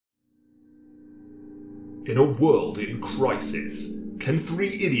In a world in crisis, can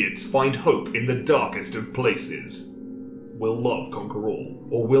three idiots find hope in the darkest of places? Will love conquer all,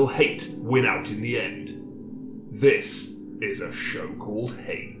 or will hate win out in the end? This is a show called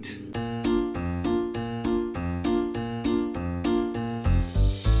Hate.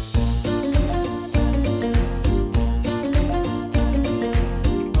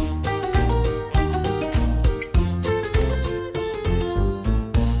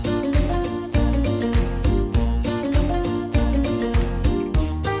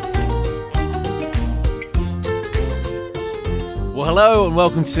 Hello and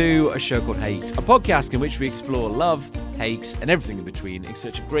welcome to a show called Hate, a podcast in which we explore love, hate, and everything in between in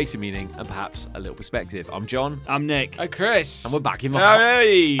search of greater meaning and perhaps a little perspective. I'm John. I'm Nick. I'm Chris. And we're back in the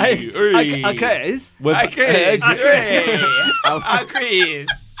Hey. Chris. I'm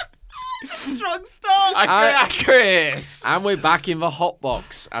Chris. Strong start. Chris. And we're back in the hot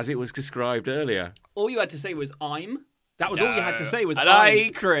box, as it was described earlier. All you had to say was I'm. That was all you had to say was and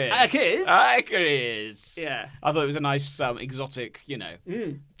I'm. Chris. Chris. Chris. Yeah. I thought it was a nice exotic,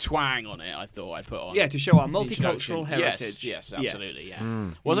 twang on it. I thought I'd put on. Yeah, to show our Introduction. multicultural heritage. Yes, absolutely.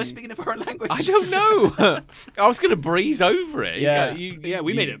 Yeah. Was I speaking a foreign language? I don't know. I was going to breeze over it. Yeah.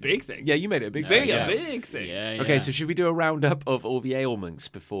 We made it a big thing. Yeah, you made it a big Big, thing. a Yeah. big thing. Yeah. Okay, so should we do a roundup of all the ailments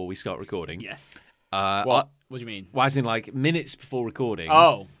before we start recording? Yes. What do you mean? Well, as in like minutes before recording.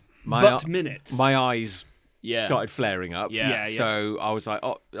 Oh. But minutes. My eyes Yeah. started flaring up. Yeah. So I was like,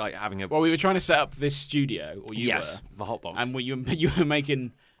 having a... Well, we were trying to set up this studio, or you were. the hot box. And you were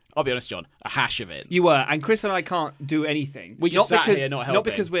making, I'll be honest, John, a hash of it. You were, and Chris and I can't do anything. We just sat here not helping. Not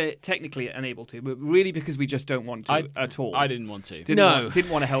because we're technically unable to, but really because we just don't want to at all. I didn't want to.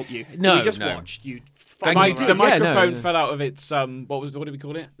 Didn't want to help you. So No, we just no. watched you. Thank fumble you. around. The microphone no. fell out of its what did we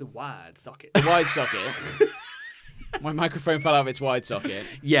call it? The wired socket. The wide socket. My microphone fell out of its wide socket.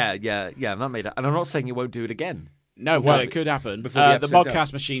 Yeah, and that made it. And I'm not saying you won't do it again. No, well, it could happen. before the The episode's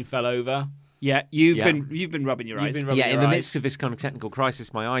podcast machine fell over. Yeah, you've been rubbing your eyes. You've been rubbing in your the eyes. midst of this kind of technical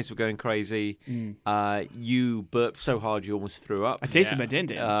crisis, my eyes were going crazy. You burped so hard you almost threw up, I tasted my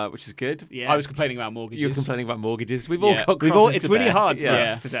din-dins. which is good. Yeah. I was complaining about mortgages. You were complaining about mortgages. We've all Yeah. got crosses It's to really bear. hard for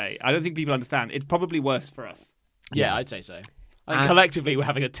Yeah. us today. I don't think people understand. It's probably worse for us. Yeah, I'd say so. I think collectively we're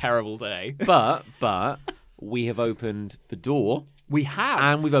having a terrible day. But we have opened the door We have.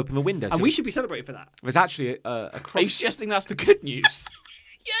 and we've opened the window. And So we should be celebrating for that. there's actually a Are you cross. suggesting that's the good news?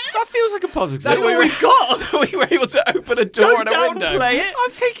 That feels like a positive. That's all we've got. We were able to open a door Don't and a window. downplay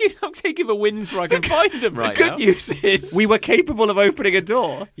it. I'm taking the wins where I can find them right The now. good news is We were capable of opening a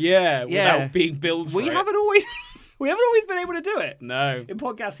door. yeah, Yeah. without being billed for We it. haven't always been able to do it No. in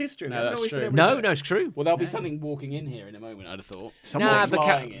podcast history. No, We haven't that's always true. been able to do it. No, it's true. Well, there'll be something walking in here in a moment, I'd have thought. Nah, the cat.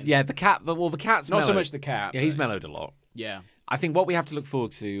 flying in. Yeah, the cat. Well, the cat's Not so mellowed. much the cat. Yeah, he's but- mellowed a lot. Yeah. I think what we have to look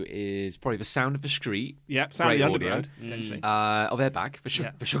forward to is probably the sound of the street. Yeah, sound of the Great underground, audio. potentially. Oh, they're back for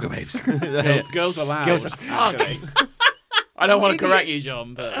sugar babes. Girls are loud. Girls are- actually. I don't want to correct you,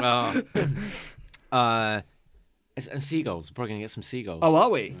 John, but And seagulls. We're probably gonna get some seagulls. Oh, are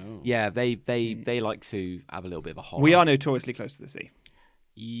we? Yeah, they like to have a little bit of a horror. We are notoriously close to the sea.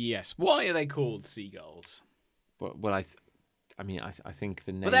 yes. Why are they called seagulls? Well, I think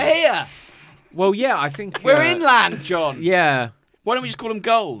the name. But they're here. Well, yeah, I think We're inland, John. Yeah, Why don't we just call them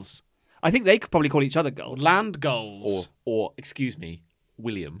gulls? I think they could probably call each other gulls. Land gulls. or excuse me,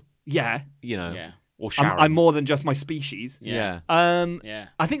 William. Yeah. You know, Yeah. or Sharon. I'm more than just my species. Yeah. Yeah.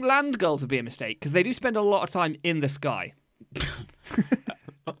 I think land gulls would be a mistake because they do spend a lot of time in the sky.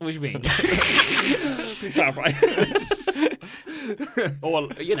 What do you mean? Is that right? Or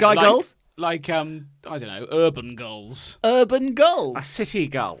Sky gulls? Like I don't know, urban gulls. Urban gulls. A city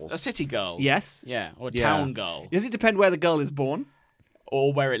gull. A city gull. Yes. Yeah. Or a Yeah. town gull. Does it depend where the gull is born?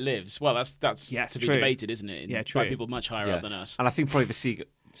 Or where it lives. Well, that's Yes, to be true. debated, isn't it? Yeah, By true. people much higher up than us. And I think probably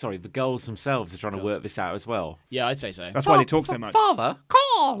the gulls themselves are trying to work this out as well. Yeah, I'd say so. That's why they talk so much. Father,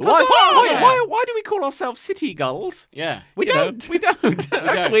 Carl, Yeah. why do we call ourselves city gulls? Yeah. We You know. don't. We don't.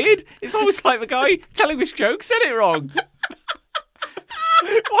 That's don't. weird. It's almost like the guy telling this joke said it wrong.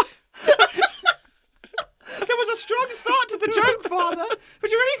 What? There was a strong start to the joke, Father, but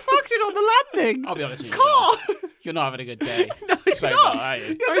you really fucked it on the landing. I'll be honest with you. Carl! John. You're not having a good day. No, it's so not. far, are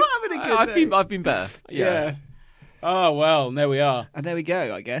you? You're not having a good I've been better. Yeah. Oh, well, there we are. And there we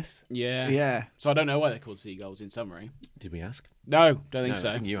go, I guess. Yeah. Yeah. So I don't know why they're called seagulls in summary. Did we ask? No, don't think No, so.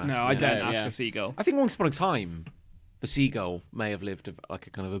 I think you asked. No, I don't Yeah, ask yeah. a seagull. I think once upon a time, the seagull may have lived like a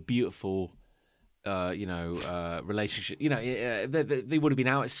kind of a beautiful, relationship. You know, they would have been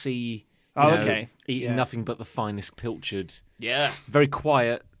out at sea. Oh, you know, okay. Eating Yeah. nothing but the finest pilchard. Yeah. Very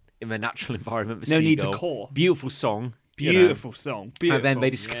quiet in their natural environment. The No need to seagull. caw. Beautiful song. you know. Beautiful song. Beautiful. And then they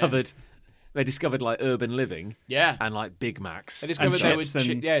discovered they discovered like urban living Yeah. and like Big Macs. They discovered there was chips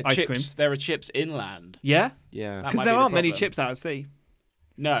and ice ice cream. There are chips inland. Yeah? Yeah. That Because might there be the aren't many problem. chips out at sea.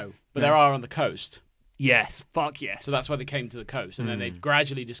 No, but No. there are on the coast. Yes. Fuck yes. So that's why they came to the coast, and then they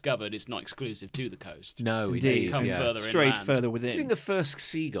gradually discovered it's not exclusive to the coast. No, Indeed. indeed. Come yeah. further straight inland. further Do you within. think the first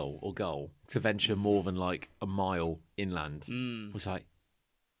seagull or gull to venture more than like a mile inland was like,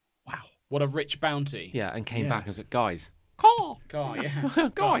 wow. What a rich bounty. Yeah, and came Yeah. back and was like, guys, God, yeah.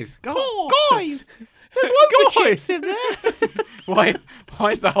 guys, Guys! There's loads of chips in there!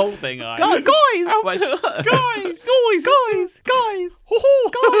 Why is the whole thing on? Guys! How much? Guys!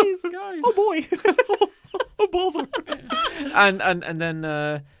 Guys! Oh boy! Oh bother! and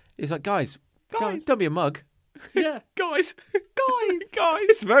then he's like, guys, don't be a mug. Yeah. Guys. Guys!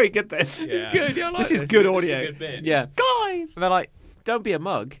 It's very good this. Yeah. It's good. Yeah, I like This is good It's a audio. good bit. Yeah. Guys! And they're like, don't be a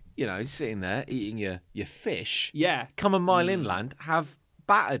mug, you know, sitting there eating your fish. Yeah. Come a mile inland, have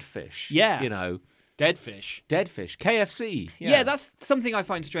battered fish. Yeah. You know, Dead fish. dead fish. KFC. Yeah, that's something I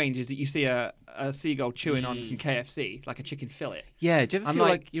find strange is that you see a seagull chewing on some KFC, like a chicken fillet. Yeah, do you ever I'm feel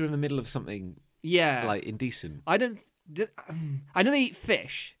like- like you're in the middle of something Yeah. like indecent? I don't. I know they eat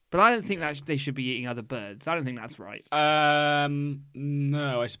fish, but I don't think that they should be eating other birds. I don't think that's right.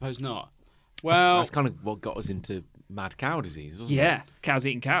 No, I suppose not. Well, That's kind of what got us into mad cow disease, wasn't it? Yeah, cows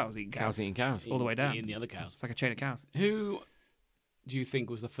eating cows, Cows eating cows. all the way down. eating the other cows. It's like a chain of cows. Who do you think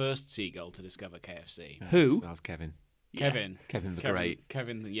was the first seagull to discover KFC? Who? That was Kevin. Kevin. Kevin the Great.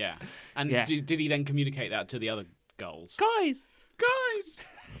 Kevin, yeah. And Yeah. Did he then communicate that to the other gulls? Guys.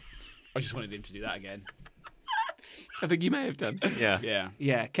 I just wanted him to do that again. I think you may have done. Yeah. Yeah,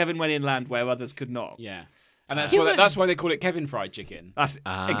 Yeah, Kevin went inland where others could not. yeah. And that's You why were- that's why they call it Kevin fried chicken. That's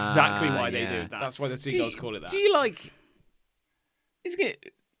exactly why they yeah. do that. That's why the seagulls call it that. Do you like? Isn't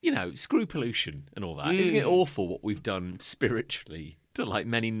it? You know, screw pollution and all that. Isn't it awful what we've done spiritually to like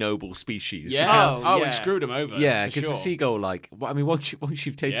many noble species? Yeah. 'Cause Oh, We've yeah. screwed them over. yeah, because because the seagull, like, well, I mean, once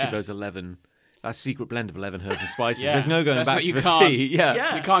you've tasted Yeah. those 11, that secret blend of 11 herbs and spices, Yeah. there's no going That's back what to you the can't- sea. Yeah.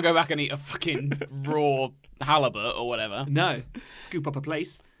 Yeah. You can't go back and eat a fucking raw halibut or whatever. No. Scoop up a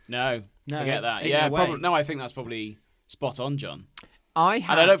place. No, No, forget that. ain't Yeah, no way. probably. No, I think that's probably spot on, John. I And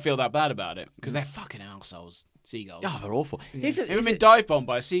have. I don't feel that bad about it because they're fucking assholes. Seagulls. Oh, they're awful. Here's a, Have you here's ever been a, dive bombed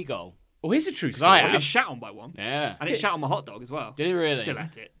by a seagull? here's a true I story. I have. got shat on by one. Yeah. And it shat on my hot dog as well. Did he really? Still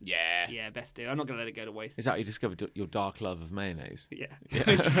at it. Yeah. Yeah, best do. I'm not going to let it go to waste. Is that how you discovered your dark love of mayonnaise? Yeah.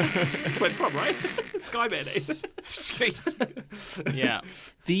 That's where it's from, right? Sky mayonnaise. Yeah.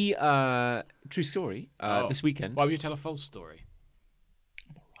 The true story Oh. this weekend. Why would you tell a false story?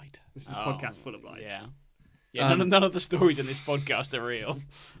 Right. This is a podcast full of lies. Yeah. Yeah. None of the stories in this podcast are real.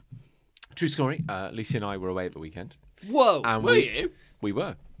 True story. Lucy and I were away at the weekend. Whoa. And Were you? We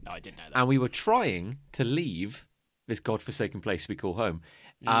were. No, I didn't know that. And we were trying to leave this godforsaken place we call home,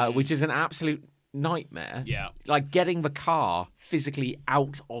 which is an absolute nightmare. Yeah. Like getting the car physically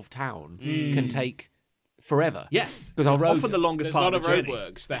out of town can take forever. Yes. Because our It's roads often the longest There's a part lot of of the journey.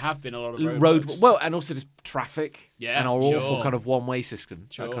 roadworks. There have been a lot of road roadworks. well, and also just traffic. Yeah, and our sure. awful kind of one-way system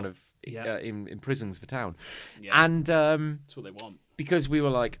that Sure. kind of Yeah. imprisons the town. Yeah. And That's what they want. because we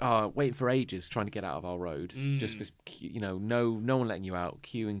were like waiting for ages trying to get out of our road, just this, no one letting you out,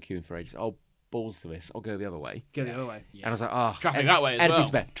 queuing for ages. Oh, balls to this! I'll go the other way. Go the other way. And I was like, Traffic that way as anything's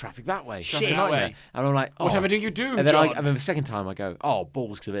well. better. Traffic that way. Traffic Shit. that way. Nightmare. And I'm like, Whatever do you do, And then John? and then the second time I go, oh,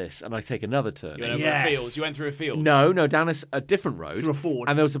 balls to this, and I take another turn. You went over Yes. a field. You went through a field. No, down a different road. Through a ford.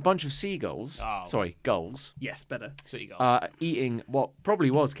 And there was a bunch of seagulls. Oh. Sorry, gulls. Yes, better. Seagulls. Eating what probably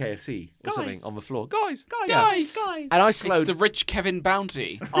was KFC or Guys. something on the floor. Guys. Guys. And I It's slowed. the rich Kevin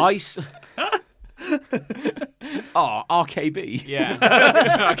bounty. RKB. Yeah.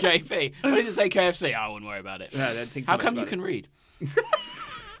 KFC. Why does it say KFC? I wouldn't worry about it. No, I don't think How too come much you about can read? it.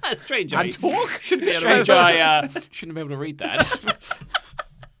 That's strange. And talk? Shouldn't be able to Strange, read. I shouldn't be able to read that.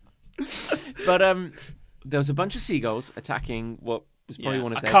 But there was a bunch of seagulls attacking what was probably Yeah,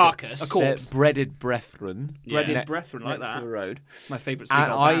 one of a their carcass. A corpse. their breaded brethren. Breaded ne- brethren like next that. to the road. My favourite And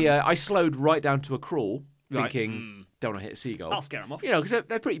seagull band. I slowed right down to a crawl, Right. thinking, don't want to hit a seagull. I'll scare them off. You know, because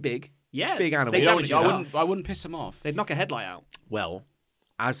they're pretty big. Yeah. Big animals. They You damage don't- your I car. I wouldn't piss them off. They'd knock a headlight out. Well,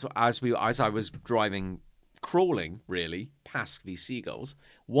 as I was driving, crawling really past these seagulls,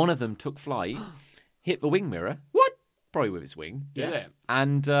 one of them took flight, hit the wing mirror. What? Probably with its wing. Did it?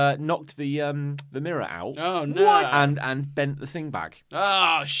 And knocked the mirror out. Oh no! And bent the thing back.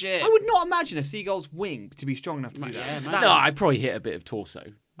 Oh shit! I would not imagine a seagull's wing to be strong enough to do that. Yeah, man. That's- No, I probably hit a bit of torso.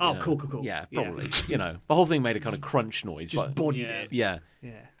 Oh, you know. cool. Yeah, Yeah. probably. The whole thing made a kind of crunch noise. Just but, bodied Yeah. it. yeah.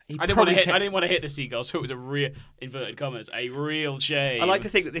 Yeah. I didn't want to hit the seagull, so it was a real inverted commas, a real shame. I like to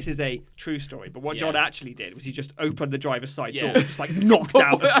think that this is a true story, but what John actually did was he just opened the driver's side door, Yeah. and just like knocked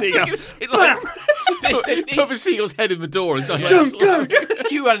out the seagull. Put the seagull's head in the door and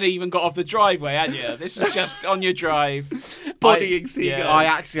like, You hadn't even got off the driveway, had you? This is just on your drive. Bodying seagull. I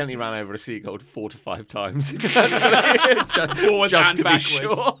accidentally ran over a seagull 4 to 5 times. Forwards just and to be backwards.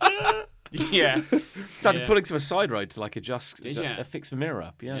 sure. Yeah. So I had to pull it to a side road to like adjust, Did ya? fix the mirror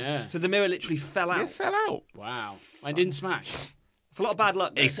up. Yeah. So the mirror literally fell out. It fell out. Wow. I didn't smash. It's a lot of bad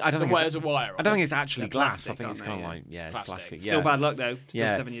luck. Though. I don't think There's a wire on I don't think it's actually They're glass. plastic, I think it's aren't kind they? of like it's Plastic. plastic. Still bad luck though. Still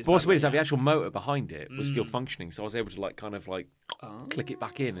 7 years. But what's bad weird is luck. that the actual motor behind it was still functioning, so I was able to like kind of like click it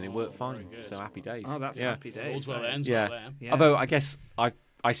back in, and it worked fine. So happy days. Oh, that's happy days. All's well that Nice. ends Yeah. well there. Yeah. Although I guess I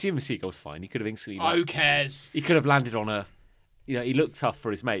assume the seagull's fine. He could have instantly. Oh, who cares? He could have landed on a. He looked tough for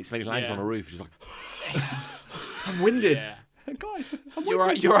his mates. When he lands Yeah. on a roof, he's like, I'm winded. Yeah. Guys, You're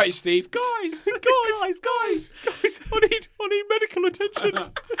right, Steve. Guys. I need medical attention.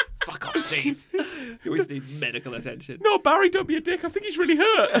 Fuck off, Steve. You always need medical attention. No, Barry, don't be a dick. I think he's really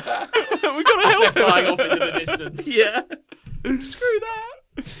hurt. We've got to As help they're him. flying off into the distance. Yeah. Screw that.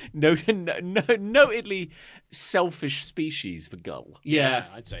 Notedly selfish species for gull. Yeah.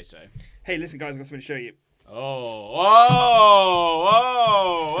 I'd say so. Hey, listen, guys, I've got something to show you.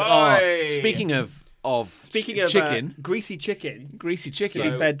 Speaking of chicken, greasy chicken greasy chicken.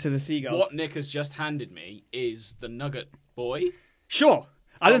 to be fed to the seagulls. What Nick has just handed me is the Nugget Boy. Sure.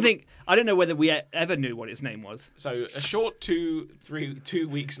 I don't know whether we ever knew what its name was. So a short 2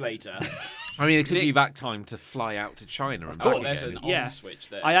 weeks later, I mean, it took you back time to fly out to China and back there's again. an on switch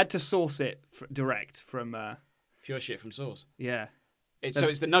there. I had to source it direct from. Pure shit from source. Yeah. So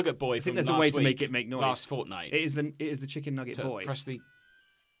it's the Nugget Boy I from think there's a last way to week, make it make noise. last fortnight. It is the chicken nugget boy. Press the.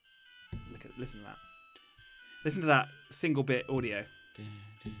 Listen to that. Listen to that single bit audio.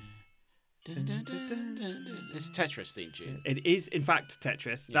 It's a Tetris theme tune. It is in fact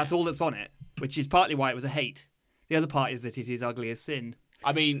Tetris. That's all that's on it, which is partly why it was a hate. The other part is that it is ugly as sin.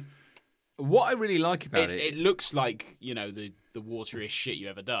 I mean, What I really like about it looks like the wateriest shit you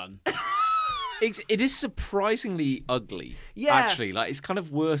ever done. it is surprisingly ugly. Yeah. Actually, like it's kind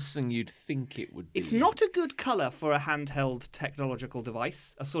of worse than you'd think it would be. It's not a good colour for a handheld technological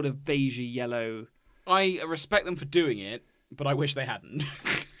device. A sort of beigey yellow. I respect them for doing it, but I wish they hadn't.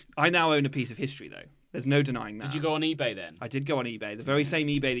 I now own a piece of history, though. There's no denying that. Did you go on eBay then? I did go on eBay, the very same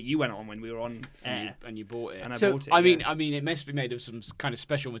eBay that you went on when we were on air. And you bought it. And I So, bought it. I yeah. mean, it must be made of some kind of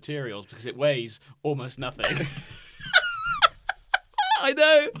special materials because it weighs almost nothing. I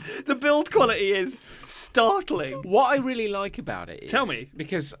know. The build quality is startling. What I really like about it is... Tell me.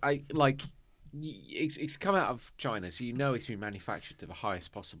 Because it's come out of China, so it's been manufactured to the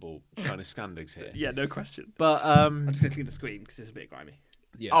highest possible kind of standards here. Yeah, no question. But I'm just going to clean the screen because it's a bit grimy.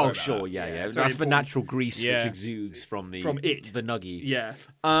 Yeah, oh sure, yeah. It's very That's the important. natural grease Yeah. which exudes from the it. the nuggy. Yeah.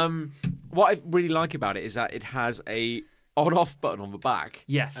 What I really like about it is that it has a on-off button on the back.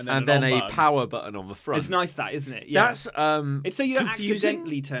 Yes. And then an a on button. power button on the front. It's nice that, isn't it? Yeah. That's it's so you don't confusing.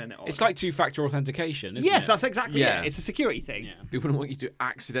 accidentally turn it on. It's like two-factor authentication, isn't yes, it? that's exactly Yeah. it. It's a security thing. Yeah. We wouldn't want you to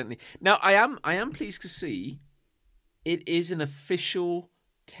accidentally. Now, I am pleased to see it is an official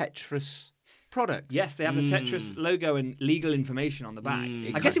Tetris product. Yes, they have the Tetris logo and legal information on the back.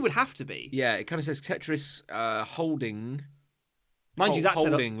 I guess it would have to be. Yeah, it kind of says Tetris Holding. Mind you, that's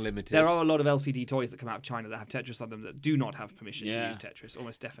Holding Limited. There are a lot of LCD toys that come out of China that have Tetris on them that do not have permission to Yeah. use Tetris.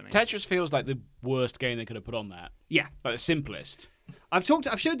 Almost definitely. Tetris feels like the worst game they could have put on that. Yeah, Like the simplest. I've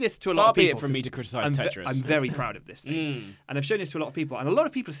showed this to a lot Far of be people. it from me 'cause to criticise I'm Tetris. I'm very proud of this thing, and I've shown this to a lot of people, and a lot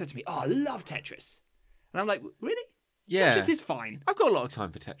of people have said to me, "Oh, I love Tetris," and I'm like, "Really? Yeah. Tetris is fine. I've got a lot of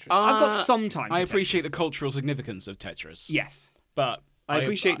time for Tetris. I've got some time." I for appreciate Tetris. the cultural significance of Tetris. Yes, But I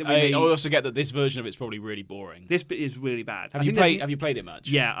appreciate that we I made- also get that this version of it's probably really boring. this bit is really bad. Have I you think there's- played? Have you played it much?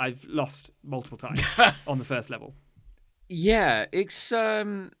 Yeah, I've lost multiple times on the first level. Yeah, it's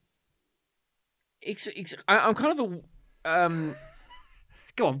I'm kind of a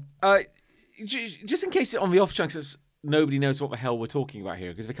Go on. just in case on the off chance that nobody knows what the hell we're talking about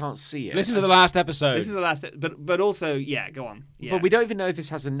here because they can't see it. Listen to the last episode. This is the last, but also, yeah, go on. Yeah. But we don't even know if this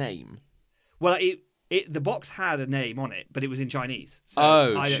has a name. Well, the box had a name on it, but it was in Chinese. So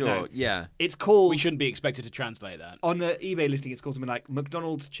Oh, I don't sure, know. yeah. It's called we shouldn't be expected to translate that. on the eBay listing. It's called something like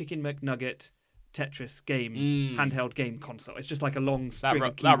McDonald's Chicken McNugget Tetris game handheld game console. It's just like a long string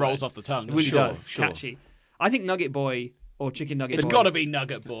of that rolls keywords. off the tongue. It really Sure, does. sure. Catchy. I think Nugget Boy or Chicken Nugget. It's Boy. got to be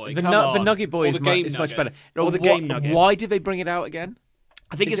Nugget Boy. The Come on. Nugget Boy Or is the game is much nugget. better. Or the game nugget. Why did they bring it out again?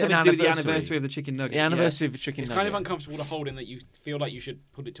 I think Is it's it an something to do with the anniversary? anniversary of the chicken nugget. The anniversary of the chicken It's nugget. kind of uncomfortable to hold in that you feel like you should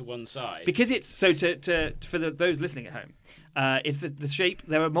put it to one side. Because it's so for those listening at home, it's the shape.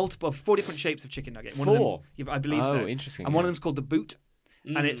 There are 4 different shapes of chicken nugget. One of them, 4? I believe so. Oh, interesting. And one of them's called the boot,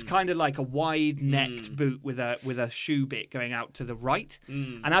 and it's kind of like a wide-necked Mm. boot with a shoe bit going out to the right.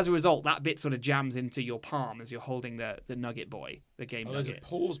 Mm. And as a result, that bit sort of jams into your palm as you're holding the nugget boy, the game there's a nugget.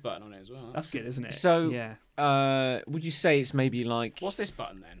 pause button on it as well. That's good, isn't it? So, yeah. Would you say it's maybe like... What's this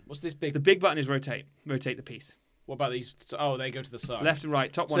button then? What's this big? The big button is rotate. Rotate the piece. What about these? Oh, they go to the side. Left and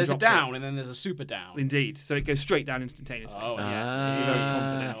right. Top So one there's a drops it. down and then there's a super down. Indeed. So it goes straight down instantaneously. Oh, yes. Ah. If you're very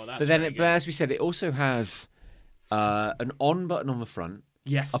confident. Oh, that's But then, very but as we said, it also has an on button on the front,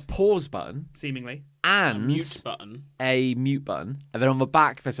 Yes. a pause button, Seemingly. and a mute button. a mute button, and then on the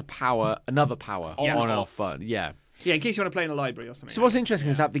back there's another power Yeah. on and off button. Yeah. Yeah, in case you want to play in a library or something. So what's interesting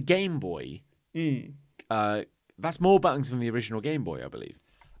is that the Game Boy, that's more buttons than the original Game Boy, I believe.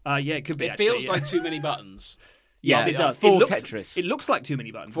 Yeah, it could be. It actually, feels yeah. like too many buttons. Yes, Yeah, it does. for it looks, Tetris. It looks like too many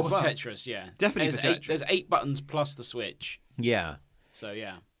buttons. For as well. Tetris, yeah. Definitely There's for Tetris. There's 8 buttons plus the Switch. Yeah. So,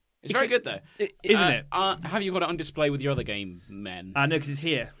 yeah. It's very good, though. Isn't it? Have you got it on display with your other game, men? No, because it's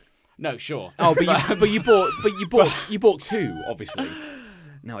here. No, sure. Oh, but you bought 2, obviously.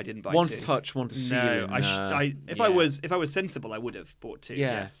 No, I didn't buy One 2. to touch, one to see. No, if I was sensible, I would have bought 2.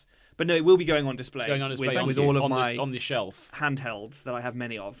 Yeah. Yes, but no, it will be going on display. It's going on display with on all the- of my on the shelf. handhelds that I have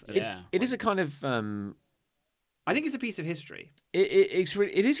many of. Yeah. It is a kind of I think it's a piece of history. it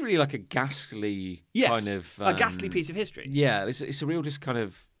is really like a ghastly Yes, kind of a ghastly piece of history. Yeah, it's a real just kind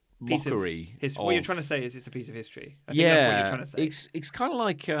of Piece of mockery. history. What you're trying to say is it's a piece of history. I think Yeah, that's what you're trying to say. it's kind of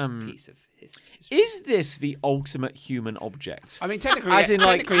like Piece of history. is this the ultimate human object? I mean, technically, As in,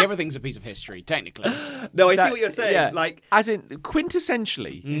 like- technically everything's a piece of history. Technically. No, I see That- what you're saying. yeah. Like, As in,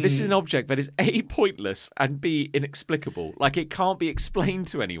 quintessentially, this is an object that is A, pointless, and B, inexplicable. Like, it can't be explained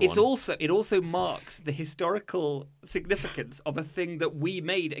to anyone. it also marks the historical significance of a thing that we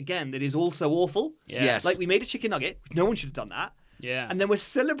made again that is also awful. Yeah. Yes. Like we made a chicken nugget. No one should have done that. Yeah. And then we're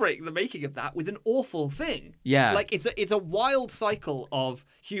celebrating the making of that with an awful thing. Yeah. Like it's a wild cycle of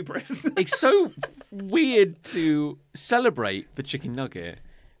hubris. It's so weird to celebrate the chicken nugget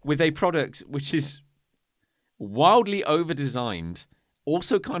with a product which is wildly over-designed,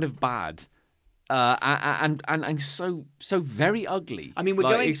 also kind of bad, and so very ugly. I mean, we're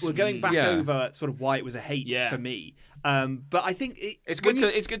going back over sort of why it was a hate Yeah. for me. But I think It's good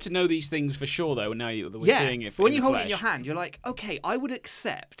to know these things for sure, though. Now that we're seeing it. But when in you the hold it flesh. in your hand, you're like, okay, I would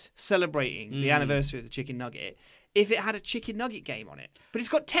accept celebrating the anniversary of the chicken nugget if it had a chicken nugget game on it. But it's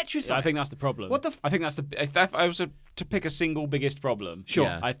got Tetris Yeah, on I it. think that's the problem. What the I think that's the. If I was to pick a single biggest problem, Sure.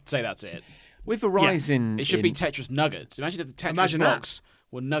 Yeah. I'd say that's it. With a rise in... It should be Tetris nuggets. Imagine if the Tetris Imagine that. box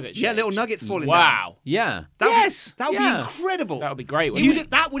were nuggets. Yeah, little nuggets falling down. Wow, Yeah. That would be yeah. incredible. that would be great. Wouldn't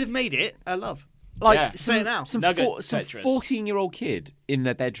it? That would have made it a love. Like Yeah. Say it now. some Nugget 14 Tetris. year old kid in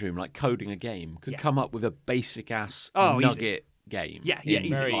their bedroom, like coding a game, could Yeah. come up with a basic ass Oh, easy. nugget game. Yeah, yeah, in,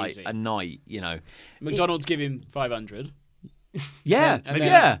 easy. Very like easy. a night, you know. McDonald's give him 500. Yeah, And then-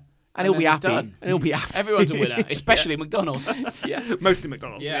 yeah, and he'll then be it's happy. done. And he'll be happy. Everyone's a winner, especially McDonald's. yeah. Mostly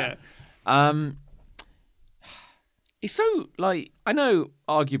McDonald's. Yeah. Yeah. It's so like I know.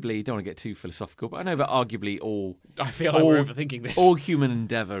 Arguably, don't want to get too philosophical, but I know that arguably I feel like we're overthinking this. all human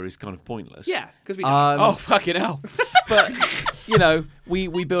endeavor is kind of pointless. Yeah, because we don't. Oh fucking hell! But you know, we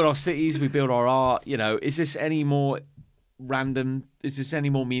build our cities, we build our art. You know, is this any more random? Is this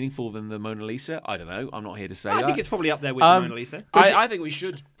any more meaningful than the Mona Lisa? I don't know. I'm not here to say I that. think it's probably up there with the Mona Lisa. I think we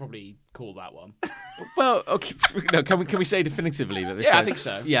should probably call that one. Well, okay. No, can we say definitively that this? Yeah, I says- think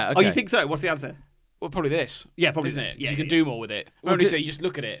so. Yeah. Okay. Oh, you think so? What's the answer? Well, probably this. Yeah, probably isn't this. it? Yeah, you can yeah. do more with it. Well, Mona Lisa, do- you just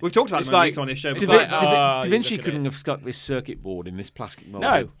look at it. We've talked about It's Mona like- Lisa on this show it's before. like, Da you Vinci look at couldn't it. have stuck this circuit board in this plastic mold.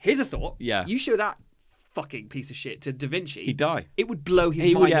 No. Here's a thought. Yeah. You show that fucking piece of shit to Da Vinci. He'd die. It would blow his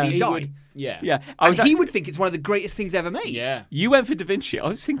He mind would- and yeah, he'd he die. would- yeah. Yeah. And he would think it's one of the greatest things ever made. Yeah. You went for Da Vinci. I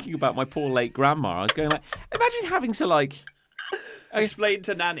was thinking about my poor late grandma. I was going like, imagine having to like, Explain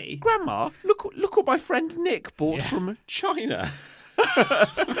to Nanny. Grandma, look what my friend Nick bought from China.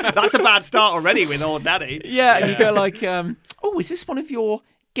 That's a bad start already with old Nanny. Yeah, and you go like, oh, is this one of your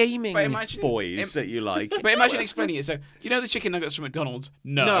gaming But imagine- boys that you like? But imagine explaining it. So, you know the chicken nuggets from McDonald's?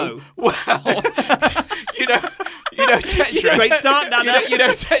 No. No. Well, you know Tetris. Great start, Nana. You know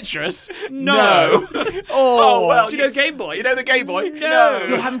Tetris? No. Oh, well, Do you know Game Boy? You know the Game Boy? No.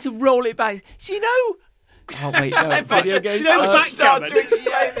 you're having to roll it back. So you know. Oh wait, no, video games. you know the I back- start to backgammon?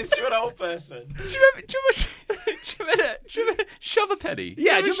 explain this to an old person. Do you remember shove a penny?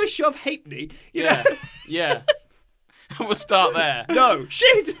 Yeah, do you ever shove Halfpenny? You Yeah. know? Yeah. We'll start there. No.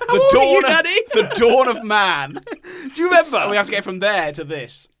 Shit. How The old are you, dawn, Nanny? the dawn of man. Do you remember? And we have to get from there to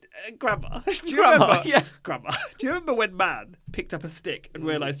this. Grandma. Do you Grandma, remember? yeah. Grandma. Do you remember when Man picked up a stick and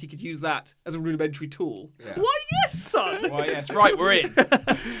realised he could use that as a rudimentary tool? Yeah. Why, yes, son. Why, yes. Right, we're in.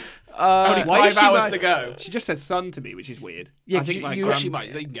 Why Only is 5 she hours mad? to go. She just said son to me, which is weird. Yeah, I think you- my you- grand- She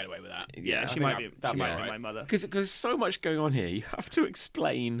might. They can get away with that. Yeah, I she think might be. that She might might be be right. my mother. Because there's so much going on here. You have to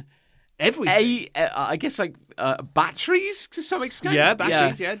explain Everything. I guess batteries to some extent. Yeah,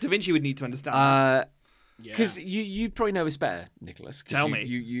 batteries. Yeah. Da Vinci would need to understand. That. Yeah. Because you probably know this better, Nicholas. 'Cause Tell you, me.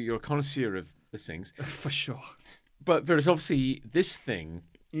 You're a connoisseur of these things. For sure. But there is obviously this thing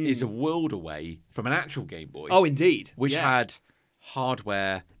is a world away from an actual Game Boy. Oh, indeed. which yeah. had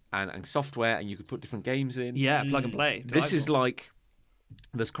hardware and software, and you could put different games in. Yeah, plug and play. This is Delightful. like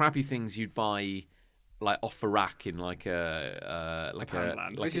those crappy things you'd buy like off the rack in like a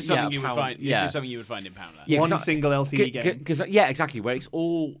Poundland. This is something you would find. Yeah. This is something you would find in Poundland. Yeah, one 'cause I- single LCD game. Because yeah, exactly. Where it's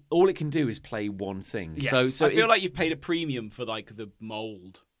all it can do is play one thing. Yes. So I feel like you've paid a premium for like the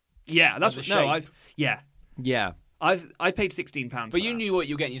mold. Yeah, that's the what. No, shape. yeah. I paid £16. But you knew what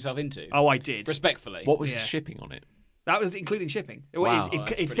you were getting yourself into. Oh, I did. Respectfully. What was Yeah. the shipping on it? That was including shipping. Wow. It That's it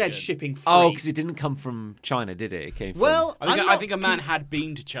pretty said good. shipping free. Oh, because it didn't come from China, did it? It came from. well, I think a man had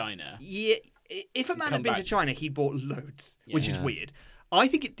been to China. Yeah, if a man come had been to back. China, he bought loads, which is Yeah. weird. I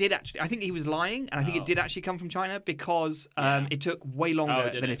think it did actually. I think he was lying, and I think Oh. it did actually come from China because Yeah. it took way longer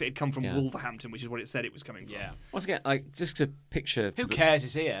did than it? if it had come from Yeah. Wolverhampton, which is what it said it was coming from. Yeah. once again, like just to picture. Who cares?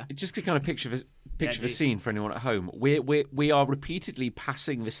 It's here. Just to kind of picture the indeed. scene for anyone at home. We are repeatedly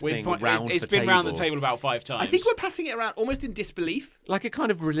passing this thing around It's the been table. round the table about 5 times. I think we're passing it around almost in disbelief. like a kind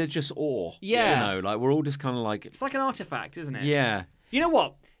of religious awe. Yeah. You know, like we're all just kind of like, It's like an artifact, isn't it? yeah, You know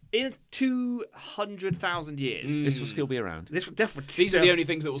what? In 200,000 years, this will still be around. this will definitely. these are the only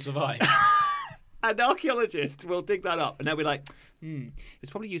things that will survive. An archaeologist will dig that up, and they'll be like, it's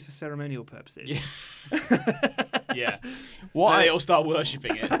probably used for ceremonial purposes. Yeah. What Then they I, all start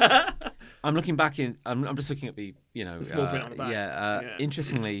worshipping it. I'm looking back in. I'm just looking at the small print on the back. Yeah, Yeah.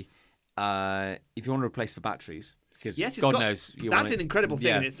 Interestingly, if you want to replace the batteries, because Yes, it's God got- knows you That's want an incredible thing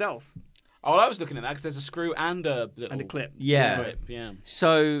yeah. in itself. Oh, I was looking at that because there's a screw and a little And a clip. Yeah. clip. Yeah.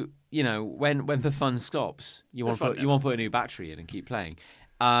 So when the fun stops, you want fun to put a new battery in and keep playing.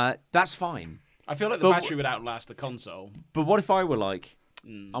 That's fine. I feel like the But- battery would outlast the console. But what if I were like,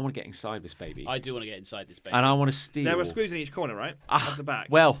 I want to get inside this baby, I do want to get inside this baby. and I want to steal. There are screws in each corner, right? At the back.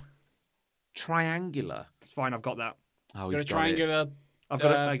 Well, triangular. It's fine. I've got that. Oh, Got he's a got it. triangular.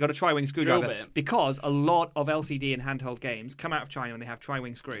 I got a tri-wing screwdriver bit. because a lot of LCD and handheld games come out of China and they have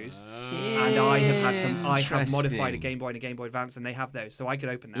tri-wing screws. And I have modified a Interesting. Game Boy and a Game Boy Advance, and they have those, so I could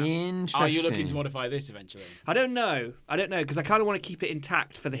open that. Interesting. Are you looking to modify this eventually? I don't know because I kind of want to keep it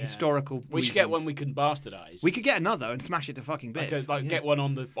intact for the historical. We should get reasons. one we can bastardize. We could get another and smash it to fucking bits. Get one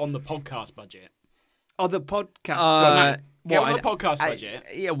on the podcast budget. Oh, the podcast. Get what, on the podcast budget,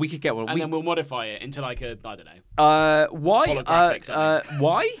 yeah, we could get one. and then we'll modify it into like a I don't know. Why? holographic something.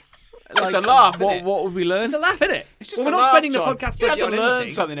 Why? It's a laugh, What, innit? what would we learn? It's a laugh, isn't it? It's just well, a we're not laugh, spending John. the podcast You have budget to on learn anything.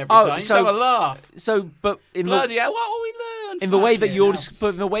 something every Oh, time. so- Just have a laugh. So, but in Bloody hell! What will we learn? the way that Fucking you're hell. but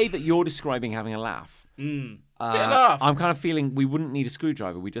in the way that you're describing having a laugh, Bit of laugh. I'm kind of feeling we wouldn't need a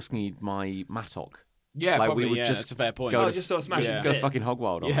screwdriver. We just need my mattock. Yeah, like, probably. we would Yeah, just that's a fair point. go Oh, to- just sort of smash it Yeah. to Go bits. fucking hog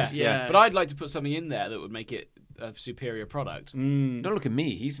wild on Yeah. this. Yeah. But I'd like to put something in there that would make it a superior product. Don't look at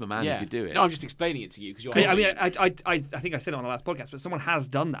me. He's the man Yeah. who could do it. No, I'm just explaining it to you because you're. I mean, holding it. I think I said it on the last podcast, but someone has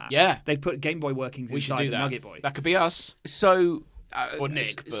done that. Yeah. They've put Game Boy workings we should inside do the that. Nugget Boy. That could be us. So. Or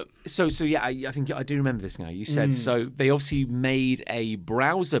Nick, but- So yeah, I think I do remember this now. You said so. They obviously made a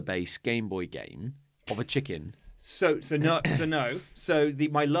browser-based Game Boy game of a chicken. So no. So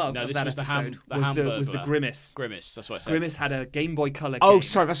my love No, of this that was the episode was the Hamburglar. Grimace. Grimace. That's what I said. Grimace had a Game Boy Color. Oh, game.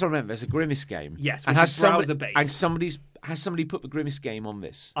 sorry, that's what I remember. There's a Grimace game. Yes, and which has is somebody, browser-based. and has somebody put the Grimace game on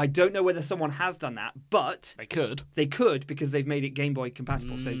this? I don't know whether someone has done that, but They could. they could because they've made it Game Boy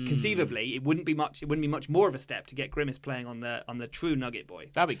compatible. So conceivably, it wouldn't be much more of a step to get Grimace playing on the true Nugget Boy.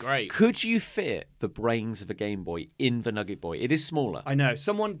 That'd be great. Could you fit the brains of a Game Boy in the Nugget Boy? It is smaller. I know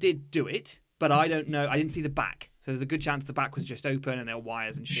someone did do it, but I don't know. I didn't see the back, so there's a good chance the back was just open and there were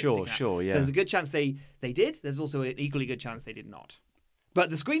wires and shit. Sure, sticking out. sure, yeah. So there's a good chance they did. There's also an equally good chance they did not. But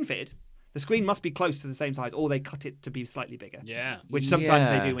the screen fit. The screen must be close to the same size, or they cut it to be slightly bigger. Yeah. Which sometimes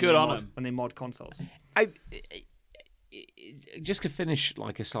Yeah. they do when, Good they on mod, 'em. when they mod consoles. Just to finish,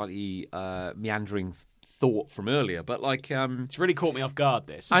 like a slightly meandering thought from earlier, but like It's really caught me off guard.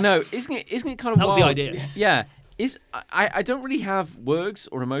 This. I know, isn't it kind of That was the wild? idea. Yeah, I don't really have words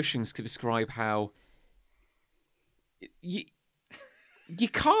or emotions to describe how you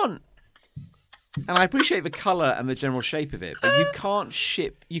can't. And I appreciate the color and the general shape of it, but you can't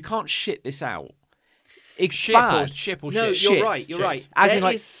ship this out. It's ship bad. or ship or No, shit. you're Shit. right. You're Shit. right. As There in,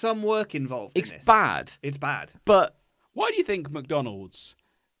 like, is some work involved in It's this. bad, It's bad. but Why do you think McDonald's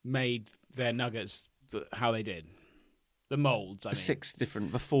made their nuggets how they did? The molds, I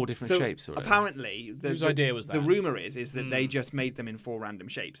mean. the 4 different So shapes. Or whatever. apparently, Whose idea was The that? rumor is that they just made them in 4 random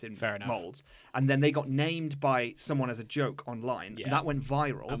shapes in Fair enough. molds, and then they got named by someone as a joke online, Yeah. and that went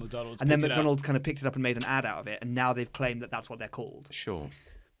viral. And McDonald's and then picked it up. McDonald's kind of picked it up and made an ad out of it, and now they've claimed that that's what they're called. Sure.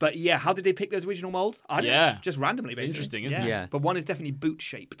 But yeah, how did they pick those original molds? I don't know. Yeah. Just randomly, It's basically. interesting, isn't it? Yeah. But one is definitely boot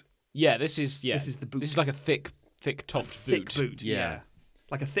shaped. Yeah, this is This is the boot. This is like a thick topped Thick boot. Yeah.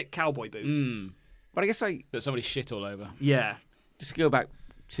 Like a thick cowboy boot. But I guess that somebody shit all over. Yeah. just to go back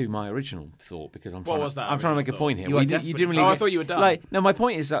to my original thought because I'm What trying was that I'm trying to make a original point here. You Well, are you desperate. didn't really Oh, I get- thought you were done. Like, no, my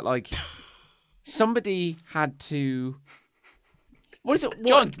point is that like somebody had to. What is it? What?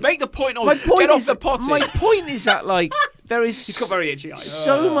 John, make the point or my point get off is the potty. My point is that like there is He's got very itchy eyes.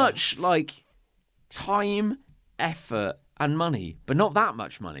 so much like time, effort, and money, but not that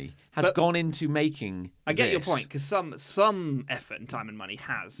much money has But- gone into making. I get your this. point, because some effort and time and money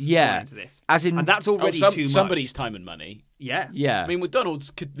has Yeah. gone into this. As in, And that's Oh, already too much. somebody's time and money. Yeah. yeah. I mean, McDonald's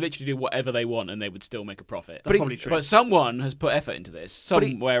could literally do whatever they want and they would still make a profit. That's probably true. But someone has put effort into this But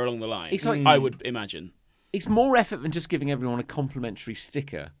it- somewhere along the line. it's like- I would imagine. it's more effort than just giving everyone a complimentary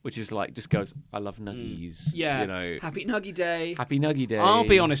sticker, which is like just goes, "I love nuggies." Yeah. You know, Happy Nuggy Day. happy nuggy day. I'll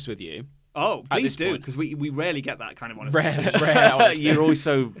be honest with you. Oh, At please this do, point. because we rarely get that kind of honesty. Rare honesty. You're always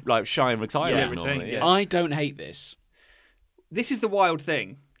so like shy and retiring. Yeah, normally, retained, yeah. I don't hate this. This is the wild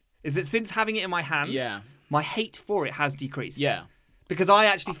thing, is that since having it in my hand, Yeah. my hate for it has decreased. Yeah. Because I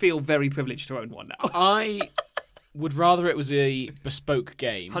actually feel very privileged to own one now. I would rather it was a bespoke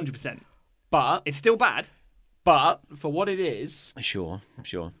game. 100%. But It's still bad. for what it is, Sure.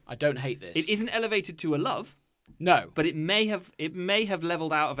 I don't hate this. It isn't elevated to a love, No. but it may have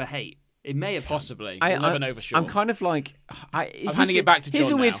leveled out of a hate. It may have Possibly. I- We'll never I- know for sure. I'm kind of like, here's handing it back to Here's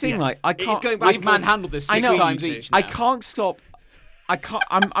John a weird now. thing, Yes. like I It is can't. going back We've and forth. manhandled this I 6 know. times each. I now. can't stop. I'm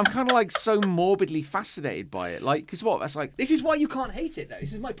kind of like so morbidly fascinated by it. Like, because what? That's like. This is why you can't hate it, though.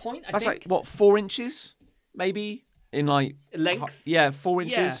 This is my point. I That's think. like what 4 inches, maybe in like Length? Yeah, 4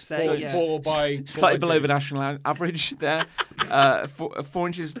 inches. Yeah, say, So yeah. it's 4 by slightly 4 by below 2. the national average there. 4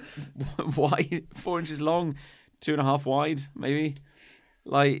 inches wide, 4 inches long, 2.5 wide, maybe.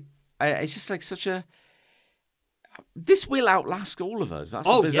 Like, it's just like such a. This will outlast all of us. That's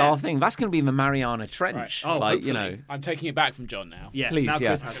Oh, a bizarre yeah. thing. That's going to be in the Mariana Trench. Right. Oh, like, hopefully. I'm taking it back from John now. Yeah, Please, now yeah.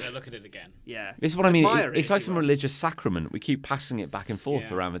 Chris I'm has going it. to look at it again. Yeah. This is what I mean. Admire it, It's if like you some will. religious sacrament. We keep passing it back and forth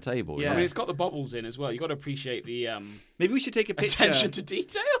Yeah. around the table. Yeah. you I know? mean, it's got the bobbles in as well. You've got to appreciate the Maybe we should take a picture. attention to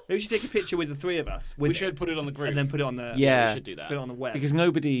detail. Maybe we should take a picture with the three of us. With We should put it on the group. and then put it on the. Yeah. we should do that. Put it on the web. because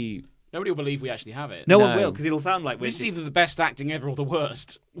nobody. Nobody will believe we actually have it. no one No. will, because it'll sound like we're. This is just- either the best acting ever or the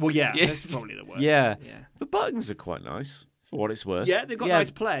worst. Well, yeah, Yeah. that's probably the worst. Yeah. Yeah. The buttons are quite nice for what it's worth. Yeah, they've got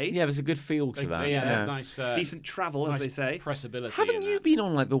nice play. Yeah, there's a good feel to that. Yeah, there's nice, Decent travel, as nice they say. pressability. Haven't in you that. been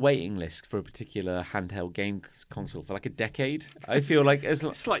on like the waiting list for a particular handheld game console for like a decade? I feel like as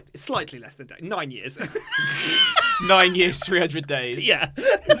Slightly less than 9 years. 9 years, 300 days? yeah,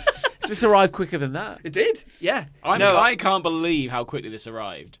 it's arrived quicker than that. it did. Yeah, I can't believe how quickly this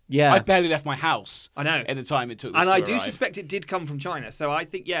arrived. Yeah. I barely left my house. I know. At the time it took this And to I do arrive. suspect it did come from China. So I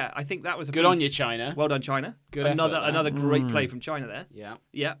think that was a Good piece- on you, China. Well done, China. Good effort, that. Another great play from China there. Yeah,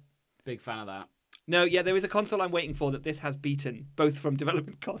 Yeah. big fan of that. No, yeah, there is a console I'm waiting for that this has beaten, both from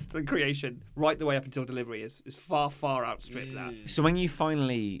development costs and creation, right the way up until delivery is far outstripped that. So when you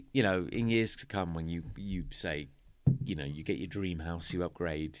finally, in years to come, when you say, you get your dream house, you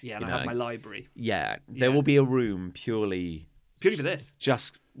upgrade. Yeah, and you I have know, my library. Yeah, there Yeah. will be a room purely Purely for this.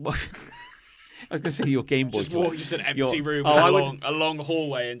 just. I was going to say your Game Boy. Just walk, just an empty Your- room, Oh, I a long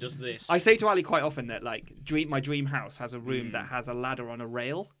hallway, and just this. I say to Ali quite often that like my dream house has a room that has a ladder on a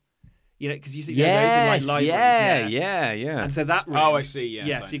rail. Because you see those Yes, in like libraries. yeah. And so that room. Oh, I see, yes,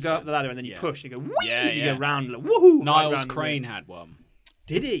 Yes, I you go up understand. the ladder and then you Yeah. push. And you go, whee! Yeah, and you yeah. go round. Like, woohoo! right Niles round the Crane room. had one,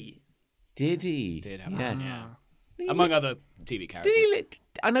 Did he? Did he? Did have Yes. one, yeah. Among other TV characters. Did he?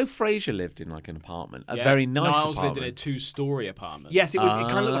 I know Fraser lived in like an apartment, a Yeah. very nice Niles apartment. lived in a 2-story apartment. Yes, it was.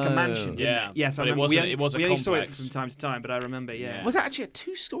 It kind of looked like a mansion. Didn't Yeah, it? Yes, I but it remember. wasn't- We it was a we only saw it complex. from time to time, but I remember. Yeah. Was that actually a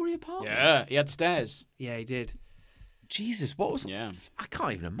 2-story apartment? Yeah, he had stairs. Yeah, he did. Jesus, what was? Yeah. I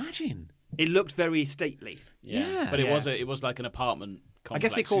can't even imagine. It looked very stately. Yeah. but it Yeah. was like an apartment I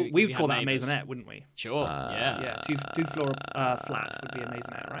guess complex. we would 'cause he call had that a neighbours. maisonette, wouldn't we? Sure, yeah. Yeah, two floor flat would be a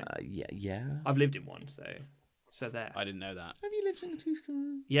maisonette, right? Yeah. I've lived in one, so there. I didn't know that. Have you lived in a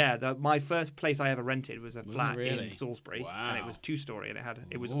 2-story? Yeah, my first place I ever rented was a flat really? in Salisbury, and it Wow. was 2-story, and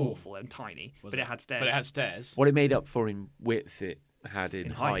it was Ooh. awful and tiny, but it had stairs. But it had stairs. What it made up for in width, it had in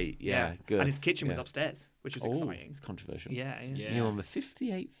height. height. Yeah, good. And his kitchen was Yeah. upstairs, which was Oh, exciting. it's controversial. Yeah. Yeah. You're on the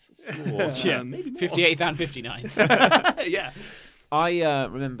 58th floor. Yeah, maybe more. 58th and 59th. Yeah. I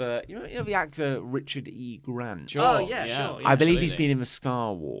remember, you know the actor Richard E. Grant? Sure. Oh, yeah, Yeah. sure. I believe he's Absolutely. been in the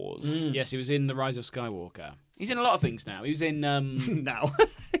Star Wars. Yes, he was in The Rise of Skywalker. He's in a lot of things now. He was in Now.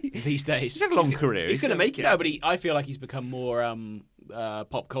 these days. He's had a long career. He's going to make it. No, but I feel like he's become more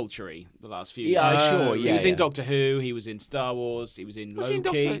pop culture-y the last few Yeah, years. sure, He yeah, was in yeah. Doctor Who. He was in Star Wars. He was in Was he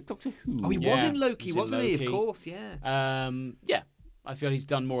Loki. in Doctor Who? Oh, he was Yeah, in Loki, he was in wasn't he? Loki. Of course, yeah. Yeah. I feel he's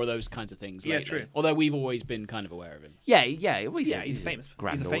done more of those kinds of things Yeah, lately. true. Although we've always been kind of aware of him. Yeah. He's famous.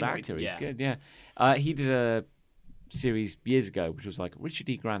 Grand He's a old favourite. actor. He's Yeah. good. Yeah. He did a series years ago, which was like Richard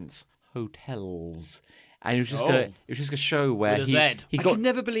E. Grant's Hotels, and it was just a show where With a Z. he I got. can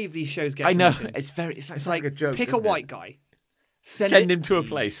never believe these shows get I know commissioned. it's like a joke. pick a isn't it? white guy, Send him to a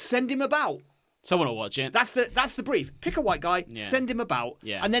place. send him about. Someone will watch it. That's the brief. Pick a white guy, Yeah. send him about,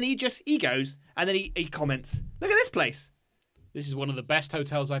 Yeah. and then he goes, and then he comments. Look at this place. This is one of the best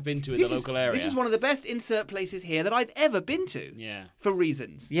hotels I've been to in This the local area. This is one of the best insert places here that I've ever been to. Yeah. For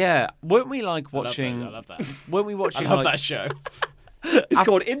reasons. Yeah, weren't we like watching? I love that. Weren't we I watching? love like, that show. It's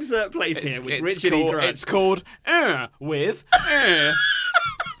called Insert Place here with Richard E. Grant. It's called with.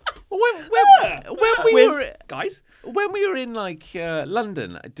 when we With were guys. when we were in like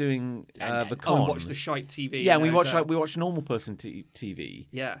London doing the Oh, con. and watch the shite TV. Yeah, in we the watched hotel. normal person TV.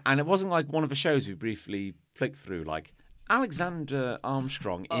 Yeah. and it wasn't like one of the shows we briefly flicked through, like Alexander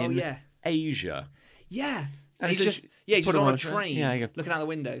Armstrong Oh, in yeah. Asia. Yeah. And he's it's just he's put just him on a a train. train, Yeah, you go, looking out the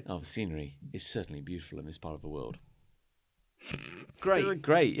window. oh, the scenery is certainly beautiful in this part of the world. Great.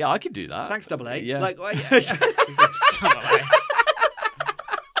 Great. Yeah, I could do that. Thanks, Double A. Yeah. Like,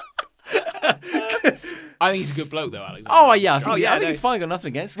 I think he's a good bloke though, Alex. Oh yeah, I think, yeah, I think no. it's fine. Got nothing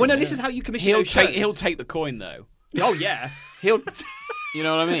against him. well, no, yeah. this is how you commission. He'll those take shows. he'll take the coin though. Oh yeah, he'll. You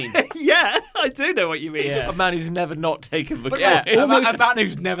know what I mean? Yeah, I do know what you mean. Yeah. a man who's never not taken the But coin. yeah, almost- a man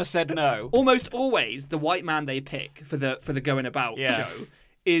who's never said no. Almost always, the white man they pick for the going about Yeah. show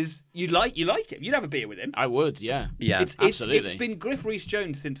is you like him. You'd have a beer with him. I would, yeah. Yeah, absolutely. It's been Griff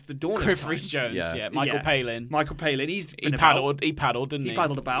Rhys-Jones since the dawn Griff of time. Rhys-Jones, Yeah. yeah. Michael Yeah. Palin. Michael Palin. He He paddled, didn't he? He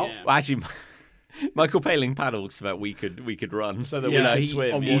paddled about. Yeah. Well, actually, Michael Palin paddled so that we could run, So that we you know, could he,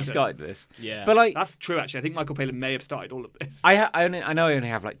 swim, He yeah. started this. Yeah. But like, That's true. Actually, I think Michael Palin may have started all of this. I know I only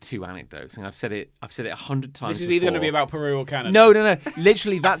have like 2 anecdotes, and I've said it 100 times. This is either going to be before. about Peru or Canada. No.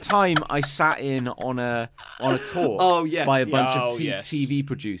 Literally, that time I sat in on a talk Oh, yes, by a yeah. bunch Oh, of yes. TV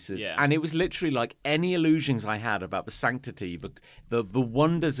producers, Yeah. and it was literally like any illusions I had about the sanctity, the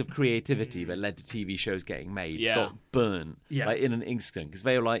wonders of creativity that led to TV shows getting made Yeah. got burnt Yeah. like in an instant, because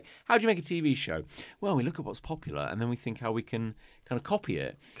they were like, "How do you make a TV show?" Well, we look at what's popular, and then we think how we can kind of copy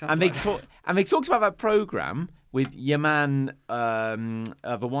it. And they talked about that program with your man,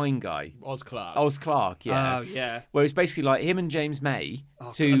 the wine guy. Oz Clark. Oz Clark, yeah. Oh, yeah. Where it's basically like him and James May.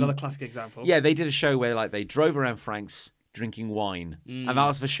 Oh, to, another classic example. Yeah, they did a show where like they drove around France drinking wine, and that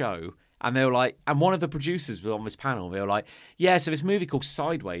was the show. And they were like, and one of the producers was on this panel. They were like, yeah, so this movie called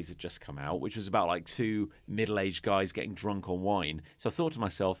Sideways had just come out, which was about like 2 middle-aged guys getting drunk on wine. So I thought to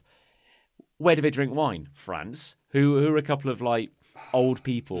myself, where do they drink wine? France. Who are a couple of like old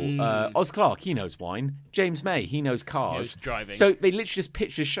people? Oz Clark, he knows wine. James May, he knows cars. He knows driving. So they literally just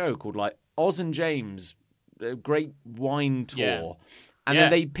pitched a show called like Oz and James, Great Wine Tour. Yeah. And Yeah.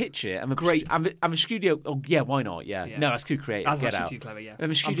 then they pitch it, and the Great. and the studio. Oh yeah, why not? Yeah, Yeah. no, that's too creative. That's Get actually out. too clever, yeah. And the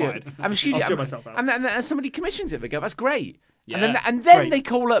I'm studio, fired. and the studio, I'll show myself out. and somebody commissions it. They go, that's great. Yeah. And then Great. they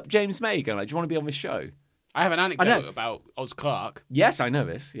call up James May, going like, do you want to be on this show? I have an know. anecdote about Oz Clark. Yes, I know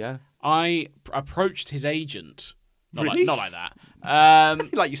this. Yeah. I approached his agent. Really? Not like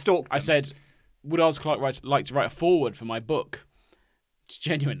that. Like you stalked. I said, would Oz Clark like to write a foreword for my book? Just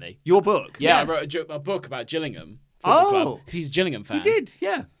genuinely. Your book. Yeah, I wrote a book about Gillingham. Oh. Because he's a Gillingham fan. He did.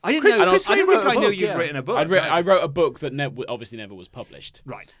 Yeah. I didn't Chris- know. Chris I didn't Ray think wrote I a knew book, you'd yeah. written a book. I wrote a book that obviously never was published.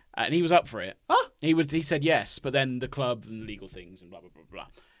 Right. And he was up for it. Huh? He said yes, but then the club and legal things and blah, blah, blah, blah.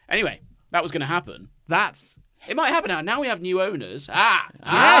 Anyway, that was going to happen. That's It might happen now. Now we have new owners. And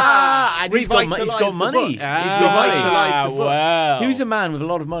he's got Revitalise money. the book. He's Revitalise got the money. book. Wow. Who's a man with a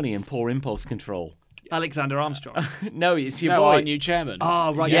lot of money and poor impulse control? Alexander Armstrong. No, it's your no, boy. our new chairman.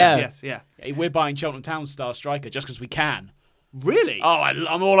 Oh, right. Yeah. Yes, yeah. We're buying Cheltenham Town star striker just because we can. Really? Oh,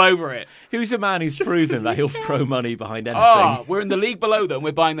 I'm all over it. Who's a man who's proven that he'll throw money behind anything? Oh, we're in the league below them.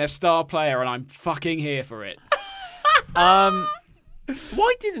 We're buying their star player, and I'm fucking here for it.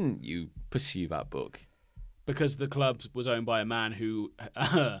 Why didn't you pursue that book? Because the club was owned by a man who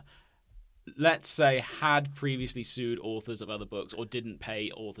let's say, had previously sued authors of other books or didn't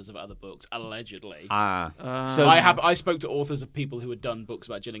pay authors of other books, allegedly. So I spoke to authors of people who had done books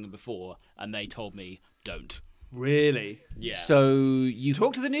about Gillingham before, and they told me, don't. Really? Yeah. So you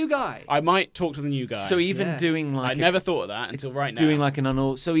Talk to the new guy. I might talk to the new guy. So even Yeah. doing I like never thought of that until right now. doing like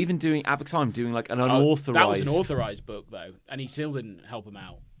an so even doing at the time doing like an Oh, unauthorized. that was an authorized book though, and he still didn't help him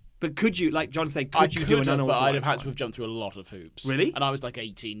out. But could you, like John said, I could you do an have, unauthorized but I'd have had to one? have jumped through a lot of hoops. Really? And I was like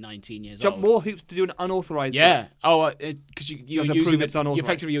 18, 19 years Jump old. more hoops to do an unauthorized Yeah. book? Oh, because you're have to using prove it's unauthorized.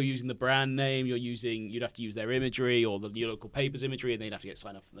 effectively you're using the brand name. You'd have to use their imagery or your local paper's imagery, and they'd have to get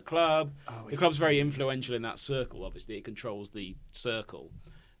signed off from the club. The club's very influential in that circle. Obviously, it controls the circle,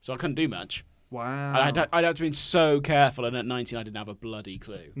 so I couldn't do much. Wow. I'd have to be so careful, and at 19, I didn't have a bloody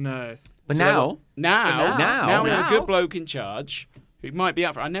clue. No. But So now, now we have a now- good bloke in charge who might be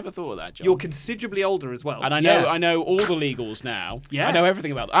up for. I never thought of that, John. You're considerably older as well. And I know all the legals now. Yeah. I know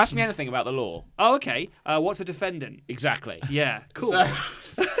everything about. Ask me anything about the law. Oh, okay. What's a defendant? Exactly. Yeah. Cool.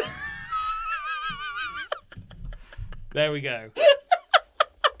 So- There we go.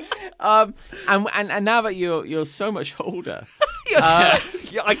 and now that you're so much older, Yeah,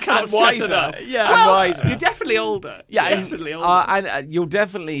 I can't and stress wiser. enough. Yeah. And Well, wiser. you're definitely older. yeah, You're and, definitely older. and you'll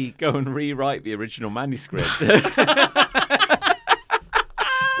definitely go and rewrite the original manuscript.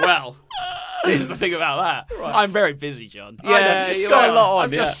 Well, here's the thing about that. I'm very busy, John. Yeah, I'm you're so, a lot on,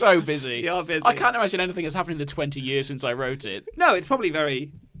 I'm just so busy. You're busy. I can't imagine anything that's happened in the 20 years since I wrote it. No, it's probably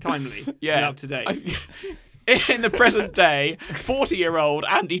very timely. Yeah. and up to date. In the present day, 40-year-old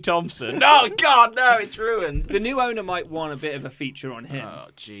Andy Thompson. No, God, no, it's ruined. The new owner might want a bit of a feature on him. Oh,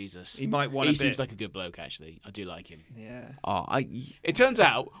 Jesus. He might want He a seems bit. like a good bloke, actually. I do like him. Yeah. It turns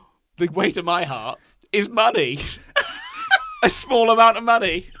out the way to my heart is money. A small amount of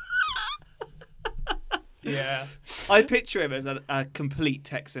money. Yeah. I picture him as a complete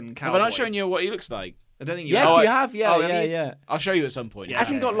Texan cowboy. Have I not shown you what he looks like? I don't think you Yes, have. you have. Yeah, Oh, have you? yeah. I'll show you at some point. Yeah.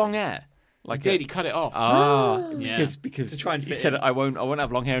 Hasn't he got long hair? Like He cut it off. Yeah. because To try and he fit said in. I won't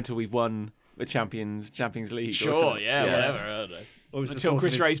have long hair until we've won the Champions League. or Sure, something. yeah, whatever. I don't know. Or was the Until source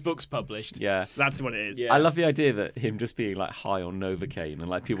Chris of his- Ray's book's published. Yeah. That's what it is. Yeah. I love the idea that him just being like high on Novocaine and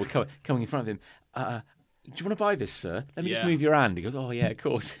like people coming in front of him. Do you want to buy this, sir? Let me just Yeah. move your hand. He goes, oh yeah, of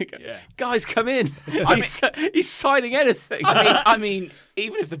course. Yeah. Guys, come in. He's signing anything. I mean,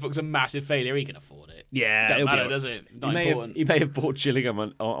 even if the book's a massive failure, he can afford it. Yeah, Doesn't it'll be matter, all- does it? He Not may, important. have bought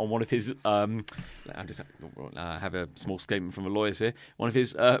Gillingham on one of his. I just have a small statement from the lawyers here. One of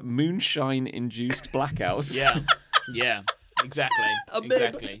his moonshine-induced blackouts. Yeah, yeah, exactly, bib.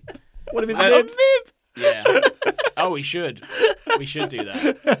 exactly. One of his A bibs. Yeah. Oh, we should. We should do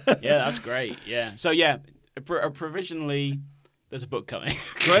that. Yeah, that's great. Yeah. So yeah, provisionally, there's a book coming.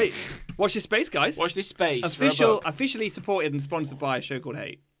 Great. Watch your space, guys. Watch this space. For a book. Officially supported and sponsored by a show called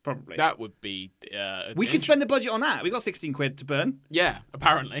Hate. Probably. That would be. We could spend the budget on that. We got 16 quid to burn, Yeah,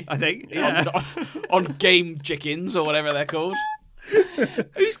 apparently. I think. Yeah. on game chickens or whatever they're called.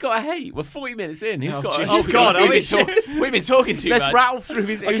 Who's got a hate? We're 40 minutes in. Who's got a Jesus. hate? God, are we? We've been talking too Let's much. rattle through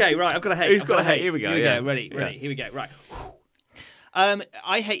his. Okay, right. I've got a hate. Who's I've got a hate? Here we go. Here we yeah. go. Ready. Yeah. Here we go. Right.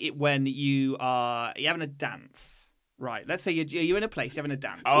 I hate it when you're having a dance. Right. Let's say you're in a place, you're having a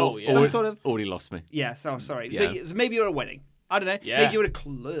dance. Oh, yeah. Some sort of. Already lost me. Yeah. So sorry. Yeah. So maybe you're at a wedding. I don't know. Yeah. Maybe you're at a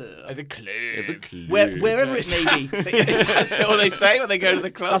club. The clue. Wherever it may be. Is that still what they say when they go to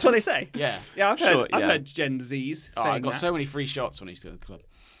the club? That's what they say. Yeah. Yeah, I've Sure, yeah. heard Gen Z's Oh, saying I got that. so many free shots when I used to go to the club.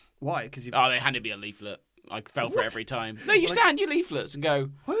 Why? Because you. Oh, they handed me a leaflet. I fell for it What? every time. No, you used to hand you leaflets and go,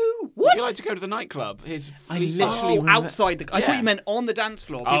 Who? would What? you like to go to the nightclub? Here's I leaflets. literally Oh, remember- outside the. I thought Yeah. you meant on the dance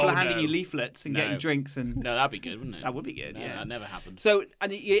floor. People Oh, are handing no. you leaflets and No. getting drinks and. No, that'd be good, wouldn't it? That would be good. No, Yeah. that never happened. So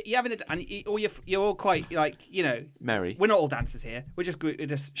and you're having it, and you're all quite like Merry. We're not all dancers here. We're just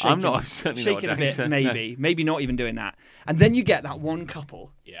shaking. I'm not. I'm certainly not a shaking a bit, dancer, maybe not even doing that. And then you get that one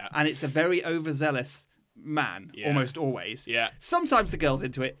couple, Yeah. and it's a very overzealous man, Yeah. almost always. Yeah. Sometimes the girl's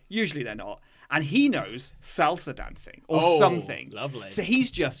into it. Usually they're not. And he knows salsa dancing or Oh, something. lovely. So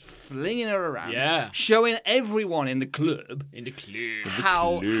he's just flinging her around, Yeah. showing everyone in the club In the club.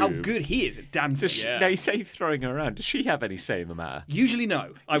 how club. good he is at dancing. Does she, Yeah. Now you say throwing her around. Does she have any say in the matter? Usually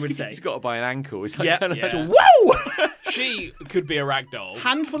no, I would say. He's got to buy an ankle. It's like Yeah. kind of Yeah. Whoa! She could be a rag doll.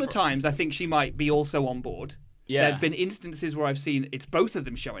 Handful of times I think she might be also on board. Yeah. There have been instances where I've seen it's both of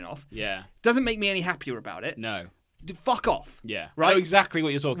them showing off. Yeah. Doesn't make me any happier about it. No. Fuck off. Yeah. Right? I know exactly what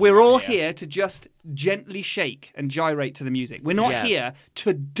you're talking We're about. all yeah. here to just gently shake and gyrate to the music. We're not here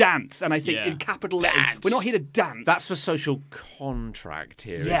to dance, and I think in capital letters, we're not here to dance. That's for social contract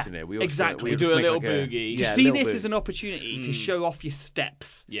here, isn't it? We exactly. We do a little boogie. To see this as an opportunity to show off your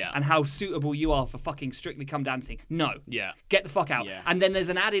steps Yeah. and how suitable you are for fucking Strictly Come Dancing. No. Yeah. Get the fuck out. Yeah. And then there's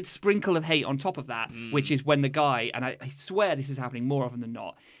an added sprinkle of hate on top of that, which is when the guy, and I swear this is happening more often than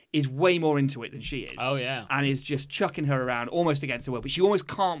not, is way more into it than she is. Oh, yeah. And is just chucking her around almost against her will, but she almost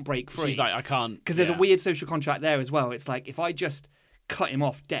can't break free. She's like, I can't. Because there's a weird social contract there as well. It's like, if I just cut him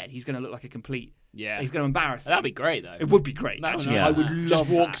off dead, he's going to look like a complete... Yeah. He's going to embarrass him. That'd be great, though. It would be great, No, actually. no, Yeah. I would love Just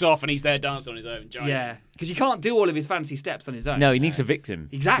walks that. off and he's there dancing on his own. Giant. Yeah. Because you can't do all of his fancy steps on his own. No, he needs a victim.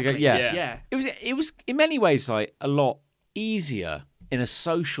 Exactly. Yeah. Yeah. It was in many ways like a lot easier in a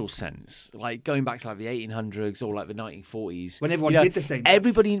social sense, like going back to like the 1800s or like the 1940s, When everyone did the same dance.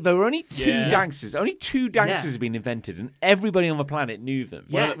 Everybody, there were only two Yeah. dancers. Only two dancers Yeah. had been invented, and everybody on the planet knew them.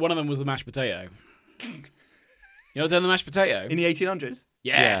 Yeah. One of them was the mashed potato. You know doing the mashed potato? In the 1800s.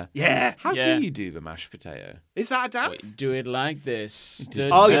 Yeah. Yeah. How Yeah. do you do the mashed potato? Is that a Wait, dance? do it like this.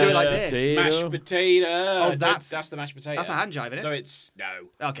 Oh, you do it like this. Mashed potato. Oh, that's the mashed potato. That's a hand jive, isn't it? So it's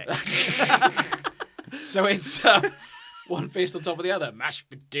no. Okay. So it's one fist on top of the other. Mashed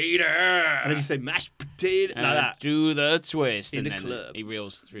potato. And then you say mashed potato like that. Do the twist In and the then club. he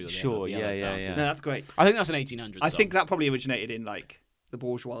reels through the Sure, the yeah, other yeah, dances. yeah. No, that's great. I think that's an 1800s I song. think that probably originated in like the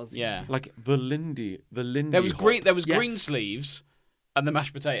bourgeoisie. Yeah. Like the Lindy There was hop. green. There was Yes. green sleeves and the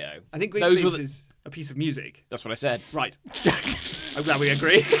mashed potato. I think Green Those were Sleeves is a piece of music. That's what I said. Right. I'm glad we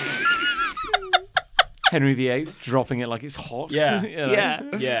agree. Henry VIII dropping it like it's hot. Yeah. You know? Yeah.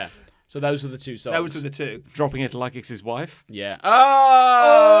 Yeah. So those were the two songs. Those were the two. Dropping it like it's his wife. Yeah.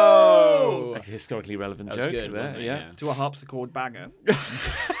 Oh. That's a historically relevant That was joke. good, there, wasn't it? yeah. To a harpsichord banger.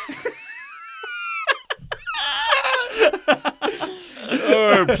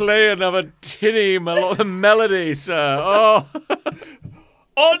 Oh, play another tinny melody, sir. Oh,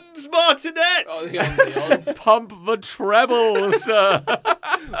 Ons Martinet! Oh, the on. pump the treble, sir.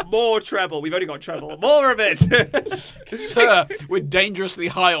 More treble. We've only got treble. More of it. Sir, we're dangerously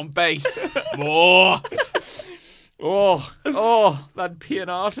high on bass. More. Oh, that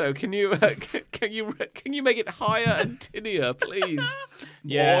pianato. Can you make it higher and tinnier, please?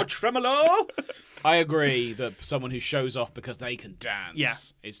 Yeah. More tremolo. I agree that someone who shows off because they can dance Yeah.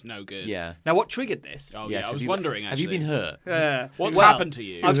 is no good. Yeah. Now, what triggered this? Oh, Yes, yeah. I was have wondering, Have actually. you been hurt? What's well, happened to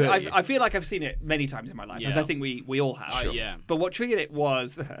you? I feel like I've seen it many times in my life, because Yeah. I think we all have. Sure. Yeah. But what triggered it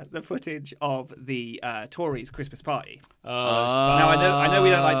was the footage of the Tories' Christmas party. Oh, Now I know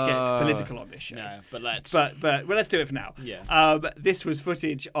we don't like to get political on this show. no, but let's. But well, let's do it for now. Yeah. This was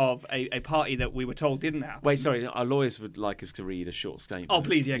footage of a party that we were told didn't happen. Wait, sorry. Our lawyers would like us to read a short statement. Oh,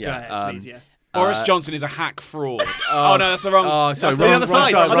 please, yeah, go ahead, please, yeah. Boris Johnson is a hack fraud. Oh, no, that's the wrong. Oh, sorry, That's the wrong, other wrong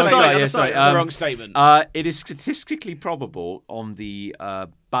side, side, other wrong side, side, other yeah, side. sorry. That's the wrong statement. It is statistically probable on the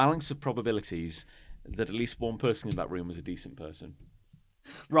balance of probabilities that at least one person in that room was a decent person.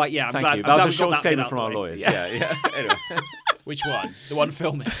 Right, yeah, I'm Thank glad. you. I'm That glad was a we got short that bit statement out from of our the way. lawyers. Yeah. Anyway. Which one? The one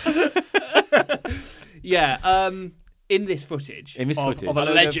filming. Yeah, in this footage. In this footage. Of a load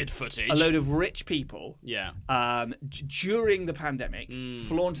Alleged footage. A load of rich people Yeah. during the pandemic,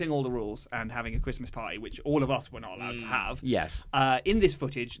 flaunting all the rules and having a Christmas party, which all of us were not allowed to have. Yes. In this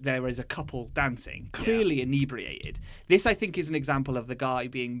footage, there is a couple dancing, clearly inebriated. This, I think, is an example of the guy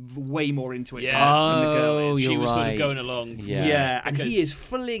being way more into it Yeah. than the girl Oh, is. She you're was sort right. of going along. Yeah. Yeah, and he because- is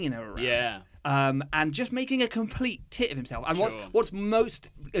flinging her around. Yeah. And just making a complete tit of himself. And Sure. what's most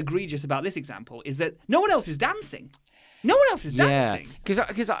egregious about this example is that no one else is dancing. No one else is Yeah, dancing. because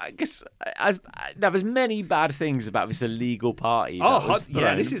I guess there was many bad things about this illegal party. Oh, that was yeah,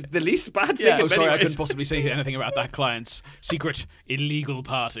 thrown. this is the least bad thing. Yeah. in Oh, many sorry, I ways. couldn't possibly say anything about that client's secret illegal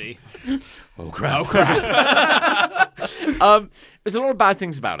party. Oh crap! Oh, crap. There's a lot of bad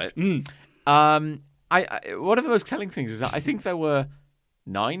things about it. I one of the most telling things is that I think there were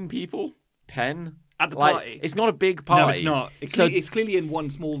 9 people, 10 At the like, party? It's not a big party. No, it's not. It's clearly in one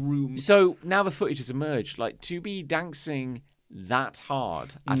small room. So now the footage has emerged. Like, to be dancing that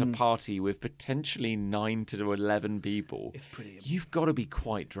hard at a party with potentially 9 to 11 people, It's pretty. you've got to be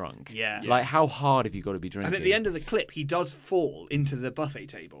quite drunk. Yeah. Like, how hard have you got to be drinking? And at the end of the clip, he does fall into the buffet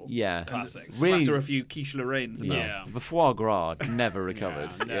table. yeah, Classic. Really, Splatter a few quiche Lorraines. about. Yeah. the foie gras never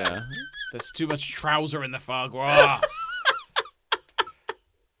recovered. no. Yeah. There's too much trouser in the foie gras.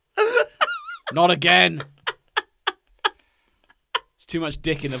 Not again. It's too much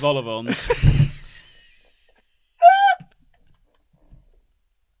dick in the vol au vents.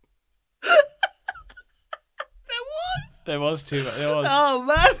 There was too much. There was. Oh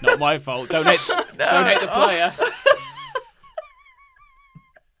man! Not my fault. Don't hit the player.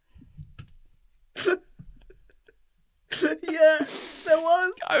 Yeah, there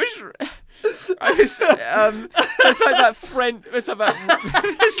was. It's like that French. It's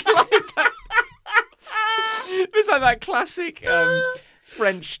like that classic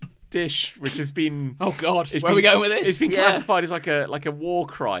French dish which has been. Oh God, where are we going with this? It's been classified as like a war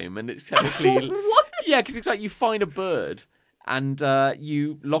crime, and it's technically What? Yeah, because it's like you find a bird and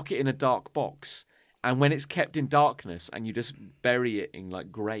you lock it in a dark box, and when it's kept in darkness and you just bury it in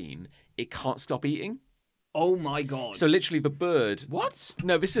like grain, it can't stop eating. Oh my God. So literally the bird. What?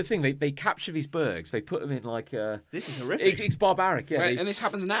 No, this is the thing. They capture these birds. They put them in like this is horrific. It's barbaric. Yeah. Wait, and this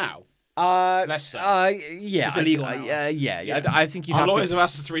happens now. Less so. Yeah. It's illegal now. Yeah. I think you'd Our have lawyers to. have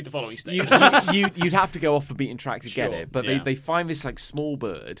asked us to read the following statement. You'd have to go off the beaten track to get Sure, it. But yeah. they find this like small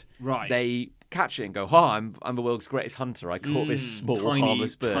bird. Right. They catch it and go, I'm the world's greatest hunter. I caught this small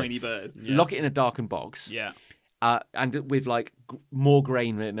harmless bird. Tiny bird. Yeah. Lock it in a darkened box. Yeah. And with like more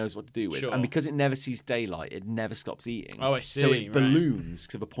grain than it knows what to do with. Sure. And because it never sees daylight, it never stops eating. Oh, I see, So it right. balloons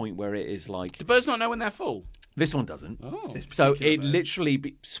to the point where it is like. Do birds not know when they're full? This one doesn't. Oh. So particular it bird.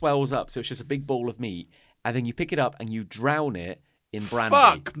 literally swells up. So it's just a big ball of meat. And then you pick it up and you drown it in brandy.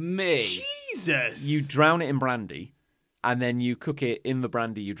 Fuck me. Jesus. You drown it in brandy. And then you cook it in the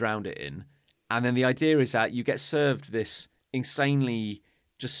brandy you drowned it in. And then the idea is that you get served this insanely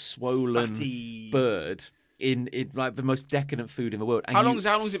just swollen Fatty. bird in like the most decadent food in the world. And How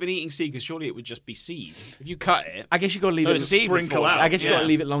long's it been eating seed? Because surely it would just be seed. If you cut it, I guess you got to leave let it the seed sprinkle fall out. I guess you got to Yeah.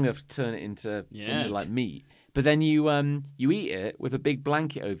 leave it long enough to turn it into like meat. But then you eat it with a big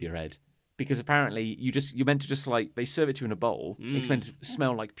blanket over your head because apparently you're meant to just like they serve it to you in a bowl. It's meant to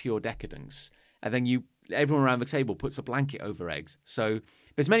smell like pure decadence, and then everyone around the table puts a blanket over eggs. So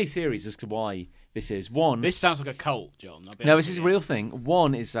there's many theories as to why this is. One, This sounds like a cult, John. I'll be no, honest this is a with you. real thing.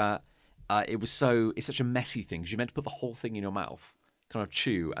 One is that it's such a messy thing because you're meant to put the whole thing in your mouth, kind of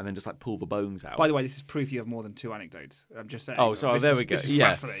chew, and then just like pull the bones out. By the way, this is proof you have more than 2 anecdotes. I'm just saying. Oh, sorry, there we go. This is Yeah.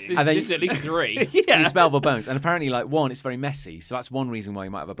 fascinating. And then- This is at least 3. You smell the bones, and apparently, like one, it's very messy, so that's one reason why you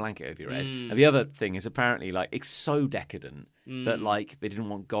might have a blanket over your head. And the other thing is apparently, like, it's so decadent that like they didn't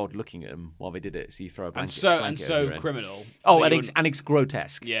want God looking at them while they did it, so you throw a blanket. and blanket over so your head. criminal. Oh, that and you it's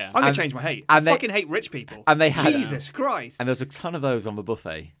grotesque. Yeah. I'm going and- to change my hate. I and they- fucking hate rich people. And they had Jesus Christ. and there was a ton of those on the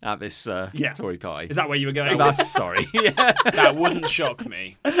buffet at this Tory party. Is that where you were going? That's sorry. Yeah. That wouldn't shock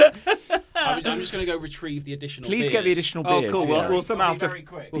me. I'm just going to go retrieve the additional Please get the beers. additional Oh, beers. cool. yeah. We'll somehow I'll have be to very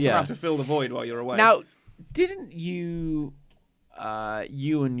quick. we'll somehow Yeah. have to fill the void while you're away. Now, didn't you,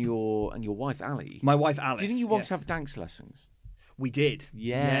 you and your wife Ali? my wife Alice. Didn't you once yes. have dance lessons? We did.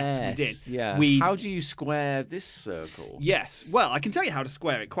 Yes, we did. Yeah. We How do you square this circle? Yes. Well, I can tell you how to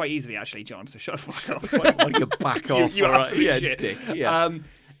square it quite easily, actually, John. So shut the fuck up. Why don't you back off? you all right? absolute yeah, shit. dick. Yeah.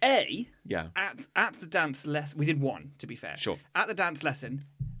 Yeah, at the dance lesson, we did one, to be fair. Sure. At the dance lesson,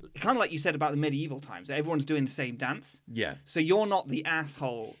 kind of like you said about the medieval times, everyone's doing the same dance. Yeah. So you're not the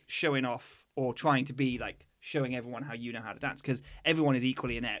asshole showing off or trying to be like showing everyone how you know how to dance because everyone is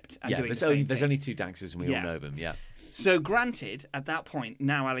equally inept at doing the same there's thing. only 2 dancers and we Yeah. all know them. Yeah. So granted, at that point,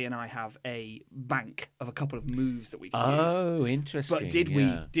 now Ali and I have a bank of a couple of moves that we can use. Oh, interesting. But did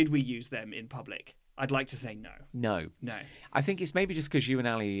yeah. we use them in public? I'd like to say no. No. No. I think it's maybe just because you and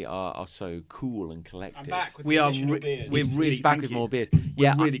Ali are so cool and collected. I'm back with We the are additional re- beers. we're really He's back thank with you. more beers. We're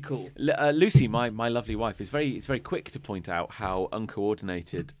Yeah, really cool. Lucy, my lovely wife, is very quick to point out how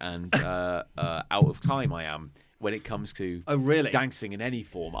uncoordinated and out of time I am when it comes to Oh, really? dancing in any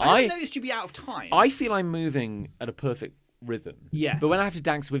form. I never noticed you'd be out of time. I feel I'm moving at a perfect rhythm. Yes. But when I have to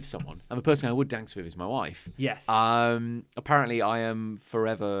dance with someone, and the person I would dance with is my wife. Yes. Apparently, I am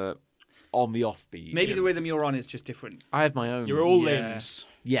forever on the offbeat. Maybe the rhythm you're on is just different. I have my own. You're all Yeah. limbs.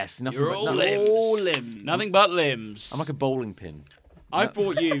 Yes, nothing. You're but, all nothing- limbs. All limbs. Nothing but limbs. I'm like a bowling pin. I've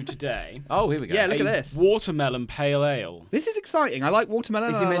brought you today Oh, here we go. Yeah, look a at this. watermelon pale ale. This is exciting. I like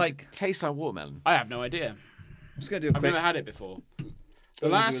watermelon. Is and it I meant like. to taste like watermelon? I have no idea. I'm just gonna do a I've quick. never had it before. The Oh, do a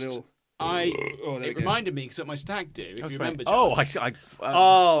last little- I Oh, there we it go. reminded me because at my stag do, if you That's remember. right. Oh, John,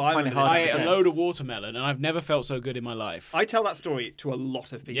 Oh, I find it remember hard this. I ate a forget. load of watermelon and I've never felt so good in my life. I tell that story to a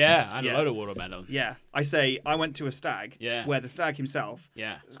lot of people. Yeah, I had a load of watermelon. Yeah, I say I went to a stag. Yeah. Where the stag himself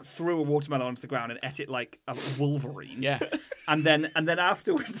Yeah. threw a watermelon onto the ground and ate it like a wolverine. Yeah. And then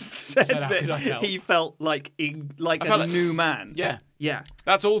afterwards said Said, "How could I that help?" he felt like I a felt like- new man. Yeah. Yeah.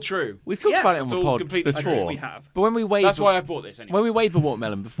 That's all true. We've talked Yeah, about it on it's the all pod completely true. before. We have. But when we weighed, That's why I've bought this anyway. when we weighed the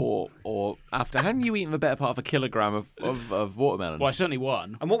watermelon before or after, hadn't you eaten the better part of a kilogram of watermelon? Well, I certainly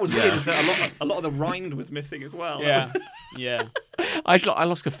won. And what was weird is that a lot of the rind was missing as well. Yeah. Yeah. I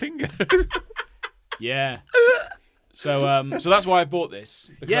lost a finger. Yeah. So that's why I bought this.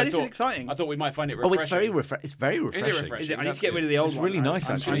 because Yeah, I this thought, is exciting. I thought we might find it Oh, refreshing. it's very it's very refreshing. refreshing? Is it? I need That's to get good. rid of the old It's one. really nice,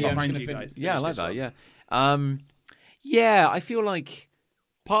 I'm actually. behind I'm you gonna guys. Yeah, I finish like this that. one. Yeah. Yeah, I feel like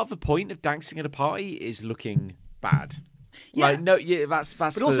part of the point of dancing at a party is looking bad. Yeah. Like, no, yeah, that's.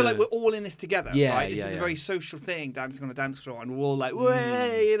 But also, for- like, we're all in this together, Yeah, right? This yeah, is a yeah. very social thing, dancing on a dance floor, and we're all like,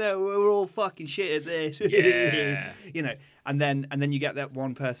 "Way, you know, we're all fucking shit at this." Yeah. You know, and then you get that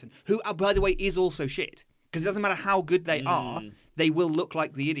one person who, by the way, is also shit because it doesn't matter how good they are, they will look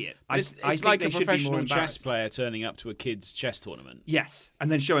like the idiot. It's think like they a should be more professional chess embarrassed. player turning up to a kid's chess tournament. Yes, and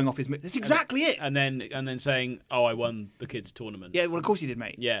then showing off his. That's exactly it. And then saying, "Oh, I won the kids' tournament." Yeah, well, of course you did,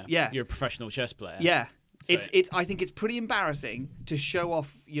 mate. yeah, yeah, You're a professional chess player. yeah. So- It's. I think it's pretty embarrassing to show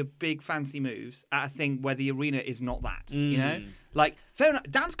off your big fancy moves at a thing where the arena is not that. You know, like fair enough.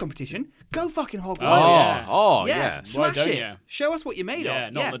 Dance competition, go fucking hog Oh, wild. yeah. yeah. Smash don't it. you? Show us what you're made Yeah,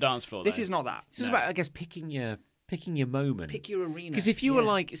 of. not on the dance floor. This though. is not that. This is about, I guess, picking your moment. Pick your arena. Because if you were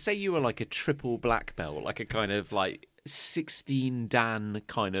like, say, you were like a triple black belt, like a kind of like 16 Dan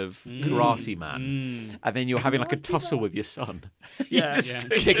kind of karate man, and then you're having like a tussle with your son. yeah, just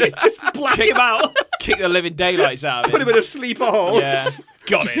Yeah. kick it, just black him out, Kick the living daylights out of put him. him in a sleeper hole. Yeah,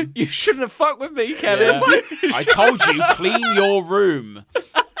 got him. You shouldn't have fucked with me, Kevin. Yeah. I told you, clean your room.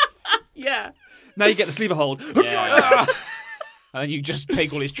 Yeah. Now you get the sleeper hold. Yeah. And then you just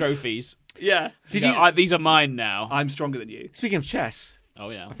take all his trophies. Yeah. Did No, you? these are mine now. I'm stronger than you. Speaking of chess, Oh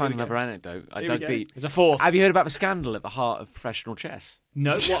yeah. I found another anecdote. I Here we dug go. deep. There's a fourth. Have you heard about the scandal at the heart of professional chess?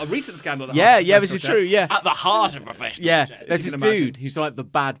 No, what a recent scandal. that Yeah, happened yeah, to this is professional true. Yeah, At the heart of professional yeah. chess. There's You this can imagine. dude who's like the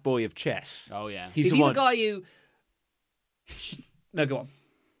bad boy of chess. Oh yeah. He's Is the he one. the guy who? No, go on.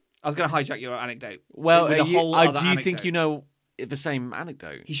 I was going to hijack your anecdote. Well, with a whole other do you think anecdote. you know the same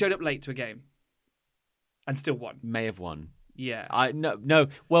anecdote? He showed up late to a game, and still won. May have won. Yeah. No.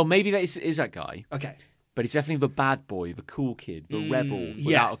 Well, maybe that is that guy, Okay. but he's definitely the bad boy, the cool kid, the rebel yeah.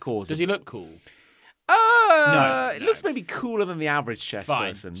 without a cause. Does he look cool? No, It looks maybe cooler than the average chess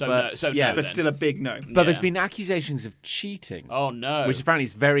Fine. person. So but no- so yeah, no But then. still a big no. but there's Yeah. been accusations of cheating, Oh no. which apparently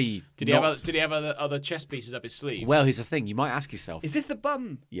is very. did he not- have other chess pieces up his sleeve? Well, here's the thing. You might ask yourself. Is this the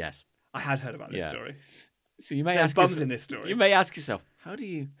bum? Yes. I had heard about this Yeah. story. So you may There's ask bums yourself, in this story. You may ask yourself, how do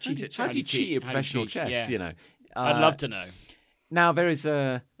you Cheat at How chess. do you cheat at How do you professional cheat? chess? Yeah. You know, I'd love to know. Now there is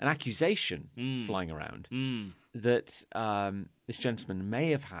an accusation flying around that this gentleman may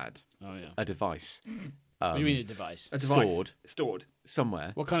have had Oh yeah. a device What do you mean a device? A device. Stored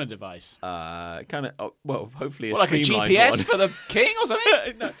somewhere. What kind of device? Kind of. Well, hopefully a What, like a streamlined GPS one. for the king or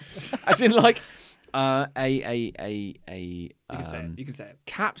something? No. As in, like a You can say it. You can say it.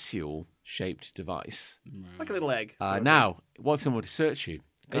 capsule-shaped device. Like a little egg. sort of Now, what if someone were to search you?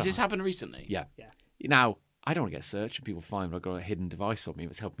 Has this happened recently? Yeah. Yeah. Now, I don't want to get searched and people find I've got a hidden device on me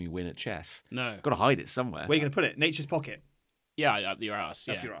that's helping me win at chess. No. I've got to hide it somewhere. thing. Where are you going to put it? Nature's pocket. Yeah, up your ass.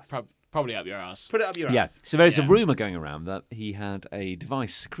 Up Yeah. your ass. Probably up your ass. Put it up your ass. Yeah. So there's a Yeah. rumor going around that he had a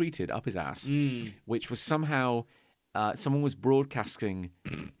device secreted up his ass, which was somehow someone was broadcasting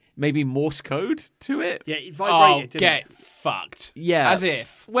maybe Morse code to it. Yeah, it Oh, vibrated. didn't get it? fucked. Yeah. As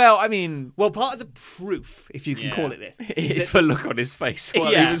if. Well, I mean, Well, part of the proof, if you can Yeah. call it this, it's the look on his face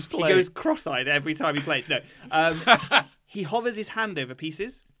while yeah, he was playing. goes cross-eyed every time he plays. No, he hovers his hand over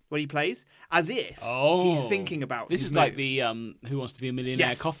pieces when he plays, as if he's thinking about. This his is like move. the Who Wants to Be a Millionaire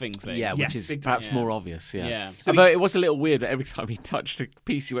Yes. coughing thing. Yeah, Yes, which is big perhaps time. more obvious. Yeah. Yeah. So Although it was a little weird that every time he touched a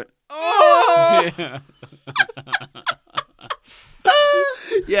piece, he went, "Oh!"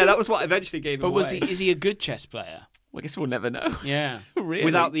 Yeah, that was what eventually gave him But away. is he a good chess player? Well, I guess we'll never know. Yeah. Really?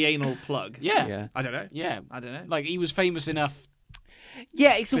 Without the anal plug. Yeah. Yeah. I don't know. Yeah. I don't know. Like he was famous enough.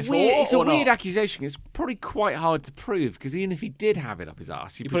 Yeah, it's a Before weird or weird not? accusation. It's probably quite hard to prove because even if he did have it up his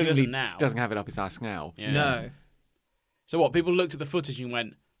ass, he probably presumably doesn't now. doesn't have it up his ass now. Yeah. No. So what? People looked at the footage and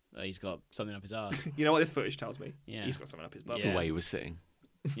went, oh, "He's got something up his ass." You know what this footage tells me? Yeah. He's got something up his butt. That's Yeah. the way he was sitting.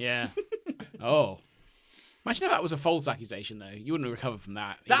 Yeah. Oh. Imagine if that was a false accusation, though. You wouldn't recover from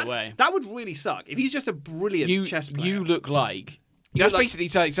that either way. That would really suck. If he's just a brilliant chess player. You look like. You That's look like-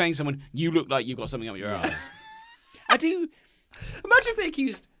 basically saying someone, you look like you've got something up your ass. I do. Imagine if they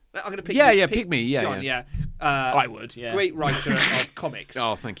accused. I'm going to pick Yeah, you, yeah, pick me, yeah, John, yeah. I would, yeah. Great writer of comics.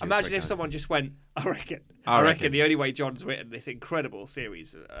 Oh, thank you. Imagine That's if very someone just went, I reckon reckon. the only way John's written this incredible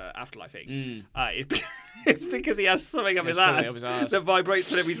series, Afterlife thing, Mm. is it's because he has something up He has his something ass up his ass. that vibrates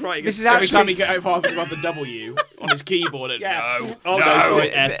whenever he's writing. This is Every time he actually- gets above the W on his keyboard, and Yeah. no, Oh, no. no,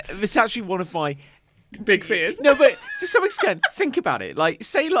 sorry, S. This is actually one of my Big fears. No, but to some extent, think about it. Like,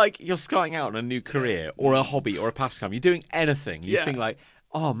 say, like you're starting out on a new career or a hobby or a pastime. You're doing anything. You Yeah. think like,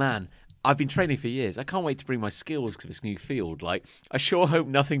 oh man, I've been training for years. I can't wait to bring my skills to this new field. Like, I sure hope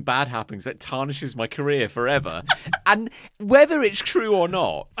nothing bad happens that tarnishes my career forever. And whether it's true or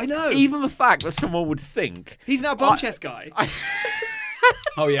not, I know. Even the fact that someone would think He's now bum chess guy.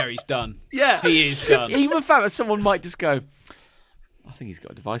 Oh yeah, he's done. Yeah. He is done. Even the fact that someone might just go, I think he's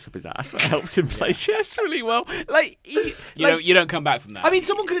got a device up his ass that helps him play chess really well. Like, You don't come back from that. I mean,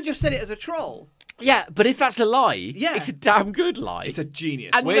 someone could have just said it as a troll. yeah, but if that's a lie, Yeah. it's a damn good lie. It's a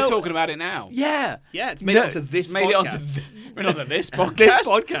genius. And we're no- talking about it now. Yeah. Yeah, it's made it onto this Made it onto podcast. this podcast. This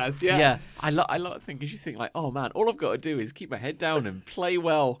podcast, yeah. Yeah. I like to think, because you think like, oh man, all I've got to do is keep my head down and play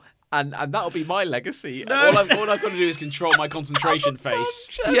well, and that'll be my legacy. All I've got to do is control my concentration face.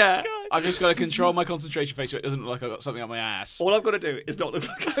 Yeah. I've just got to control my concentration face so it doesn't look like I've got something on my ass. All I've got to do is not look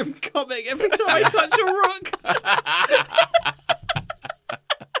like I'm coming every time I touch a rook.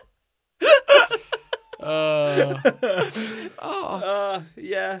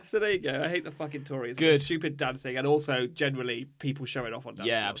 Yeah, so there you go. I hate the fucking Tories. Good. Stupid dancing, and also generally people showing off on dance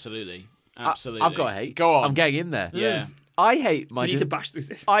Yeah, floors. absolutely. Absolutely. I've got to hate. Go on. I'm getting in there. Yeah. I hate my. We need to bash through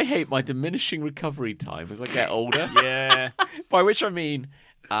this. I hate my diminishing recovery time as I get older. Yeah. By which I mean,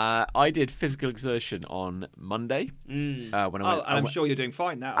 I did physical exertion on Monday. When I went, and I'm sure you're doing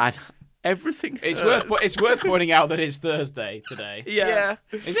fine now. and everything. It's hurts. worth pointing out that it's Thursday today. Yeah.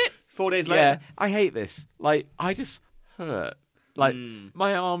 Is it? 4 days Yeah. later. I hate this. Like, I just hurt. Like,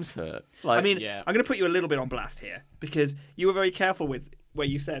 my arms hurt. Like, I mean, Yeah. I'm going to put you a little bit on blast here because you were very careful with where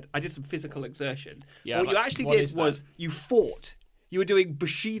you said I did some physical exertion. Yeah, what you like, actually what did is that? was you fought. You were doing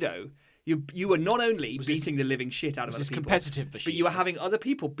Bushido. You were not only beating the living shit out of other this people, competitive but Bushido? you were having other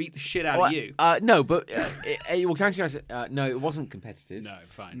people beat the shit out well, of you. no, but well, to answer your question, no, it wasn't competitive. No,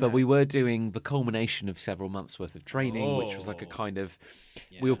 fine. But we were doing the culmination of several months worth of training, which was like a kind of.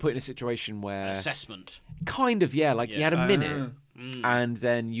 We were put in a situation where. Assessment. Kind of, yeah. Like, you had a minute, Mm. and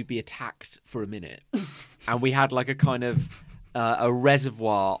then you'd be attacked for a minute. And we had like a kind of. A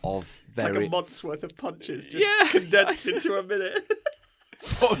reservoir of very. Like a month's worth of punches just condensed into a minute.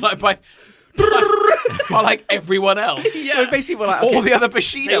 Like by like everyone else. Yeah, basically, we're like, All okay, the other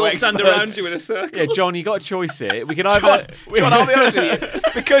Bushido They all experts. stand around you in a circle. yeah, John, you got a choice here. We can either. John, I'll be honest with you.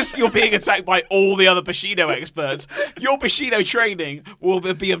 Because you're being attacked by all the other Bushido experts, your Bushido training will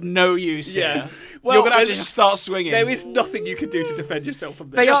be of no use Yeah. here. Well, You're going to have to there's- just start swinging. There is nothing you can do to defend yourself from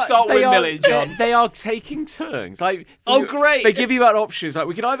this. They Just start they windmilling, John. They are taking turns. Like, Oh, great. They give you out options. Like,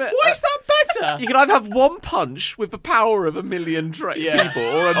 we can either. Why is that better? You can either have one punch with the power of a million Yeah. people,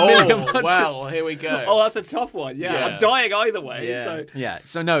 or a million Oh, punches. well, here we go. Oh, that's a tough one. Yeah, Yeah. I'm dying either way. Yeah. So. Yeah.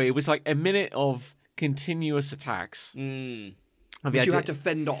 So no, it was like a minute of continuous attacks. Mm. And the But you idea- had to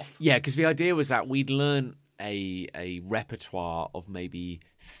fend off. Yeah, because the idea was that we'd learn a repertoire of maybe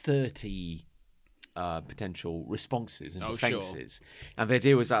 30 potential responses and Oh, sure. defenses. And the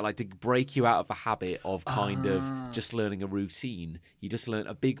idea was that, like, to break you out of the habit of kind of just learning a routine, you just learn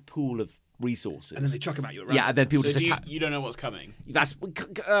a big pool of resources. And then they chuck him at you. Right? yeah, and then people So just do attack. you don't know what's coming. That's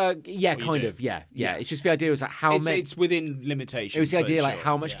yeah, you kind do. of, yeah. It's just the idea was that how It's, many. it's within limitations. It was the but idea, like, sure,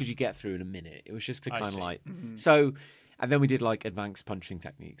 how much yeah. could you get through in a minute? It was just to I kind of see. like so. And then we did like advanced punching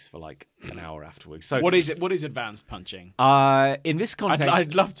techniques for like an hour afterwards. So What is it? What is advanced punching? in this context,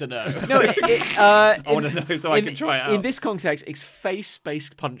 I'd love to know. no, I wanna know so I can try it out. In this context, it's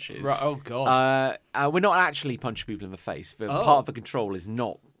face-based punches. Right, oh, God. We're not actually punching people in the face. But Oh. part of the control is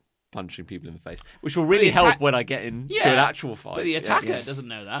not punching people in the face, which will really the attack- help when I get into Yeah, an actual fight. But the Yeah. attacker doesn't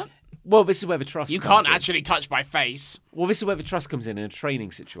know that. Well, this is where the trust. You comes can't in. actually touch my face. Well, this is where the trust comes in a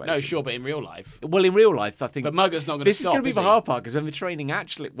training situation. No, sure, but in real life. Well, in real life, I think. But Mugger's not going to This stop. is going to be is the he? hard part because when the training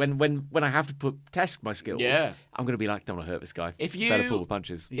actually, when I have to test my skills, Yeah. I'm going to be like, don't want to hurt this guy. If you- better pull the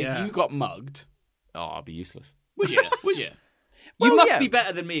punches. Yeah. If you got mugged, Oh, I'll be useless. would you? Would you? You Well, must yeah. be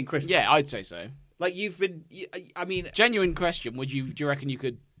better than me and Chris. Yeah, I'd say so. Like you've been. I mean, Genuine question. Would you? Do you reckon you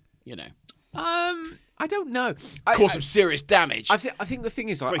could? You know, I don't know. cause some serious damage. I think the thing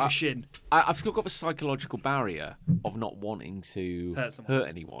is, break a shin. I've still got the psychological barrier of not wanting to Hurt someone. hurt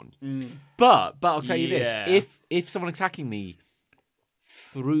anyone. But I'll tell you Yeah. this: if someone attacking me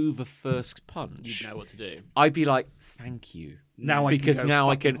threw the first punch, You'd know what to do. I'd be like, "Thank you." Now I can because go now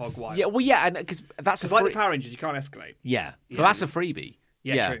I fucking can. hog wild. Yeah, well, yeah, and because that's a It's like the free- Power Rangers. You can't escalate. yeah, but that's a freebie.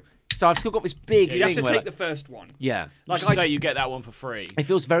 Yeah, true. So I've still got this big You thing have to where, take like, the first one. yeah, Like Like, say you get that one for free. it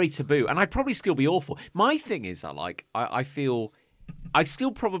feels very taboo, and I'd probably still be awful. My thing is, I feel I'd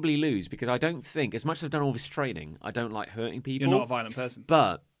still probably lose because I don't think, as much as I've done all this training, I don't like hurting people. You're not a violent person.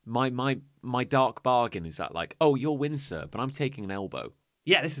 But my dark bargain is that, like, oh, you'll win, sir, but I'm taking an elbow.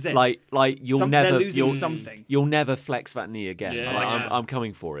 Yeah, this is it. Like you'll They're never losing you'll, something. You'll never flex that knee again. Yeah. Like, Yeah. I'm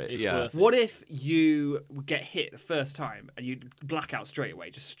coming for it. It's yeah. worth it. What if you get hit the first time and you black out straight away,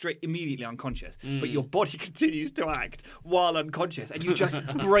 just straight immediately unconscious, but your body continues to act while unconscious, and you just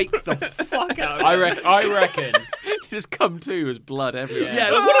break the fuck out of it? I reckon. You just come to as blood everywhere. Yeah,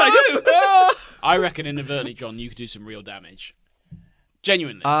 like, what do I do? I reckon inadvertently, John, you could do some real damage.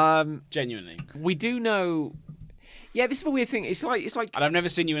 Genuinely. Genuinely. We do know. Yeah, this is a weird thing. It's like. And I've never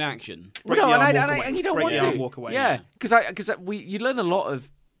seen you in action. Break the arm, walk away. And you don't Break want the to arm, walk away. Yeah, because you learn a lot of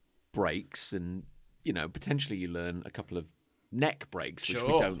breaks, and potentially you learn a couple of neck breaks, which we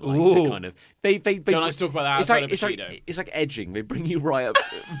Sure. don't like to kind of. They Don't like to talk about that outside of Bushido. It's like edging. They bring you right up,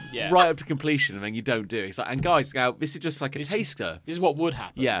 Yeah. right up to completion, and then you don't do it. It's like, and guys, now this is just like a taster. This is what would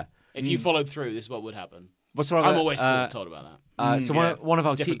happen. Yeah. If you followed through, this is what would happen. What's wrong? I'm always told about that. So one of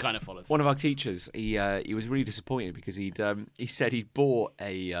our Different kind of follow through. one of our teachers, he was really disappointed because he said he'd bought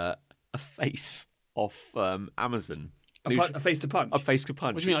a face off Amazon. A face to punch. A face to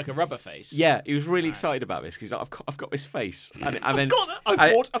punch. What do you mean, like a rubber face? Yeah, he was really excited about this because I've got this face, and then I've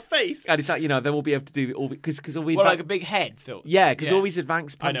bought a face. and it's like then we'll be able to do all because all we Well, like a big head. all these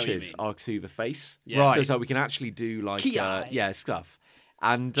advanced I know what you punches mean. are to the face, Yeah. Right. So it's like we can actually do like Ki-ai. stuff.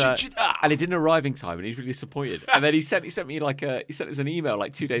 And it didn't arrive in time, and he's really disappointed. And then he sent me he sent us an email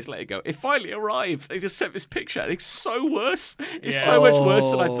like 2 days later. It finally arrived. And he just sent this picture, and it's so worse. It's so much worse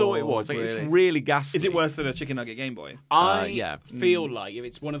than I thought it was. Like, really? It's really ghastly. Is it worse than a chicken nugget Game Boy? I feel like if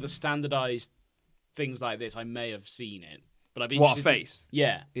it's one of the standardized things like this, I may have seen it. But I'd be What, a interested face?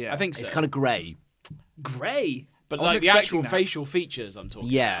 Yeah, Yeah. I think so. It's kind of grey. Grey. but I was like the expecting actual that. facial features I'm talking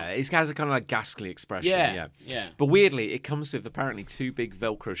Yeah, about. it has a kind of like ghastly expression. Yeah. But weirdly, it comes with apparently 2 big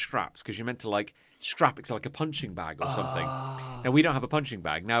Velcro straps because you're meant to like strap it to like a punching bag or something. Now we don't have a punching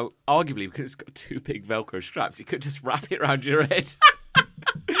bag. Now, arguably, because it's got 2 big Velcro straps, you could just wrap it around your head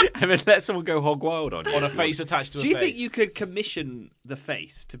and then let someone go hog wild on you. On a face attached to a Do face. you think you could commission the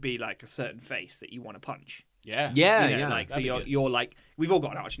face to be like a certain face that you want to punch? Yeah. Yeah, You know, yeah. Like, so that'd be good. you're like, we've all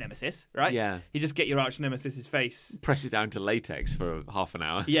got an arch nemesis, right? Yeah. You just get your arch nemesis's face. Press it down to latex for half an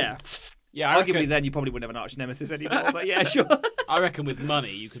hour. Yeah. Yeah, I Arguably, reckon, then you probably wouldn't have an arch nemesis anymore. But yeah, sure. I reckon with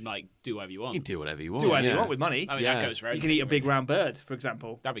money you can like do whatever you want. You can do whatever you want. Do whatever yeah. you want with money. I mean, Yeah. that goes for You anything. can eat a big really. round bird, for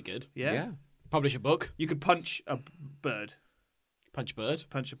example. That'd be good. Yeah. Yeah. Publish a book. You could punch a bird. Punch a bird.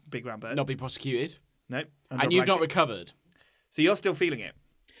 Punch a big round bird. Not be prosecuted. No. And you've not recovered. So you're still feeling it.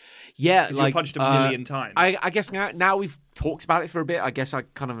 Yeah, 'Cause like you're punched a million times. I guess now we've talked about it for a bit. I guess I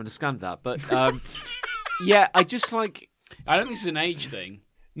kind of understand that, but yeah, I just like I don't think it's an age thing.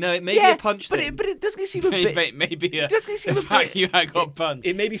 No, it may be a punch but thing. it doesn't seem a bit. Maybe a, Doesn't it seem the a fact bit- you had got punched.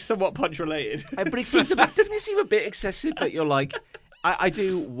 It may be somewhat punch related. But it seems doesn't it seem a bit excessive that you're like, I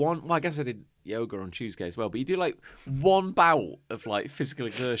do one. Well, I guess I did yoga on Tuesday as well, but you do like one bout of like physical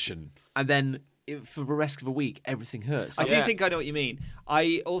exertion, and then for the rest of the week everything hurts. I Like, do think I know what you mean.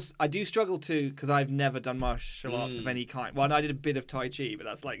 I do struggle to because I've never done martial arts of any kind. Well, I did a bit of Tai Chi, but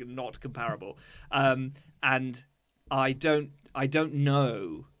that's like not comparable. And I don't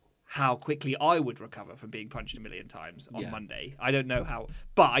know how quickly I would recover from being punched a million times on Monday. I don't know how,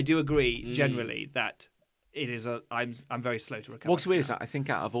 but I do agree generally that it is I'm very slow to recover. What's weird is that I think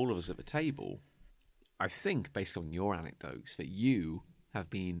out of all of us at the table, I think based on your anecdotes that you have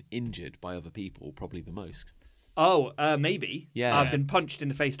been injured by other people probably the most. Oh, maybe. Yeah. I've been punched in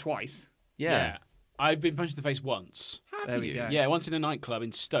the face twice. Yeah. I've been punched in the face once. There we go. Yeah, once in a nightclub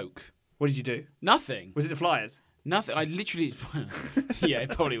in Stoke. What did you do? Nothing. Was it the Flyers? Nothing. I literally. Yeah, it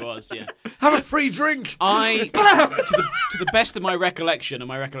probably was. Yeah. Have a free drink. To the best of my recollection, and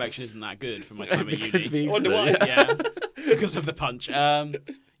my recollection isn't that good from my time at Because of uni. the Wonder incident. why. Yeah, because of the punch.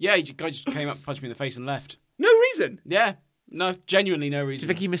 Yeah, guy just came up, punched me in the face, and left. No reason. Yeah, no, genuinely no Do you reason.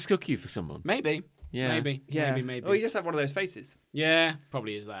 think he mistook you for someone? Maybe. Yeah. Maybe. Yeah. Maybe. Oh, you just have one of those faces. Yeah,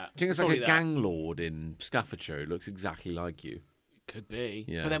 probably is that. Do you think it's Probably like a that. gang lord in Staffordshire who looks exactly like you? Could be.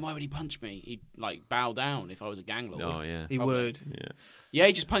 Yeah. But then why would he punch me? He'd like bow down if I was a gang lord. Oh, yeah. He Probably. would. Yeah. Yeah,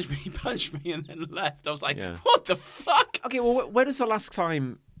 he just punched me. He punched me and then left. I was like, Yeah. what the fuck? Okay, well, when was the last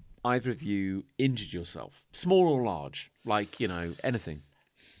time either of you injured yourself? Small or large? Like, anything?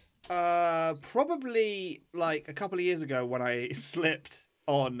 Probably like a couple of years ago when I slipped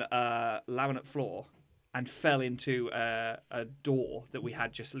on laminate floor and fell into a door that we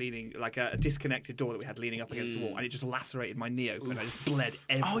had just leaning, like a disconnected door that we had leaning up against the wall, and it just lacerated my knee open. I just bled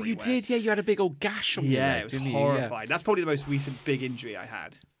everywhere. Oh, you did? Yeah, you had a big old gash on your Yeah, leg, it was didn't you? horrifying. That's probably the most recent big injury I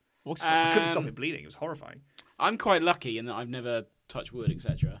had. I couldn't stop it bleeding. It was horrifying. I'm quite lucky in that I've never touched wood,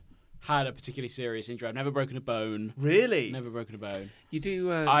 etc. Had a particularly serious injury. I've never broken a bone. Really? Never broken a bone. You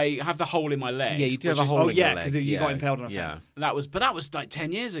do... I have the hole in my leg. yeah, you do have which a is- hole Oh in your yeah, leg. because you got Yeah, impaled on a yeah. fence. That was like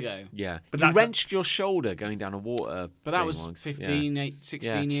 10 years ago. Yeah. But you that- wrenched your shoulder going down a water But that thing was once. 15,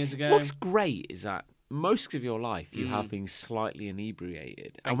 16 years ago. What's great is that most of your life you have been slightly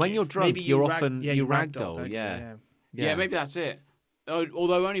inebriated. And Thank when you. you're drunk, Maybe you're you often you you ragdoll, ragdoll. don't you? Yeah. Yeah, maybe that's it.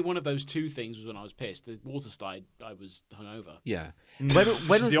 Although only one of those two things was when I was pissed. The water slide, I was hungover. Yeah. When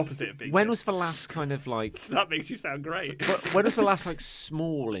was the opposite of being When pissed. was the last kind of like? That makes you sound great. When was the last like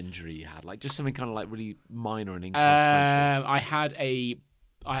small injury you had? Like just something kind of like really minor and inconsequential. I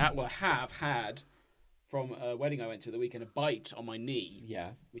have had from a wedding I went to the weekend a bite on my knee. Yeah.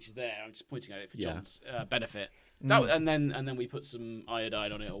 Which is there. I'm just pointing at it for Yeah. John's benefit. And then we put some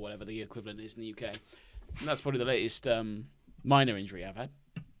iodine on it or whatever the equivalent is in the UK. And that's probably the latest minor injury I've had.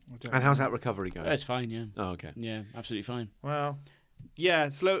 And how's that recovery going? It's fine, yeah. Oh, okay. Yeah, absolutely fine. Well, yeah,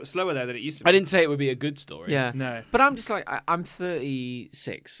 slower there than it used to be. I didn't say it would be a good story. Yeah. No. But I'm just like, I'm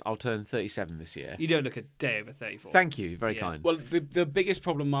 36. I'll turn 37 this year. You don't look a day over 34. Thank you. Very Yeah. kind. Well, the biggest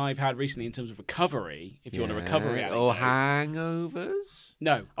problem I've had recently in terms of recovery, if you want a recovery Or anecdote- hangovers?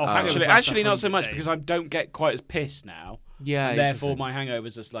 No. Oh, hangovers Actually not last so much 100 because I don't get quite as pissed now. Yeah. And therefore, interesting. my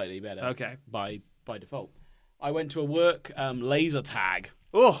hangovers are slightly better. Okay. By default. I went to a work laser tag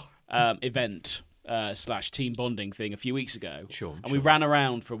Oh, event / team bonding thing a few weeks ago. Sure. And we ran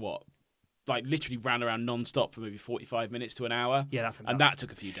around for what? Like literally ran around non-stop for maybe 45 minutes to an hour. yeah, that's enough. And that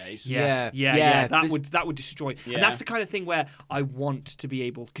took a few days. Yeah. That would destroy. Yeah. And that's the kind of thing where I want to be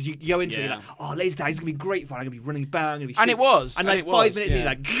able, because you go into it, you're like, oh, laser tag is gonna be great fun. I'm gonna be running bang, I'm gonna be And shooting. it was. And and like it 5 was, minutes,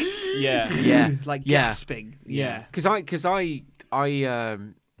 yeah. and you're Yeah. Yeah. like Yeah. gasping. Yeah. Because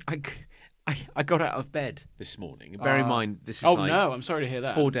I got out of bed this morning. Bear in mind, this is Oh, like no. I'm sorry to hear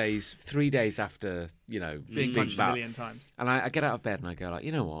that. 3 days after, Being being punched a back. million times. And I get out of bed and I go like,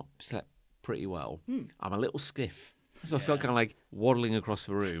 you know what? Slept pretty well. I'm a little stiff. So I start kind of like waddling across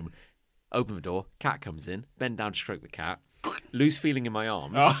the room, open the door, cat comes in, bend down to stroke the cat, lose feeling in my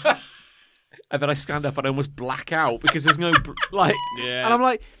arms. And then I stand up and I almost black out because there's no, Yeah. and I'm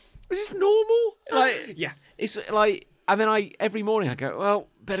like, is this normal? Like, Yeah. it's like, and then every morning I go, well,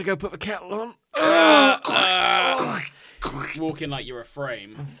 better go put the kettle on. Walking like you're a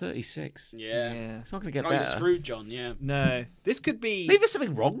frame. I'm 36. Yeah. It's not going to get Oh, you're better. screwed, John. Yeah. No. This could be. Maybe there's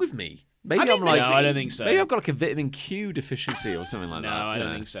something wrong with me. Maybe mean, I'm like, no, I don't think so. Maybe I've got like a vitamin Q deficiency or something like No, that. I you don't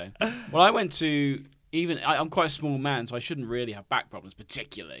know. think so. Well, I went to I'm quite a small man, so I shouldn't really have back problems,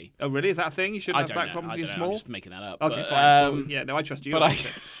 particularly. Oh, really? Is that a thing? You shouldn't I have don't back know. problems I if you're don't know. I'm small? just making that up. Okay, but, fine. Yeah, no, I trust you. but I'll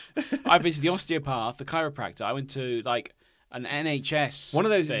I visited the osteopath, the chiropractor. I went to like an NHS. One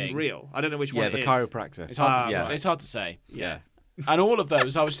of those thing. isn't real. I don't know which one Yeah, it the is. chiropractor. It's hard. Ah, It's hard to say. Yeah. And all of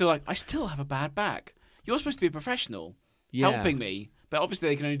those, I was still like, I still have a bad back. You're supposed to be a professional, helping me, but obviously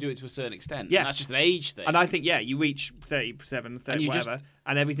they can only do it to a certain extent. Yeah. And that's just an age thing. And I think, you reach 37, 30, And you whatever,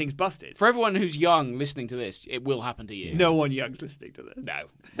 and everything's busted. For everyone who's young listening to this, it will happen to you. No one young's listening to this. No,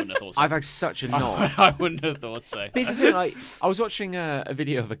 wouldn't have thought so. I've had such a knock. I wouldn't have thought so. But it's the thing, like, I was watching a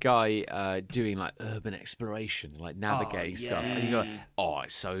video of a guy doing like urban exploration, like navigating stuff, and you go, "Oh,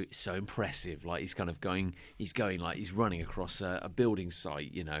 it's so impressive!" Like he's going like he's running across a building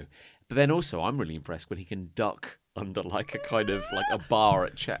site, But then also, I'm really impressed when he can duck under like a kind of like a bar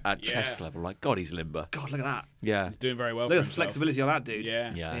at chest level. Like, God, he's limber. God, look at that. Yeah. He's doing very well Look for at the himself. flexibility on that dude.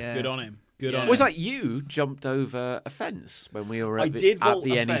 Yeah. Yeah. Good on him. Good Yeah. on It was him. like you jumped over a fence when we were I at did vault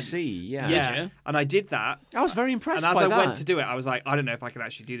the a NEC. fence. Yeah. Yeah. you? And I did that. I was very impressed And as by I that. went to do it, I was like, I don't know if I can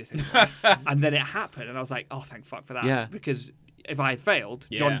actually do this anymore. And then it happened, and I was like, oh, thank fuck for that. Yeah. Because if I had failed,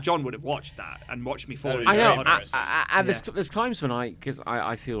 Yeah. John would have watched that and watched me fall. That would I be know, very embarrassing. and there's times when because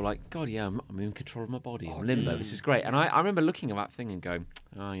I feel like, God, yeah, I'm in control of my body. I'm limbo. This is great. And I remember looking at that thing and going,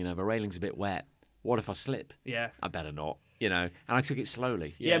 oh, the railing's a bit wet. What if I slip? Yeah. I better not, And I took it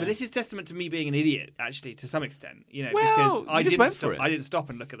slowly. Yeah, but this is testament to me being an idiot, actually, to some extent. Well, because you just went for it. I didn't stop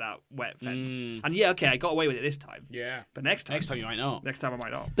and look at that wet fence. And yeah, okay, I got away with it this time. Yeah. But next time you might not. Next time I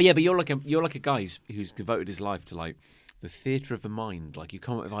might not. But yeah, but you're like a guy who's devoted his life to like the theatre of the mind. Like you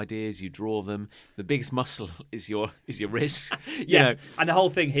come up with ideas, you draw them. The biggest muscle is your wrist. Yes, and the whole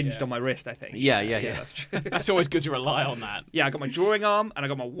thing hinged on my wrist, I think. Yeah. That's true. It's always good to rely on that. Yeah, I got my drawing arm and I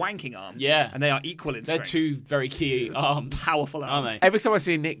got my wanking arm. Yeah. And they are equal in They're strength. two very key arms. Powerful arms. Aren't they? Every time I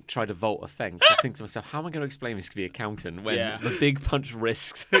see Nick try to vault a fence, I think to myself, how am I going to explain this to the accountant when Yeah. the big punch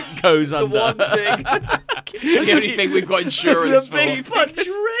risk goes The under? one thing. The only thing we've got insurance the big for. punch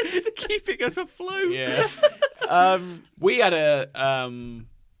wrist. keeping us afloat. Yeah. We had every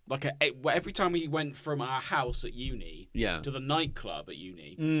time we went from our house at uni to the nightclub at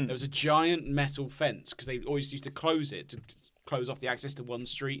uni, there was a giant metal fence because they always used to close it to close off the access to one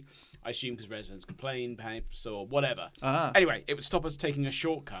street. I assume because residents complained, perhaps, or whatever. Anyway, it would stop us taking a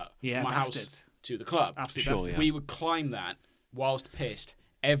shortcut from our house to the club. Absolutely. Sure, yeah. We would climb that whilst pissed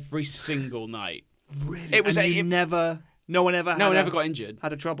every single night. Really? It was and no one ever No one ever got injured.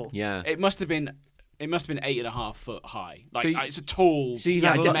 had a trouble. Yeah. It must have been It must have been 8.5 foot high. Like, So it's a tall So you've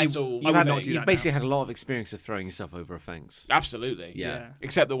had a lot, metal. you've basically had a lot of experience of throwing yourself over a fence. Absolutely. Yeah.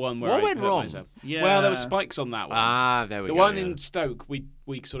 Except the one where What I went hurt wrong? myself. Yeah. Well, there were spikes on that one. There we The go. one yeah. in Stoke, we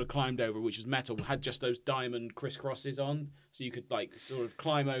sort of climbed over, which was metal, had just those diamond crisscrosses on, so you could like sort of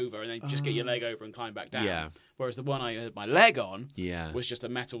climb over and then just get your leg over and climb back down. Yeah. Whereas the one I had my leg on Yeah. was just a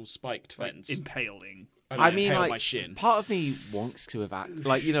metal spiked fence. Impaling. I mean, impaled like, my shin. part of me wants to have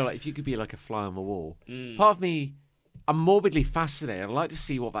like if you could be like a fly on the wall. Mm. Part of me, I'm morbidly fascinated. I'd like to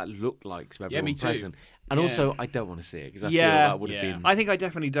see what that looked like to everyone me too. present. And Yeah. also, I don't want to see it because I Yeah. feel that would have Yeah. been. I think I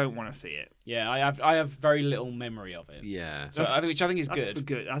definitely don't want to see it. Yeah, I have very little memory of it. Yeah. So which I think is That's good.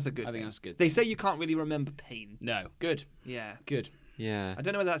 good. That's a good. I think thing. that's good. They say you can't really remember pain. No, good, Yeah. good. Yeah. I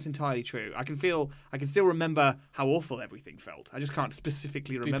don't know whether that's entirely true. I can still remember how awful everything felt. I just can't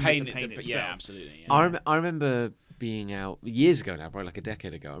specifically remember the pain itself. Yeah, absolutely. Yeah. I remember being out years ago now, probably like a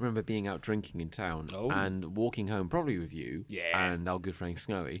decade ago. I remember being out drinking in town and walking home, probably with you and our good friend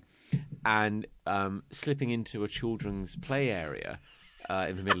Snowy, and slipping into a children's play area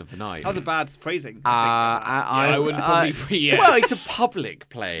in the middle of the night. That was a bad phrasing. I would probably. Yeah. Well, it's a public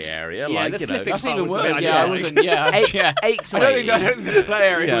play area, Yeah, like the you know. slipping That's part even was the worse. bad Yeah, I idea. wasn't. Yeah, yeah. 8 to I don't 8. think the play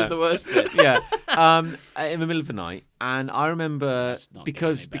area Yeah. was the worst bit. Yeah, in the middle of the night, and I remember not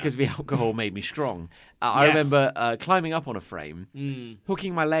because getting any the alcohol made me strong. I Yes. remember climbing up on a frame,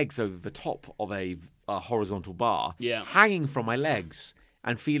 hooking my legs over the top of a horizontal bar, hanging from my legs,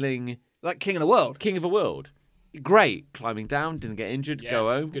 and feeling Like King of the World. king of the world. Great, climbing down, didn't get injured, go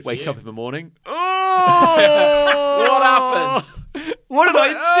home, good for wake you. up in the morning. Oh, What happened? What did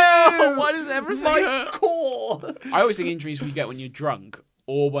I do? do? Why does everything My hurt? core. I always think injuries you get when you're drunk,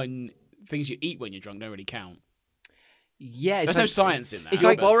 or when things you eat when you're drunk don't really count. Yeah, it's There's no science in that. it's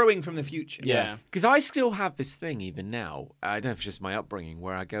You're like borrowing from the future. Yeah. because I still have this thing even now. I don't know if it's just my upbringing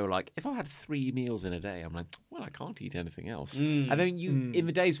where I go like, if I had 3 meals in a day, I'm like, well, I can't eat anything else. And then in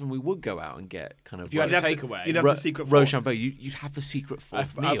the days when we would go out and get kind of If you had like, a takeaway, You'd have the secret Rochambeau, you'd have the secret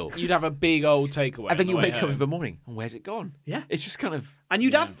fourth meal. you'd have a big old takeaway. And then on you the way wake up home. in the morning, and where's it gone? Yeah. It's just kind of And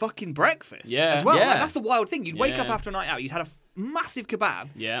you'd have fucking breakfast Yeah. as well. Yeah. Like, that's the wild thing. You'd wake up Yeah. after a night out, you'd had a massive kebab,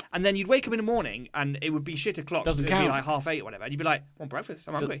 Yeah. and then you'd wake up in the morning and it would be shit o'clock. Doesn't It'd be count. like 8:30 or whatever, and you'd be like, "Want breakfast?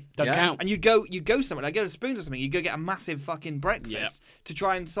 I'm hungry." Don't Yeah. count. And you'd go somewhere, like go to Spoons or something. You'd go get a massive fucking breakfast Yeah. to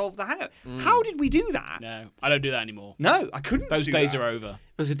try and solve the hangover. How did we do that? No, I don't do that anymore. No, I couldn't. Those do days that. are over. There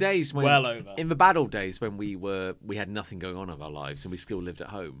was the days when Well over. in the bad old days when we had nothing going on in our lives and we still lived at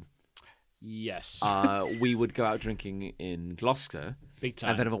home. Yes. We would go out drinking in Gloucester, Big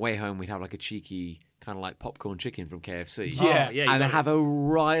time. and then on the way home we'd have like a cheeky kind of like popcorn chicken from KFC. Yeah, yeah. you and gotta- then have a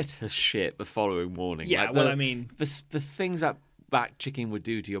riotous shit the following morning. Yeah, Like, well, I mean- the things that chicken would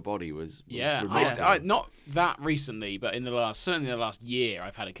do to your body was yeah. remarkable. Not that recently, but certainly in the last year,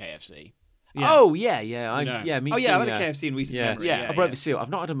 I've had a KFC. Yeah. Oh yeah, No. me Oh too. yeah, I had a KFC in recent memory. Yeah. I broke the seal. I've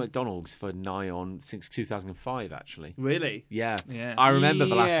not had a McDonald's for since 2005 actually. Really? Yeah, Yeah. I remember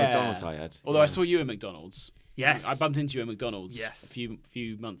the last Yeah. McDonald's I had. Although Yeah. I saw you at McDonald's. Yes. I bumped into you at McDonald's Yes. a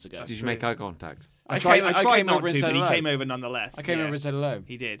few months ago. Did you make eye contact? I tried came not over and to, said but he hello. came over nonetheless. I came Yeah. over and said hello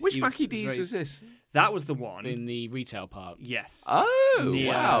He did. Which He Mackie he D's very- was this? That was the one. in the retail park. Yes. Oh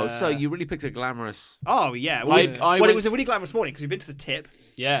Yeah. wow! So you really picked a glamorous. Oh yeah. Well, I it went- was a really glamorous morning because we've been to the Tip.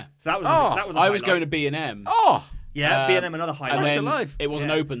 Yeah. So that was. Oh, that was. A I was highlight. going to B&M. Oh, Yeah, B&M another highlight. And That's then alive. it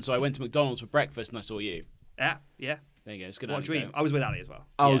wasn't Yeah. open, so I went to McDonald's for breakfast and I saw you. Yeah, yeah. There you go. It's good. What a anecdote. dream. I was with Ali as well.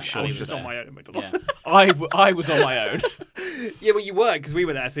 oh Yeah, sure. I was Ali just was on there. my own at McDonald's. Yeah. I was on my own. Yeah, well, you were because we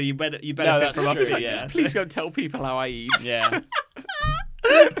were there, so you benefit that's from us true, being yeah. there. Please don't tell people how I eat. Yeah.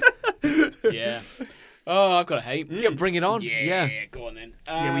 Yeah. Oh, I've got a hate. Yeah, bring it on. Yeah. Go on then.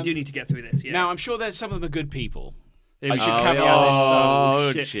 Yeah, we do need to get through this. Yeah. Now, I'm sure there's some of them are good people. Yeah, we I should should caveat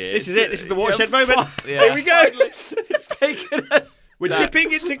oh, this. shit. This is it. This is the watershed moment. Yeah. Here we go. It's taken us We're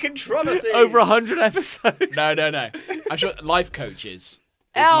dipping into controversy. over 100 episodes. No. I'm sure life coaches.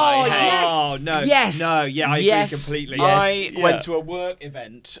 Oh, my hate. yes. Oh no. Yes. No. Yeah, I Yes. agree completely. Yes. I Yeah. went to a work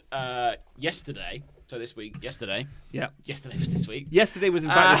event yesterday. So this week, yesterday. Yeah. Yesterday was this week. Yesterday was in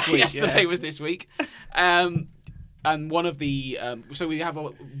fact this week. Yesterday yeah. was this week. And one of the so we have a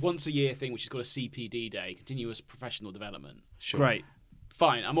once a year thing which is called a CPD day, continuous professional development. Great.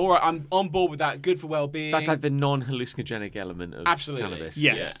 Fine, I'm all right. I'm on board with that. Good for well-being. That's like the non-hallucinogenic element of Absolutely. cannabis.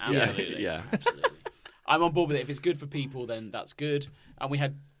 Yes. Yeah, absolutely. Yeah. Absolutely. I'm on board with it. If it's good for people, then that's good. And we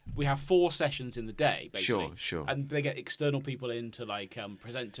had we have 4 sessions in the day, basically. Sure. And they get external people in to like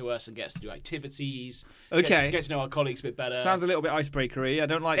present to us and get us to do activities. Okay. Get to know our colleagues a bit better. Sounds a little bit icebreakery. I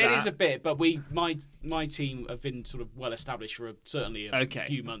don't like that. It is a bit, but my team have been sort of well established for certainly a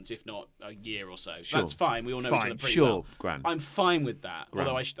few months, if not a year or so. So that's fine. We all know each other pretty well. Grant. I'm fine with that. Grant.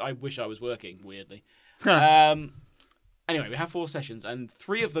 Although I wish I was working, weirdly. Anyway, we have 4 sessions, and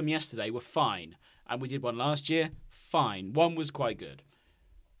 3 of them yesterday were fine. And we did one last year, fine. One was quite good.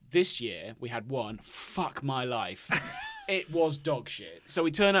 This year, we had one, fuck my life. It was dog shit. So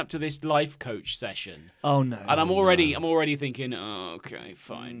we turn up to this life coach session. Oh, no. And I'm already thinking, oh, okay,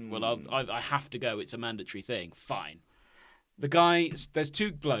 fine. Well, I have to go. It's a mandatory thing. Fine. The guy, there's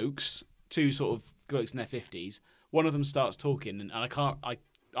 2 blokes, 2 sort of blokes in their 50s. One of them starts talking, and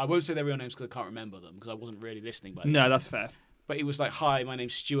I won't say their real names because I can't remember them because I wasn't really listening. No, that's fair. But he was like, "Hi, my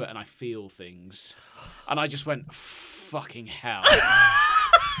name's Stuart, and I feel things," and I just went, "Fucking hell!"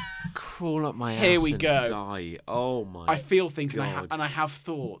 Crawl up my ass. Here we and go. Die. Oh my! I feel things, God. and I have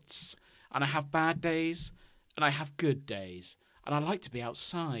thoughts, and I have bad days, and I have good days, and I like to be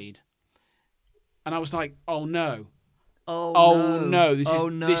outside. And I was like, "Oh no." Oh no! This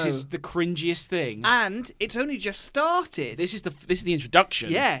is the cringiest thing. And it's only just started. This is the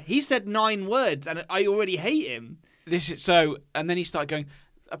introduction. Yeah, he said 9 words, and I already hate him. And then he started going,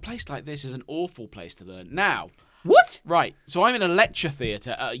 a place like this is an awful place to learn. Now, what? Right. So I'm in a lecture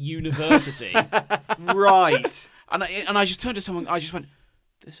theatre at a university. Right. And I just turned to someone. I just went,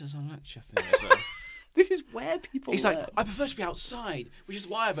 "This is a lecture theatre." This is where people He's learn. like, "I prefer to be outside, which is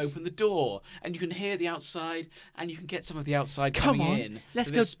why I've opened the door, and you can hear the outside, and you can get some of the outside coming in. Let's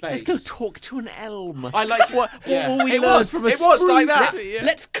to go. this space." Let's go talk to an elm. I like to. Yeah. It learn was from a It was like spruce. that.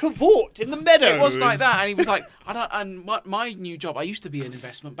 Let's cavort in the meadows. It was like that, and he was like, my new job. I used to be an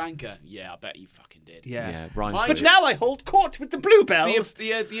investment banker. Yeah, I bet you fucking did. Yeah, rhymes. Mine- with But it. now I hold court with the bluebells.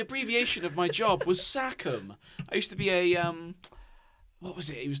 The abbreviation of my job was SACM. I used to be a what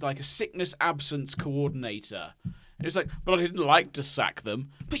was it? It was like a sickness absence coordinator. It was like, but I didn't like to sack them.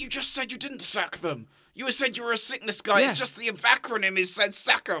 But you just said you didn't sack them. You said you were a sickness guy. Yeah. It's just the acronym is said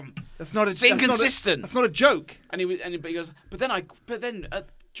SACM. That's not a. It's inconsistent. That's not a joke. And he goes, but then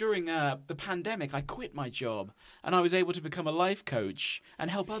during the pandemic, I quit my job and I was able to become a life coach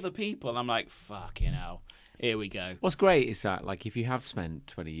and help other people. And I'm like, fucking hell. Here we go. What's great is that, like, if you have spent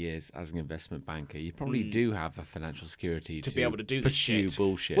 20 years as an investment banker, you probably do have a financial security to be able to do this pursue shit.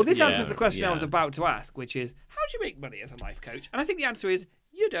 bullshit. Well, this Yeah, answers the question I yeah. was about to ask, which is, how do you make money as a life coach? And I think the answer is,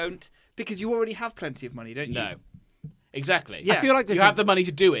 you don't, because you already have plenty of money, don't you? No. Exactly. Yeah. I feel like You have the money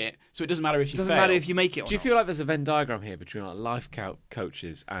to do it, so it doesn't matter if you Doesn't fail. matter if you make it or Do you not. feel like there's a Venn diagram here between like life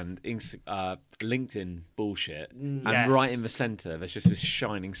coaches and LinkedIn bullshit, and Yes. right in the centre there's just this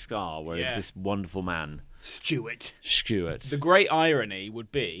shining star where Yeah. it's this wonderful man, Stuart. Stuart. The great irony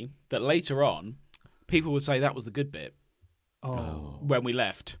would be that later on, people would say that was the good bit when we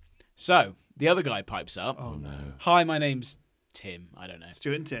left. So the other guy pipes up. Oh no! Hi, my name's Tim. I don't know.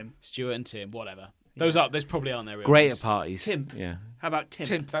 Stuart and Tim. Stuart and Tim, whatever. Those probably aren't their real Great names. at parties. Timp. Yeah. How about Timp?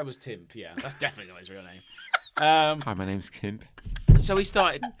 Timp, that was Timp, yeah. That's definitely not his real name. Hi, my name's Timp. So he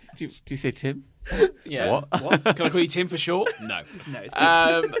started. Do you say Tim? Yeah. What? Can I call you Tim for short? No. No, it's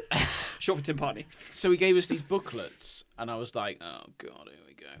Timp. Um, Short for Tim Partney. so he gave us these booklets, and I was like, oh, God, here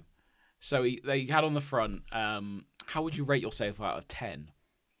we go. So they had on the front, how would you rate yourself out of 10?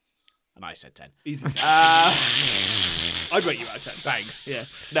 And I said 10. Easy. I'd rate you out of 10. Thanks. Yeah.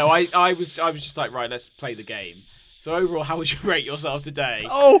 No, I was just like, right, let's play the game. So overall, how would you rate yourself today?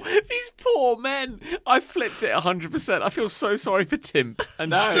 Oh, these poor men! I flipped it 100%. I feel so sorry for Tim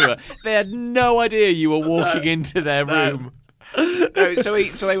and Stuart. They had no idea you were walking into their room. No, so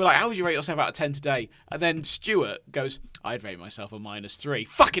they were like, how would you rate yourself out of 10 today? And then Stuart goes, I'd rate myself a -3.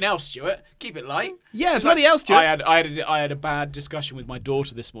 Fucking hell, Stuart. Keep it light. Yeah, bloody hell, Stuart. I had a bad discussion with my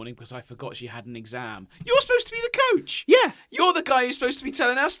daughter this morning because I forgot she had an exam. You're supposed to be the coach. Yeah. You're the guy who's supposed to be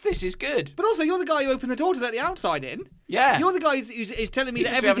telling us this is good. But also, you're the guy who opened the door to let the outside in. Yeah. You're the guy who's telling me He's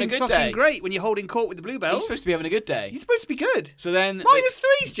that supposed to be having a everything's good fucking day. great when you're holding court with the bluebells. He's supposed to be having a good day. You're supposed to be good. So then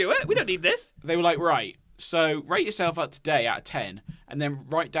 -3, Stuart. We don't need this. they were like, right, so rate yourself out today out of 10 and then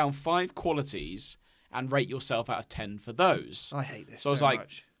write down 5 qualities and rate yourself out of 10 for those. I hate this So I was so like,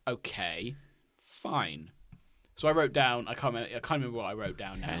 much. okay, fine. So I wrote down, I can't remember what I wrote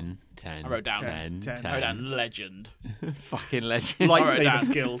down now. 10. I wrote down 10. 10. I wrote down legend. Fucking legend. I wrote Lightsaber down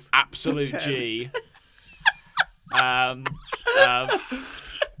skills. Absolute G.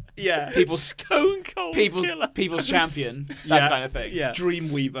 Yeah. People's Stone cold killer. people's champion. That kind of thing. Yeah.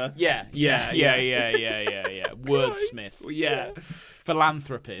 Dreamweaver. Yeah. Wordsmith. Yeah.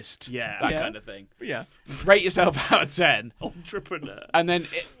 philanthropist. Yeah. That Yeah. kind of thing. Yeah. Rate yourself out of 10. Entrepreneur. And then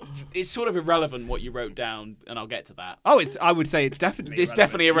it's sort of irrelevant what you wrote down, and I'll get to that. Oh, I would say it's definitely. It's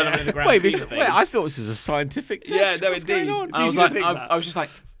definitely irrelevant in the grand scheme of things. I thought this was a scientific test. Yeah, no, What's going indeed. on? And I was easy to like, think that. I was just like,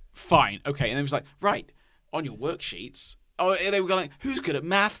 fine, okay. And then it was like, right, on your worksheets. Oh, they were going, who's good at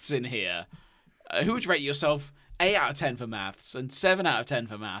maths in here? Who would you rate yourself 8 out of 10 for maths and 7 out of 10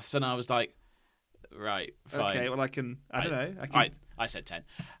 for maths? And I was like, right, fine. Okay, well, I don't know. I said 10.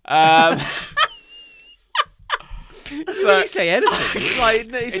 So you say anything. Like,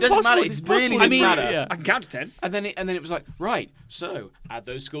 it's It doesn't matter. impossible. It's It's really impossible. didn't matter. I can count to 10. And then it was like, right, so add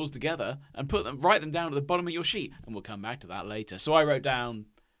those scores together and write them down at the bottom of your sheet, and we'll come back to that later. So I wrote down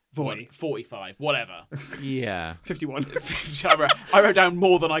 45, whatever. Yeah. 51. I wrote down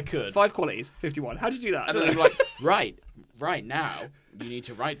more than I could. 5 qualities, 51. How did you do that? And then they were like, right now, you need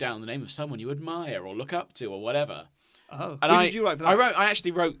to write down the name of someone you admire or look up to or whatever. Oh, And who did you write for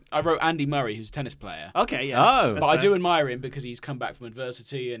that? I wrote Andy Murray, who's a tennis player. Okay, yeah. Oh. But I do admire him because he's come back from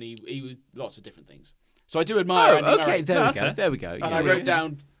adversity and he was lots of different things. So I do admire Andy Murray. Okay, there No, we that's go. fair. There we go. And Yeah. I wrote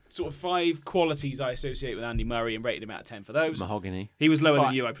down sort of 5 qualities I associate with Andy Murray and rated him out of 10 for those. Mahogany. He was lower Fine.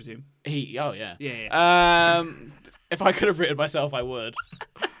 than you, I presume. Oh yeah. Yeah. If I could have written myself, I would.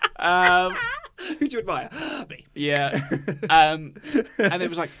 Who do you admire? Me. Yeah. And it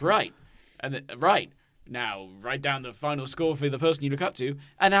was like, right. And then, right. Now, write down the final score for the person you look up to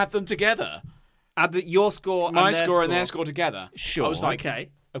and add them together. Add your score My and their score and their score together. Sure. I was like, Okay.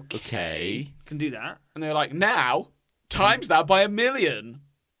 Okay. Can do that. And they were like, now, times that by 1 million.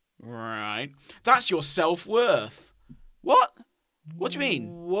 Right. That's your self-worth. What? What do you mean?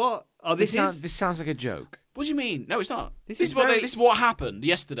 What? Oh, This sounds like a joke. What do you mean? No, it's not. This is very- This is what happened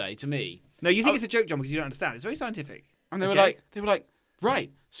yesterday to me. No, you think it's a joke, John, because you don't understand. It's very scientific. And they were like,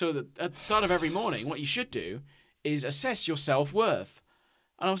 right. So at the start of every morning, what you should do is assess your self-worth.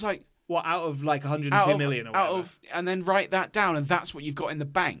 And I was like, What, out of like 102 million or whatever? and then write that down, and that's what you've got in the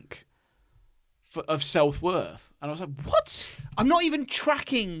bank of self-worth. And I was like, what? I'm not even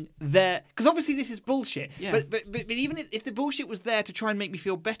tracking their... Because obviously this is bullshit. Yeah. But even if the bullshit was there to try and make me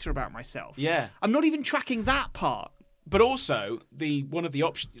feel better about myself, Yeah. I'm not even tracking that part. But also, one of the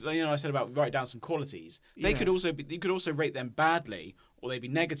options, I said about write down some qualities. They could also you could also rate them badly, or they'd be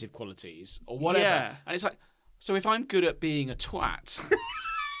negative qualities, or whatever. Yeah. And it's like, so if I'm good at being a twat,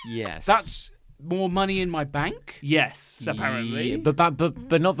 Yes. that's more money in my bank? Yes, apparently. Yeah, but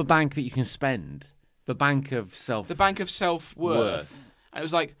not the bank that you can spend. The bank of self. The bank of self-worth. Worth. And it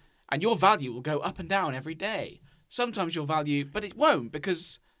was like, and your value will go up and down every day. Sometimes your value, but it won't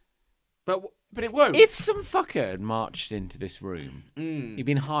because... But it won't. If some fucker had marched into this room, he'd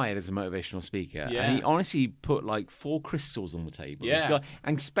been hired as a motivational speaker, Yeah. and he honestly put like 4 crystals on the table. Yeah.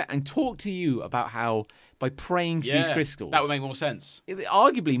 This guy- and talked to you about how by praying to these crystals, that would make more sense. it was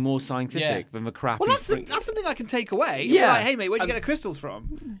arguably more scientific than the crap. Well, he's that's something I can take away. Yeah. You're like, hey mate, where'd you get the crystals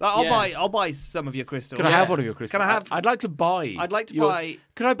from? Like, I'll buy some of your crystals. Can I have one of your crystals? Can I have? I'd like to buy. I'd like to your- buy.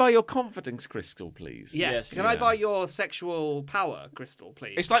 Can I buy your confidence crystal, please? Yes. Yes. Can I buy your sexual power crystal,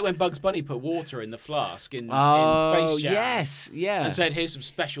 please? It's like when Bugs Bunny put water in the flask in Oh, Space Jam. yes, yeah. And said, here's some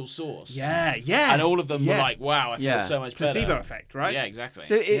special sauce. yeah. And all of them were like, wow, I feel Yeah. so much better. placebo effect, right? Yeah, exactly.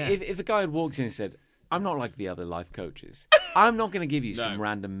 So if a guy walks in and said, "I'm not like the other life coaches. I'm not going to give you some No.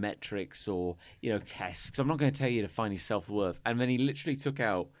 random metrics or tests. I'm not going to tell you to find your self-worth." And then he literally took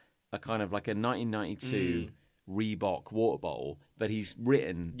out a kind of like a 1992 Reebok water bottle that he's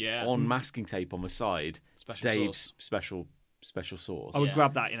written on masking tape on the side. Special Dave's sauce. special sauce. I would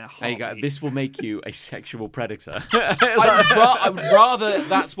grab that in a And you heartbeat. go, "This will make you a sexual predator." I would rather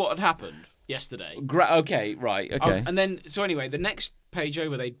that's what had happened yesterday. Okay, right, okay. And then, so anyway, the next page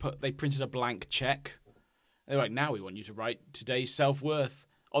over, they printed a blank check. They're like, now we want you to write today's self-worth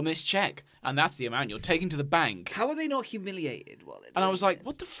on this check. And that's the amount you're taking to the bank. How are they not humiliated? And I was like,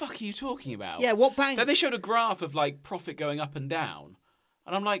 what the fuck are you talking about? Yeah, what bank? Then they showed a graph of like profit going up and down.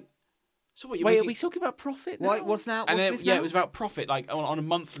 And I'm like, so what, you're Wait, making... are we talking about profit now? Why, what's now? And What's then, this yeah, now? it was about profit like on a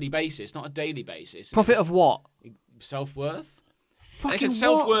monthly basis, not a daily basis. And Profit it was of what? self-worth. And Fucking they said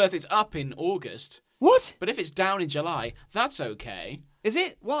what? self-worth is up in August. What? But if it's down in July, that's okay. Is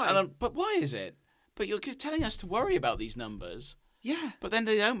it? Why? And but why is it? But you're telling us to worry about these numbers, yeah. but then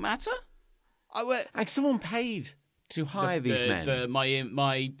they don't matter. Like someone paid to hire these men.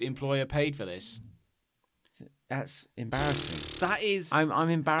 My employer paid for this. That's embarrassing. That is. I'm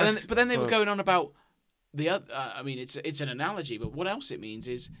embarrassed. But then they were for- going on about the other. I mean, it's an analogy, but what else it means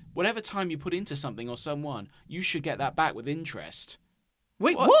is whatever time you put into something or someone, you should get that back with interest.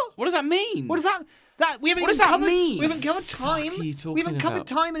 Wait, what? What does that mean? What does that? We haven't What does even that covered, mean? We haven't covered fuck time. are you talking We haven't covered about?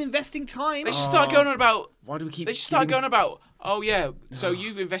 time and investing time. They just start going on about. Why do we keep? They just start going about. oh yeah, so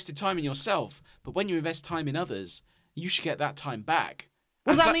you've invested time in yourself, but when you invest time in others, you should get that time back.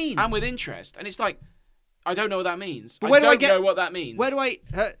 What does that mean? And with interest. And it's like, I don't know what that means. But where I do don't know what that means. Where do I...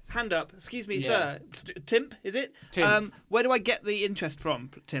 hand up. Excuse me, sir. Timp, is it? Timp. Where do I get the interest from,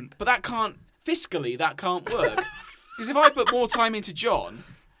 Timp? But that can't... Fiscally, that can't work. Because if I put more time into John,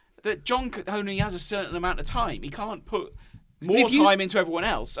 that John only has a certain amount of time. He can't put more time into everyone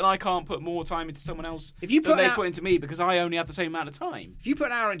else, and I can't put more time into someone else than they put into me because I only have the same amount of time. If you put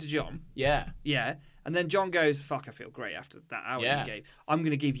an hour into John... Yeah. Yeah. And then John goes, fuck, I feel great after that hour you gave. I'm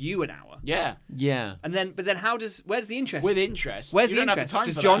going to give you an hour. Yeah. Yeah. And then, but then where's the interest? With interest. Where's you the don't interest? have the time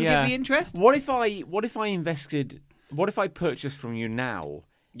Does for John that. give the interest? What if I purchased from you now?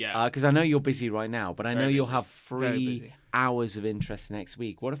 Yeah. Because I know you're busy right now, but I know you'll have Very 3 busy. hours of interest next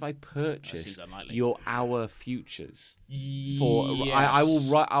week. What if I purchase seems unlikely. your hour futures? Yes.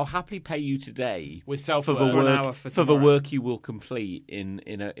 I'll happily pay you today With for self-worth. the For an work hour for the tomorrow. work you will complete in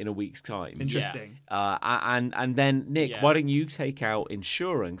a week's time. Interesting. And then Nick, Yeah. why don't you take out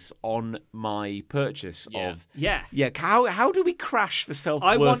insurance on my purchase of Yeah. How do we crash the self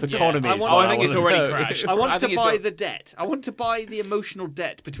I want worth to- economy? I is want- what I think it's wanna already know. crashed. I want I to think buy the debt. I want to buy the emotional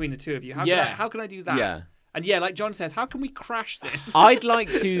debt between the two of you. How can I do that? Yeah. And yeah, like John says, how can we crash this? I'd like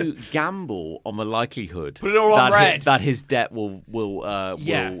to gamble on the likelihood Put it all on red. that his debt will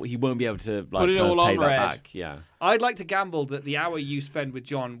he won't be able to Put it all pay on that red. back. Yeah. I'd like to gamble that the hour you spend with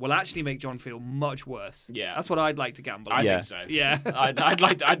John will actually make John feel much worse. Yeah. That's what I'd like to gamble. I Yeah. think so. Yeah.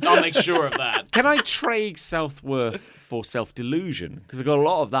 I'll make sure of that. Can I trade self-worth for self-delusion? Because I've got a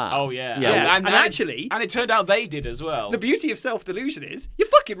lot of that. Oh, yeah. Yeah. And actually- And it turned out they did as well. The beauty of self-delusion is you're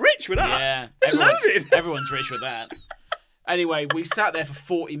fucking rich with that. Yeah. It's loaded. Everyone's rich with that. Anyway, we sat there for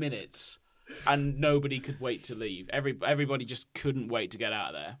 40 minutes and nobody could wait to leave. Everybody just couldn't wait to get out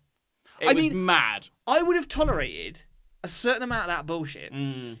of there. It was mad. I would have tolerated a certain amount of that bullshit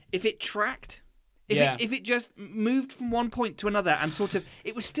if it tracked. If it just moved from one point to another and sort of,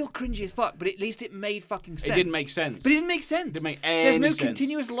 it was still cringy as fuck, but at least it made fucking sense. It didn't make sense. But it didn't make sense. Didn't make There's no any sense.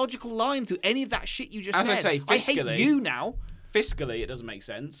 continuous logical line through any of that shit you just As said. I say, fiscally- I hate you now. Fiscally, it doesn't make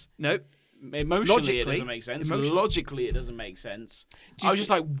sense. No. Emotionally, Logically. it doesn't make sense. Emotionally. Logically, it doesn't make sense. I was just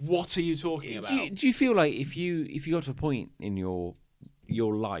like, what are you talking about? Do you feel like if you got to a point in your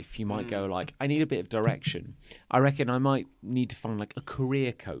life, you might go like, I need a bit of direction. I reckon I might need to find like a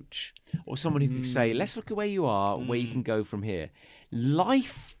career coach or someone who can say, let's look at where you are, where you can go from here.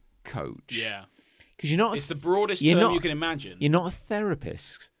 Life coach. Yeah. Because you're not. It's the broadest you're term not- you can imagine. You're not a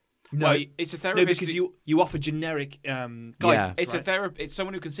therapist. No, Well, it's a no, therapist. because you offer generic guidance. Yeah. It's right? It's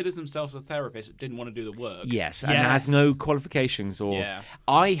someone who considers themselves a therapist that didn't want to do the work. Yes, and Yes. has no qualifications or. Yeah.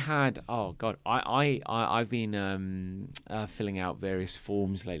 I had I've been filling out various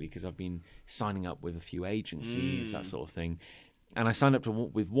forms lately because I've been signing up with a few agencies, that sort of thing, and I signed up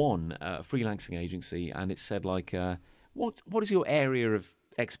with one freelancing agency, and it said like, what is your area of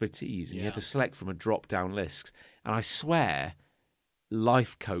expertise, and you had to select from a drop down list, and I swear.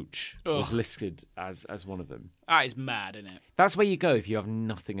 Life coach was Ugh. listed as one of them. That is mad, isn't it? That's where you go if you have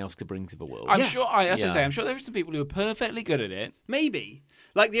nothing else to bring to the world. I'm sure. As I Yeah. say, I'm sure there are some people who are perfectly good at it. Maybe.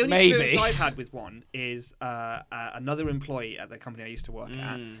 Like the only Maybe. experience I've had with one is another employee at the company I used to work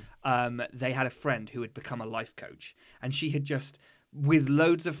at. They had a friend who had become a life coach, and she had just, with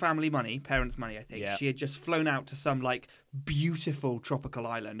loads of family money, parents' money, I think, Yeah. she had just flown out to some like beautiful tropical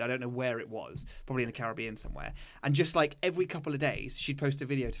island. I don't know where it was, probably in the Caribbean somewhere. And just like every couple of days, she'd post a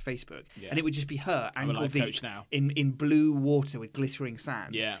video to Facebook, and it would just be her I'm a ankle life deep coach now. in blue water with glittering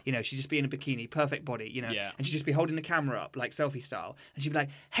sand. Yeah. You know, she'd just be in a bikini, perfect body, you know, Yeah. and she'd just be holding the camera up like selfie style, and she'd be like,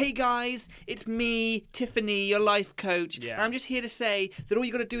 "Hey guys, it's me, Tiffany, your life coach. Yeah. And I'm just here to say that all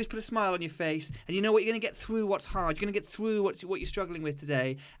you got to do is put a smile on your face, and you know what, you're going to get through what's hard. You're going to get through what you're struggling with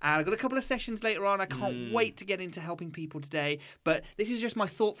today. And I've got a couple of sessions later on. I can't wait to get into helping people today. But this is just my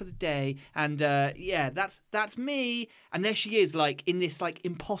thought for the day. And yeah, that's me. And there she is, like in this like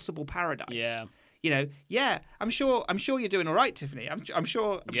impossible paradise. Yeah. You know, yeah. I'm sure you're doing all right, Tiffany. I'm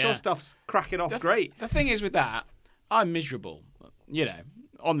sure stuff's cracking off great. The thing is with that, I'm miserable. You know,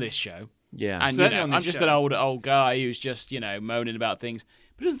 on this show. Yeah. And you Certainly know, on I'm this just show. an old guy who's just, you know, moaning about things.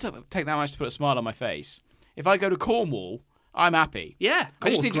 But it doesn't take that much to put a smile on my face. If I go to Cornwall, I'm happy. Yeah, I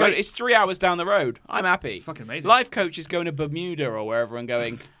just need to go. It's 3 hours down the road. I'm happy. Fucking amazing. Life coach is going to Bermuda or wherever and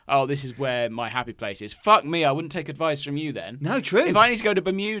going, oh, this is where my happy place is. Fuck me, I wouldn't take advice from you then. No, true. If I need to go to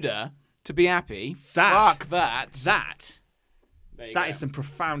Bermuda to be happy, That- fuck that. There you That go. is some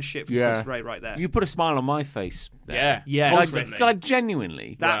profound shit from Yeah. Chris Ray right there. You put a smile on my face there. Yeah. Yeah, Like, constantly. like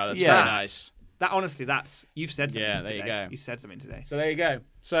genuinely. That's Wow, that's yeah. very nice. You've said something. Yeah, there you today. go. You said something today. So there you go.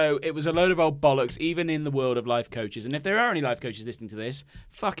 So it was a load of old bollocks, even in the world of life coaches. And if there are any life coaches listening to this,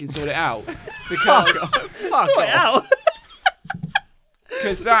 fucking sort it out. Because Sort it out.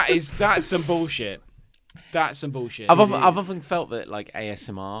 Because that's some bullshit. That's some bullshit. I've often felt that like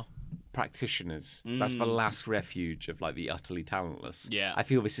ASMR practitioners, that's the last refuge of like the utterly talentless. Yeah. I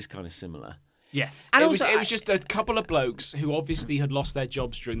feel this is kind of similar. Yes. And it also, was just a couple of blokes who obviously had lost their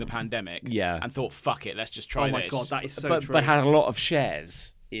jobs during the pandemic. Yeah. And thought, fuck it, let's just try Oh my this. god, that is so but true. but had a lot of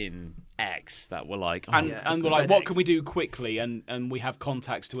shares in X that were like, oh, And we're like, what can we do quickly? And we have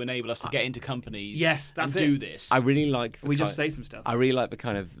contacts to enable us to get into companies. Yes, that's and it. do this. I really like. we just say some stuff. I really like the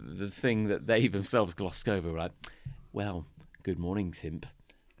kind of the thing that they themselves glossed over. Like, well, good morning, Timp.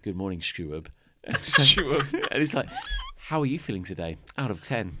 Good morning, Steward. And it's like, how are you feeling today? Out of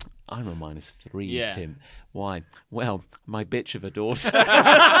 10, I'm a -3, Yeah. Tim. Why? Well, my bitch of a daughter.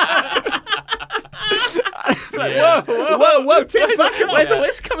 Whoa, Tim, Where's all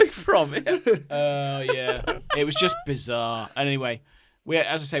this coming from? Yeah. It was just bizarre. And anyway,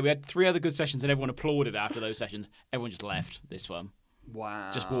 as I say, we had 3 other good sessions and everyone applauded after those sessions. Everyone just left this one.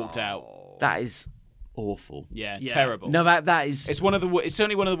 Wow. Just walked out. That is awful. Yeah, Yeah. terrible. No, that is. It's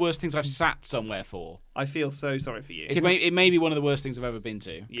certainly one of the worst things I've sat somewhere for. I feel so sorry for you. It may be one of the worst things I've ever been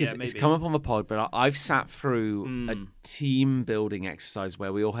to. Yeah, Because maybe. it's come up on the pod, but I've sat through a team building exercise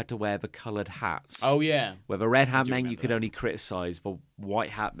where we all had to wear the coloured hats. Oh yeah. Where the red hat do meant you remember could that. only criticise, the white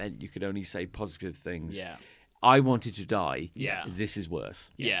hat meant you could only say positive things. Yeah. I wanted to die. Yeah. This is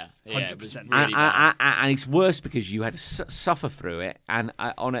worse. Yeah. Yes, It was 100%. really bad. And it's worse because you had to suffer through it, and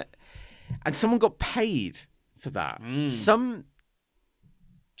and someone got paid for that. Some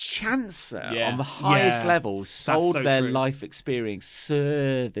chancer Yeah. on the highest Yeah. level sold so their true. life experience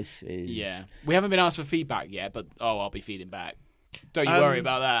services. Yeah. We haven't been asked for feedback yet, but I'll be feeding back. Don't you worry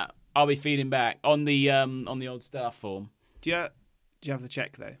about that. I'll be feeding back on the old staff form. Do you have the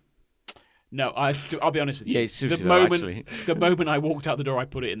check though? No, I'll be honest with you. Yeah, seriously, the though, moment actually. the moment I walked out the door, I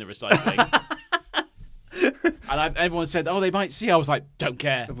put it in the recycling. And everyone said, "Oh, they might see." I was like, "Don't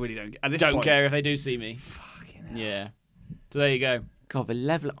care. I really don't. At this Don't point, care if they do see me." Fucking hell. Yeah. So there you go. God, the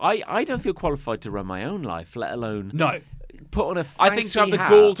level. I don't feel qualified to run my own life, let alone No, put on a I think to have fancy the hat.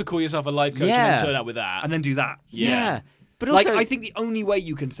 gall to call yourself a life coach and Yeah. then turn up with that. and then do that. Yeah. But Like, also, I think the only way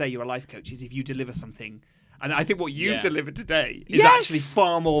you can say you're a life coach is if you deliver something. And I think what you've Yeah. delivered today is Yes! actually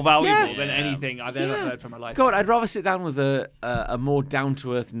far more valuable Yeah. than Yeah. anything I've ever Yeah. heard from a life God, coach. I'd rather sit down with a more down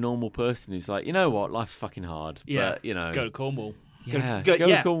to earth, normal person who's like, you know what, life's fucking hard. Yeah. But, you know, Go to Cornwall. yeah, Go- go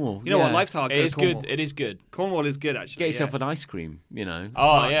yeah. to Cornwall. You know what? Yeah. Life's hard. It Go to is Cornwall. good. It is good. Cornwall is good, actually. Get yourself yeah. an ice cream, you know.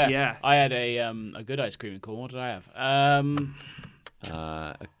 Oh Fuck, yeah. yeah. I had a good ice cream in Cornwall. What did I have?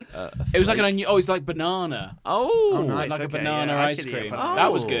 It was like it was like banana. Oh, nice. Like a okay, banana yeah, I ice could eat a cream. banana.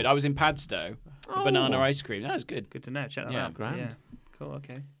 That was Oh. good. I was in Padstow. A banana Oh. ice cream. That was good. Good to know. Check that Yeah, out. grand. Yeah. Cool.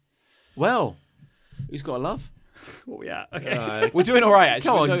 Okay. Well, who's got a love? Oh yeah. Okay. We're doing all right actually.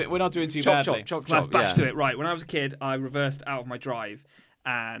 Come We're, on. do- we're not doing too Chop, badly. chop, chop, Let's chop. bash Yeah. to it. Right. When I was a kid, I reversed out of my drive,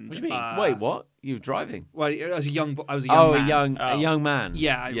 and What do you mean? Wait, what? You were driving? Well, I was a young man. A young man.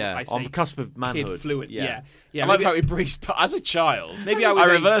 Yeah, yeah. I on say the cusp of manhood. Kid fluent. Yeah. Yeah. I like maybe- how we breezed as a child. Maybe I was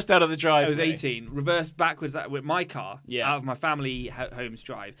eight- reversed out of the driveway. I was 18, reversed backwards with my car Yeah. out of my family home's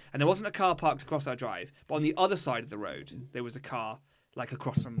drive. And there wasn't a car parked across our drive, but on the other side of the road, there was a car like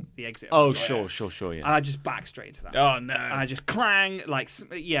across from the exit. of Oh, the drive. sure, yeah. And I just backed straight into that. Oh no. And I just clang, like,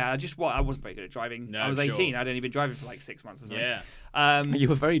 I wasn't very good at driving. No, I was 18. sure. I'd only been driving for like 6 months or something. Yeah. You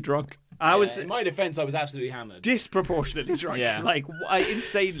were very drunk. I was In my defence, I was absolutely hammered. disproportionately drunk. Yeah. Like,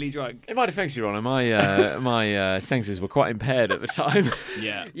 insanely drunk. In my defence, Your Honour, my senses were quite impaired at the time.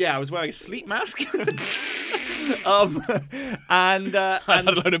 Yeah. Yeah, I was wearing a sleep mask. and I had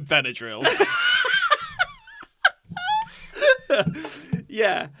a load of Benadryl.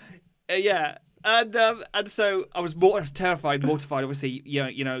 yeah, yeah. And so I was terrified, mortified. Obviously,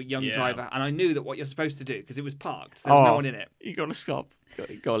 young Yeah. driver, and I knew that what you're supposed to do because it was parked. So there was no one in it. You got to stop.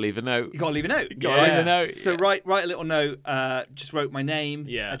 You got to leave a note. You gotta leave a note. Gotta leave a note. So write a little note. Just wrote my name,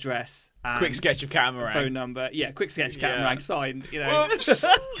 Yeah. address, and Quick sketch of catamaran. phone number. Yeah, quick sketch, Yeah. catamaran, signed. You know. Whoops.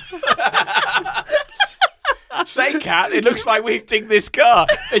 Say, cat, it looks like we've dinged this car.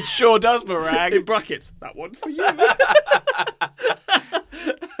 It sure does, In Marag. brackets. That one's for you.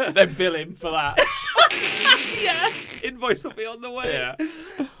 Then bill him for that. Yeah. Invoice will be on the way. Yeah.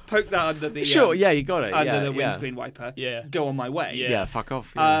 Poke that under the Sure, yeah, you got it. under yeah, the yeah. windscreen wiper. Yeah. Go on my way. Yeah. Yeah, fuck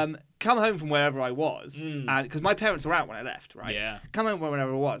off. Yeah. Come home from wherever I was, and because my parents were out when I left, right? Yeah. Come home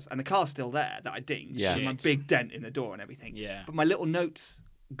wherever I was, and the car's still there that I dinged. Yeah. and my Shit. big dent in the door and everything. Yeah. But my little notes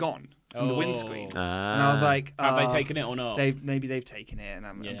gone from the windscreen. And Ah. I was like, Have they taken it or not? Maybe they've taken it, and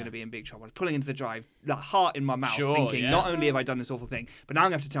I'm going to be in big trouble. I was pulling into the drive, that heart in my mouth, Sure, thinking, yeah. not only have I done this awful thing, but now I'm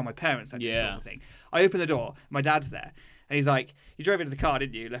going to have to tell my parents I did this Yeah. awful thing. I open the door, my dad's there, and he's like, "You drove into the car,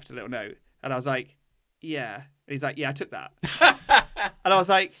 didn't you? Left a little note." And I was like, "Yeah." And he's like, "Yeah, I took that." And I was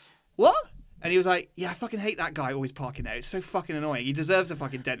like, "What?" And he was like, "Yeah, I fucking hate that guy always parking there. It's so fucking annoying. He deserves a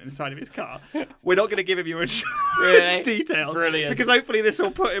fucking dent in the side of his car. We're not going to give him your insurance Really? details. Brilliant. Because hopefully this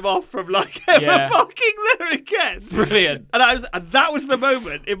will put him off from like ever Yeah. parking there again." Brilliant. And that was the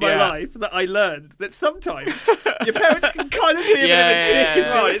moment in my Yeah. life that I learned that sometimes your parents can kind of be a bit of a Yeah, dick as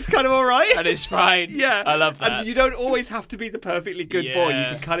yeah. well. It's kind of all right. And it's fine. Yeah. I love that. And you don't always have to be the perfectly good boy. You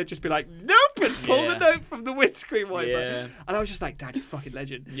Yeah. can kind of just be like, "Nope," and pull Yeah. the note from the windscreen wiper. Yeah. And I was just like, "Dad, you fucking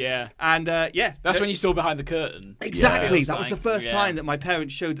legend." Yeah. And yeah. That's when you saw behind the curtain. Exactly. Yeah. That was the first Yeah. time that my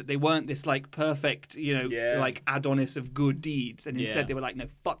parents showed that they weren't this like perfect, Yeah. like Adonis of good deeds, and instead Yeah. they were like, "No,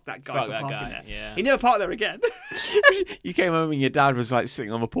 fuck that guy Fuck for that parking guy, there." yeah. He never parked there again. You came home and your dad was like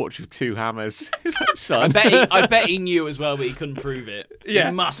sitting on the porch with 2 hammers. He's like, "Son." I bet he knew as well, but he couldn't prove it. Yeah.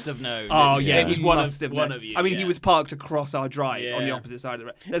 He must have known. Oh It yeah, was he one must of have one known. of you. I mean, he yeah. was parked across our drive on the Yeah. opposite side of the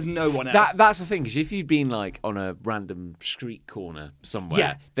road. There's no one else. That's the thing, because if you'd been like on a random street corner somewhere,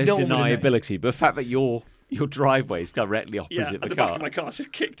 Yeah, there's no one would've known. deniability. But the fact that your driveway is directly yeah, opposite and the the back car. of my car's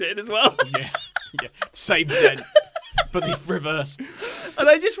just kicked it in as well. Yeah. Yeah. Same dent, but they've reversed. And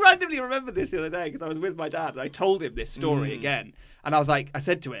I just randomly remembered this the other day because I was with my dad and I told him this story again. And I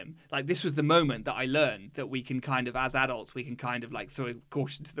said to him, like, this was the moment that I learned that we can kind of, as adults, we can kind of like throw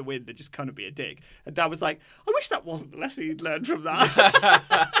caution to the wind and just kind of be a dick. And Dad was like, "I wish that wasn't the lesson you'd learned from that."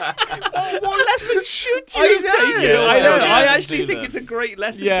 What lesson should you I have know. taken? I know. Yeah, I lesson actually to think learn. it's a great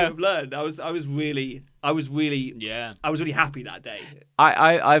lesson Yeah. to have learned. I was really Yeah. happy that day.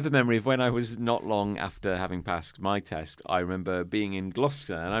 I have a memory of when I was not long after having passed my test. I remember being in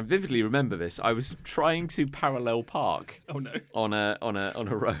Gloucester, and I vividly remember this. I was trying to parallel park Oh no. on a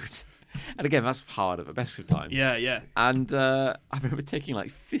road, and again, that's hard at the best of times. Yeah. And I remember taking like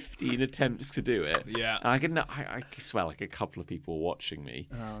 15 attempts to do it. Yeah. And I swear like a couple of people were watching me.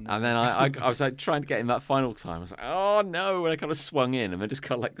 Oh, no. And then I was like trying to get in that final time. I was like, "Oh no!" And I kind of swung in and then just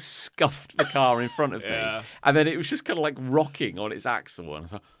kind of like scuffed the car in front of Yeah. me. And then it was just kind of like rocking on its axle. And I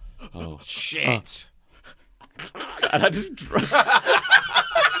was like, "Oh Shit. And I just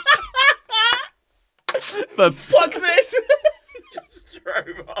but fuck this.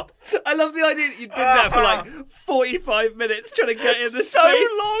 Drove off. I love the idea that you'd been there for like 45 minutes trying to get in the So space.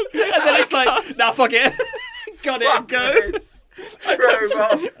 long. And then it's like, "Nah, fuck it." Got it and go. Drove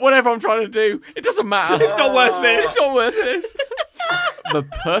off. Whatever I'm trying to do, it doesn't matter. It's not worth this. It's not worth this. The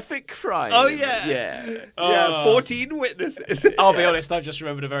perfect crime. Oh, yeah. Yeah. Yeah, 14 witnesses. I'll be honest, I've just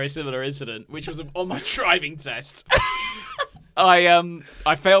remembered a very similar incident, which was on my driving test.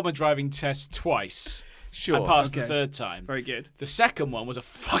 I failed my driving test twice. Sure. I passed Okay. the third time. Very good. The second one was a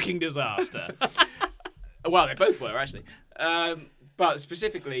fucking disaster. Well, they both were, actually. But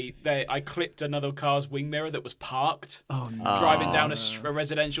specifically, I clipped another car's wing mirror that was parked, Oh, no. driving down a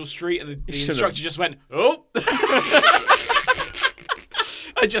residential street, and the should've. instructor just went, "Oh!"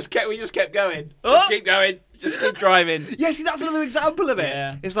 We just kept going. Just keep going. Just keep driving. Yeah, see, that's another example of it.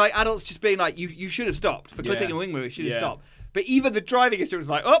 Yeah. It's like adults just being like, you should have stopped. For clipping Yeah. a wing mirror, you should have Yeah. stopped. But even the driving instructor was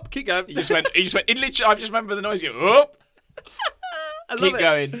like, "Oh, keep going." He just went. It literally. I just remember the noise. Go, "Oh!" I love Keep it.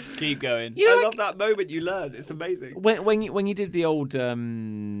 going. Keep going. I love that moment you learn. It's amazing. When you did the old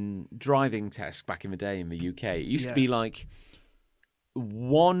driving test back in the day in the UK, it used to be like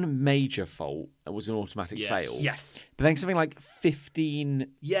one major fault was an automatic Yes. fail. Yes. But then something like 15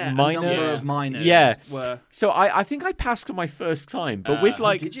 Yeah, minor. a number Yeah. of minors Yeah. were... So I think I passed on my first time, but with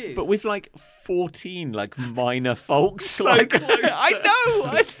like did you? but with like 14 like minor faults. So like close. I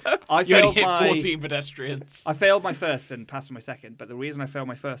know. I You only failed hit my... 14 pedestrians. I failed my first and passed my second, but the reason I failed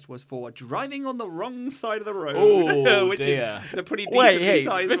my first was for driving on the wrong side of the road, Oh, which dear. is a pretty Wait, decently hey,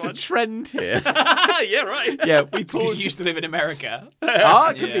 sized there's one. a trend here. Yeah, right. Yeah, we Because pulled. you used to live in America. Ah,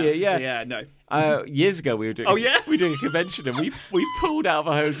 it could Yeah. be it, yeah. Yeah, no. Years ago, we were doing. Oh, yeah? we were doing a convention, and we pulled out of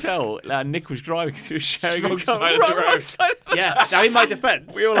a hotel. And Nick was driving because he was sharing Wrong a car. side of the Wrong road. side of the Yeah. Now, in my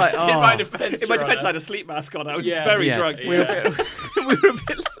defence, We were like, oh. In my defence, in my Your defence, I Honour. had a sleep mask on. I was Yeah. very Yeah. drunk. We were a bit, we were a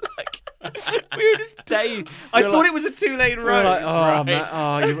bit like, we were just dazed. I thought it was a two-lane We road. were like, oh Right. man,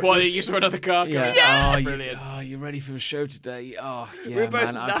 oh, you, What, you saw another car coming? yeah, oh, Brilliant. you ready for the show today? Oh, yeah, were both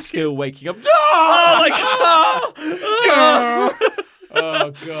man, I'm knackered. still waking up. Oh my god!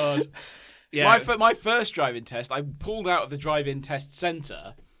 Oh, God. Yeah. My first driving test, I pulled out of the drive-in test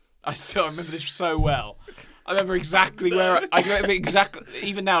centre. I still remember this so well. I remember exactly where I remember exactly.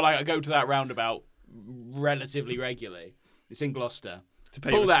 Even now, like I go to that roundabout relatively regularly. It's in Gloucester. To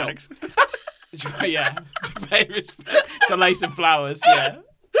pay pulled out. respect. Yeah, to pay respect, to lay some flowers. Yeah,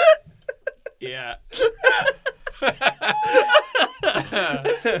 yeah.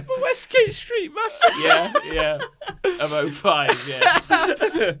 Westgate Street Massacre. Yeah. Of 05,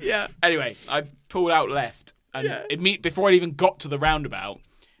 yeah. Yeah. Anyway, I pulled out left, and before I even got to the roundabout,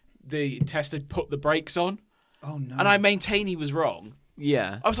 the test had put the brakes on. Oh no! And I maintain he was wrong.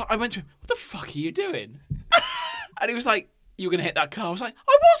 Yeah. I went to him, what the fuck are you doing? And he was like, you were going to hit that car. I was like,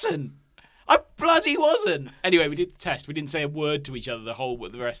 I wasn't. I bloody wasn't. Anyway, we did the test. We didn't say a word to each other the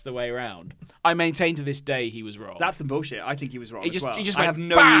rest of the way around. I maintain to this day he was wrong. That's some bullshit. I think he was wrong. He just I went have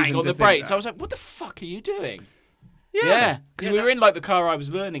no bang reason on to the think brakes. that. I was like, what the fuck are you doing? Yeah. Because we were in like the car I was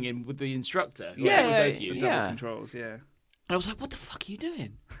learning in with the instructor. who we both used. Double controls. Yeah. And I was like, what the fuck are you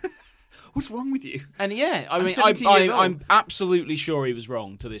doing? What's wrong with you? And yeah, I mean, 17 years old. I'm absolutely sure he was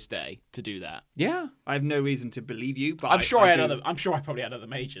wrong to this day to do that. Yeah. I have no reason to believe you, but I'm sure I do. I'm sure I probably had other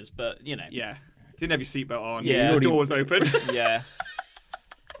majors, but you know. Yeah. Didn't have your seatbelt on. Yeah. Your doors open. Yeah.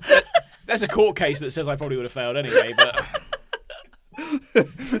 There's a court case that says I probably would have failed anyway, but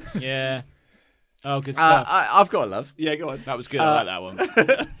yeah. Oh, good stuff. I've got a love. Yeah, go on. That was good. I like that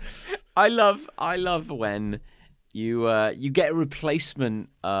one. I love when you get a replacement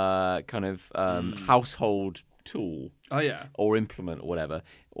kind of household tool Oh yeah. or implement or whatever,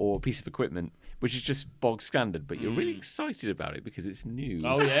 or piece of equipment, which is just bog standard, but you're really excited about it because it's new.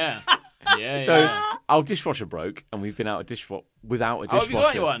 Oh yeah. Yeah. So yeah. our dishwasher broke, and we've been without a dishwasher have you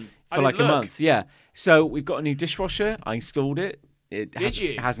got one? I for like didn't a look. month. Yeah. So we've got a new dishwasher. I installed it. Did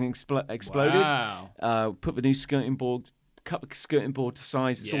you? It hasn't exploded. Wow. Put the new skirting board, cut the skirting board to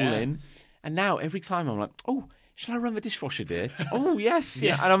size. It's all Yeah. in. And now every time I'm like, oh, shall I run the dishwasher, dear? Oh yes,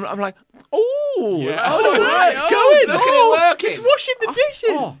 yeah. And I'm like, oh, Yeah. oh, Right. it's Oh, going. look at it working. It's washing the dishes.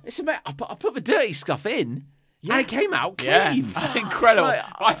 Oh, it's amazing. I put the dirty stuff in, and it came out clean. Yeah. Incredible. Like,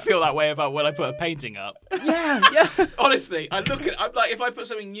 I feel that way about when I put a painting up. yeah. Honestly, I'm like, if I put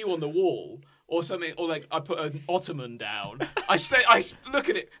something new on the wall or something, or like I put an ottoman down, I look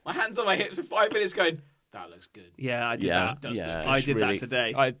at it, my hands on my hips for 5 minutes, going, that looks good. Yeah, I did Yeah. that. Yeah. I It's did really- that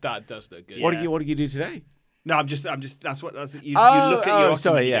today. That does look good. What do you do today? No, I'm just. That's what. That's you. Oh, you look at oh, your.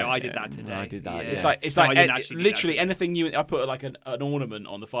 sorry, you yeah, go, I did yeah. that today. No, I did that, Yeah. yeah. It's No, I like didn't actually do that literally today. anything new. I put like an ornament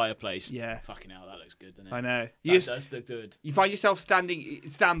on the fireplace. Yeah. Fucking hell, that looks good, doesn't it? I know. That does look good. You find yourself stand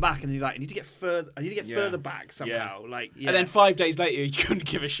back, and you're like, I need to get further. I need to get further back somehow. Like, yeah. And then 5 days later, you couldn't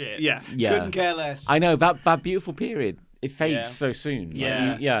give a shit. Yeah. Yeah. Couldn't care less. I know that beautiful period. It fades Yeah. so soon. Like,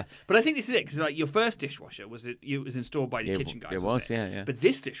 Yeah. yeah. But I think this is it because like your first dishwasher was installed by the It kitchen guys. it wasn't was, yeah. But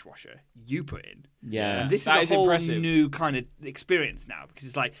this dishwasher you put in. Yeah. And this That is is a whole impressive. new kind of experience now because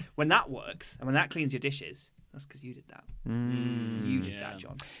it's like when that works and when that cleans your dishes, that's because you did that. You did that,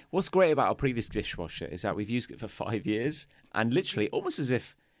 John. What's great about our previous dishwasher is that we've used it for 5 years, and literally almost as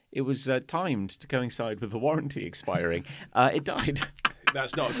if it was timed to coincide with the warranty expiring, it died.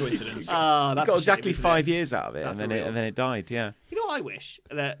 That's not a coincidence. Ah, that's Got a exactly shame, isn't 5 it? years out of it, That's and then it died. Yeah. You know what I wish?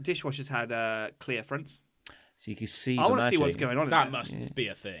 That dishwashers had clear fronts. So you can see. I the want to see what's magic. going on. in That there. must be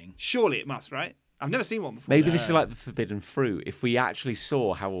a thing. Surely it must, right? I've never seen one before. Maybe this is like the forbidden fruit. If we actually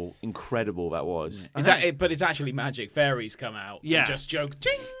saw how incredible that was. But it's actually magic. Fairies come out Yeah. and just joke,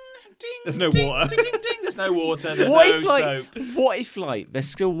 ding, ding. There's no ding, water. Ding, ding, ding. There's no water. There's What no if, like, soap. what if, like, there's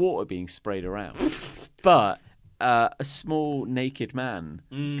still water being sprayed around, but a small naked man,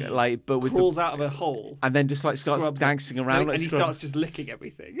 like, but with Crawls out of a hole. and then just like starts Scrubs it. dancing around, and like he scrub- starts just licking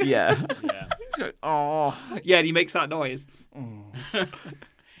everything. Yeah. Yeah. Oh. Yeah, and he makes that noise.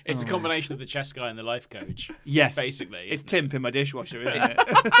 It's a combination of the chess guy and the life coach. Yes. Basically. It's isn't Timp in my dishwasher, isn't it?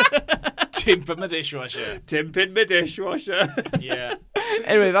 it? Timp and the dishwasher. Timp in my dishwasher. Yeah.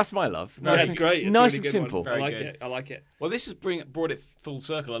 Anyway, that's my love. No, that's great. It's a nice really and good one. simple. I Very like good. it. I like it. Well, this has brought it full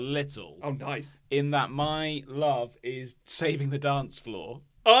circle a little. Oh, nice. In that my love is saving the dance floor.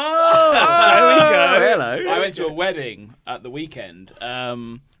 Oh, there we go. Hello. I went to a wedding at the weekend,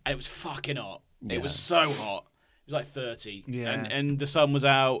 and it was fucking hot. Yeah. It was so hot. It was like 30. Yeah. And the sun was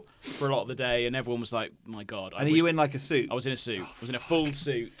out for a lot of the day, and everyone was like, my God. And are you in like a suit? I was in a suit. I was in a full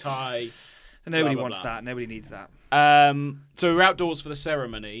suit, tie. Nobody blah, wants blah. that. Nobody needs that. So we were outdoors for the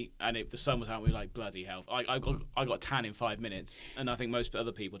ceremony, and the sun was out. We were like, bloody hell! I got tan in 5 minutes, and I think most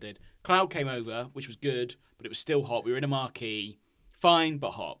other people did. Cloud came over, which was good, but it was still hot. We were in a marquee, fine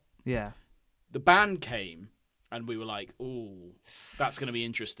but hot. Yeah. The band came, and we were like, "Ooh, that's going to be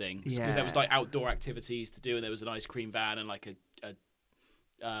interesting," because there was like outdoor activities to do, and there was an ice cream van and like a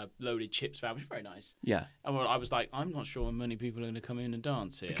loaded chips van, which was very nice. Yeah. And I was like, "I'm not sure many people are going to come in and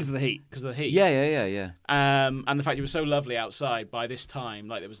dance here Because of the heat. because of the heat." Yeah. And the fact it was so lovely outside by this time,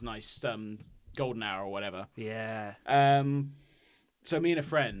 like there was nice golden hour or whatever. Yeah. So me and a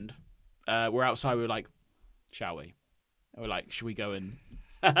friend, we're outside. We were like, "Shall we?" And we're like, "Should we go and?"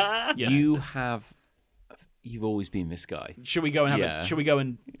 You've always been this guy. Should we go and have? Should we go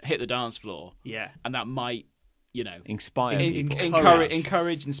and hit the dance floor? Yeah. And that might, inspire people.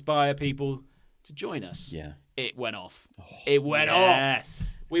 encourage, inspire people to join us. Yeah. It went off. It went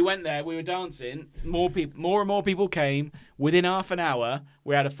off. We went there. We were dancing. More and more people came. Within half an hour,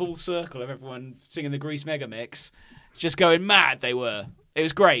 we had a full circle of everyone singing the Grease Mega Mix, just going mad. They were. It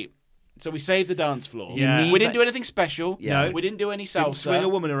was great. So we saved the dance floor. Yeah. We didn't do anything special. Yeah. No. We didn't do any salsa. Didn't swing a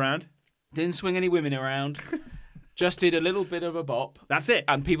woman around. Didn't swing any women around. Just did a little bit of a bop. That's it.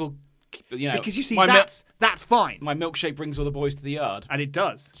 And people, because you see, my that's fine. my milkshake brings all the boys to the yard. And it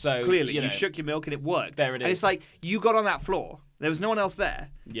does. So, clearly, you shook your milk and it worked. There it And is. it's like you got on that floor. There was no one else there.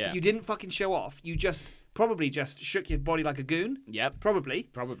 Yeah. But you didn't fucking show off. You probably just shook your body like a goon. Yep. Probably.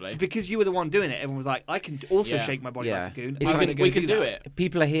 Because you were the one doing it. Everyone was like, I can also shake my body like a goon. It's we can do it.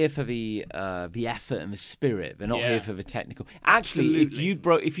 People are here for the effort and the spirit. They're not here for the technical. Actually,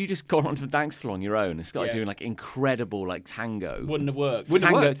 Absolutely. if you just got onto the dance floor on your own and started doing like incredible like tango, Wouldn't have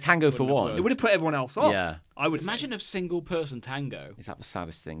worked. Tango for one. It would have put everyone else off. Yeah. I would Imagine a single person tango. Is that the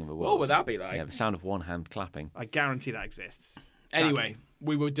saddest thing in the world? What would that be like? Yeah, the sound of one hand clapping. I guarantee that exists. Anyway,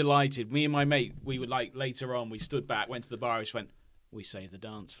 we were delighted. Me and my mate, we were like, later on, we stood back, went to the bar, and just went, we saved the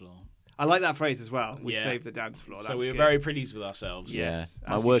dance floor. I like that phrase as well. We saved the dance floor. So we were very pleased with ourselves. Yes,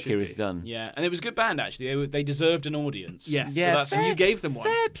 my work here is done. Yeah, and it was a good band, actually. They deserved an audience. Yes. Yeah, So you gave them one.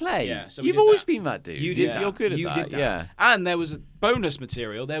 Fair play. Yeah, so we You've did always that. been that dude. You did that. You're good at You that. did that. Yeah. And there was a bonus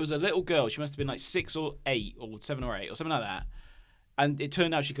material. There was a little girl. She must have been like 6 or 8 or 7 or 8 or something like that. And it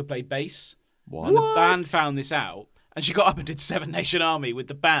turned out she could play bass. What? And the band found this out. And she got up and did Seven Nation Army with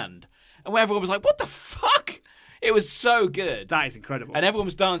the band. And everyone was like, what the fuck? It was so good. That is incredible. And everyone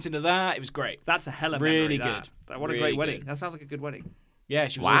was dancing to that. It was great. That's a hell of a Really memory, good. What a Really great wedding. good. That sounds like a good wedding. Yeah,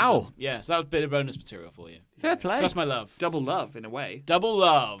 she was Wow. awesome. Yeah, so that was a bit of bonus material for you. Fair play. So that's my love. Double love, in a way. Double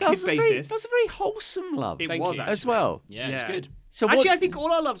love. That was, a very, basis. that was a very wholesome love. It Thank was you. actually. as well. Yeah, it's good. So Actually, what, I think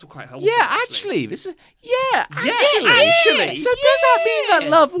all our loves were quite wholesome. yeah, actually, this is actually. actually. So does that mean that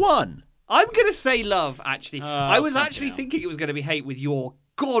love won? I'm going to say love, actually. I was fucking actually hell. thinking it was going to be hate with your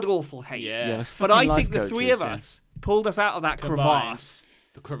god-awful hate. Yeah. it's But fucking I think life the three coaches, of us pulled us out of that Combined. crevasse.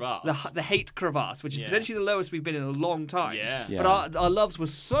 The crevasse. The hate crevasse, which is potentially the lowest we've been in a long time. Yeah. But our loves were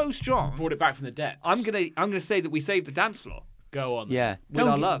so strong. Brought it back from the depths. I'm gonna say that we saved the dance floor. Go on. Yeah. With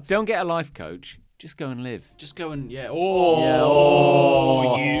our loves. Don't get a life coach. Just go and live. Just go and Yeah.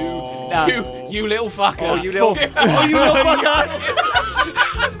 you little fucker. Oh, you little fucker.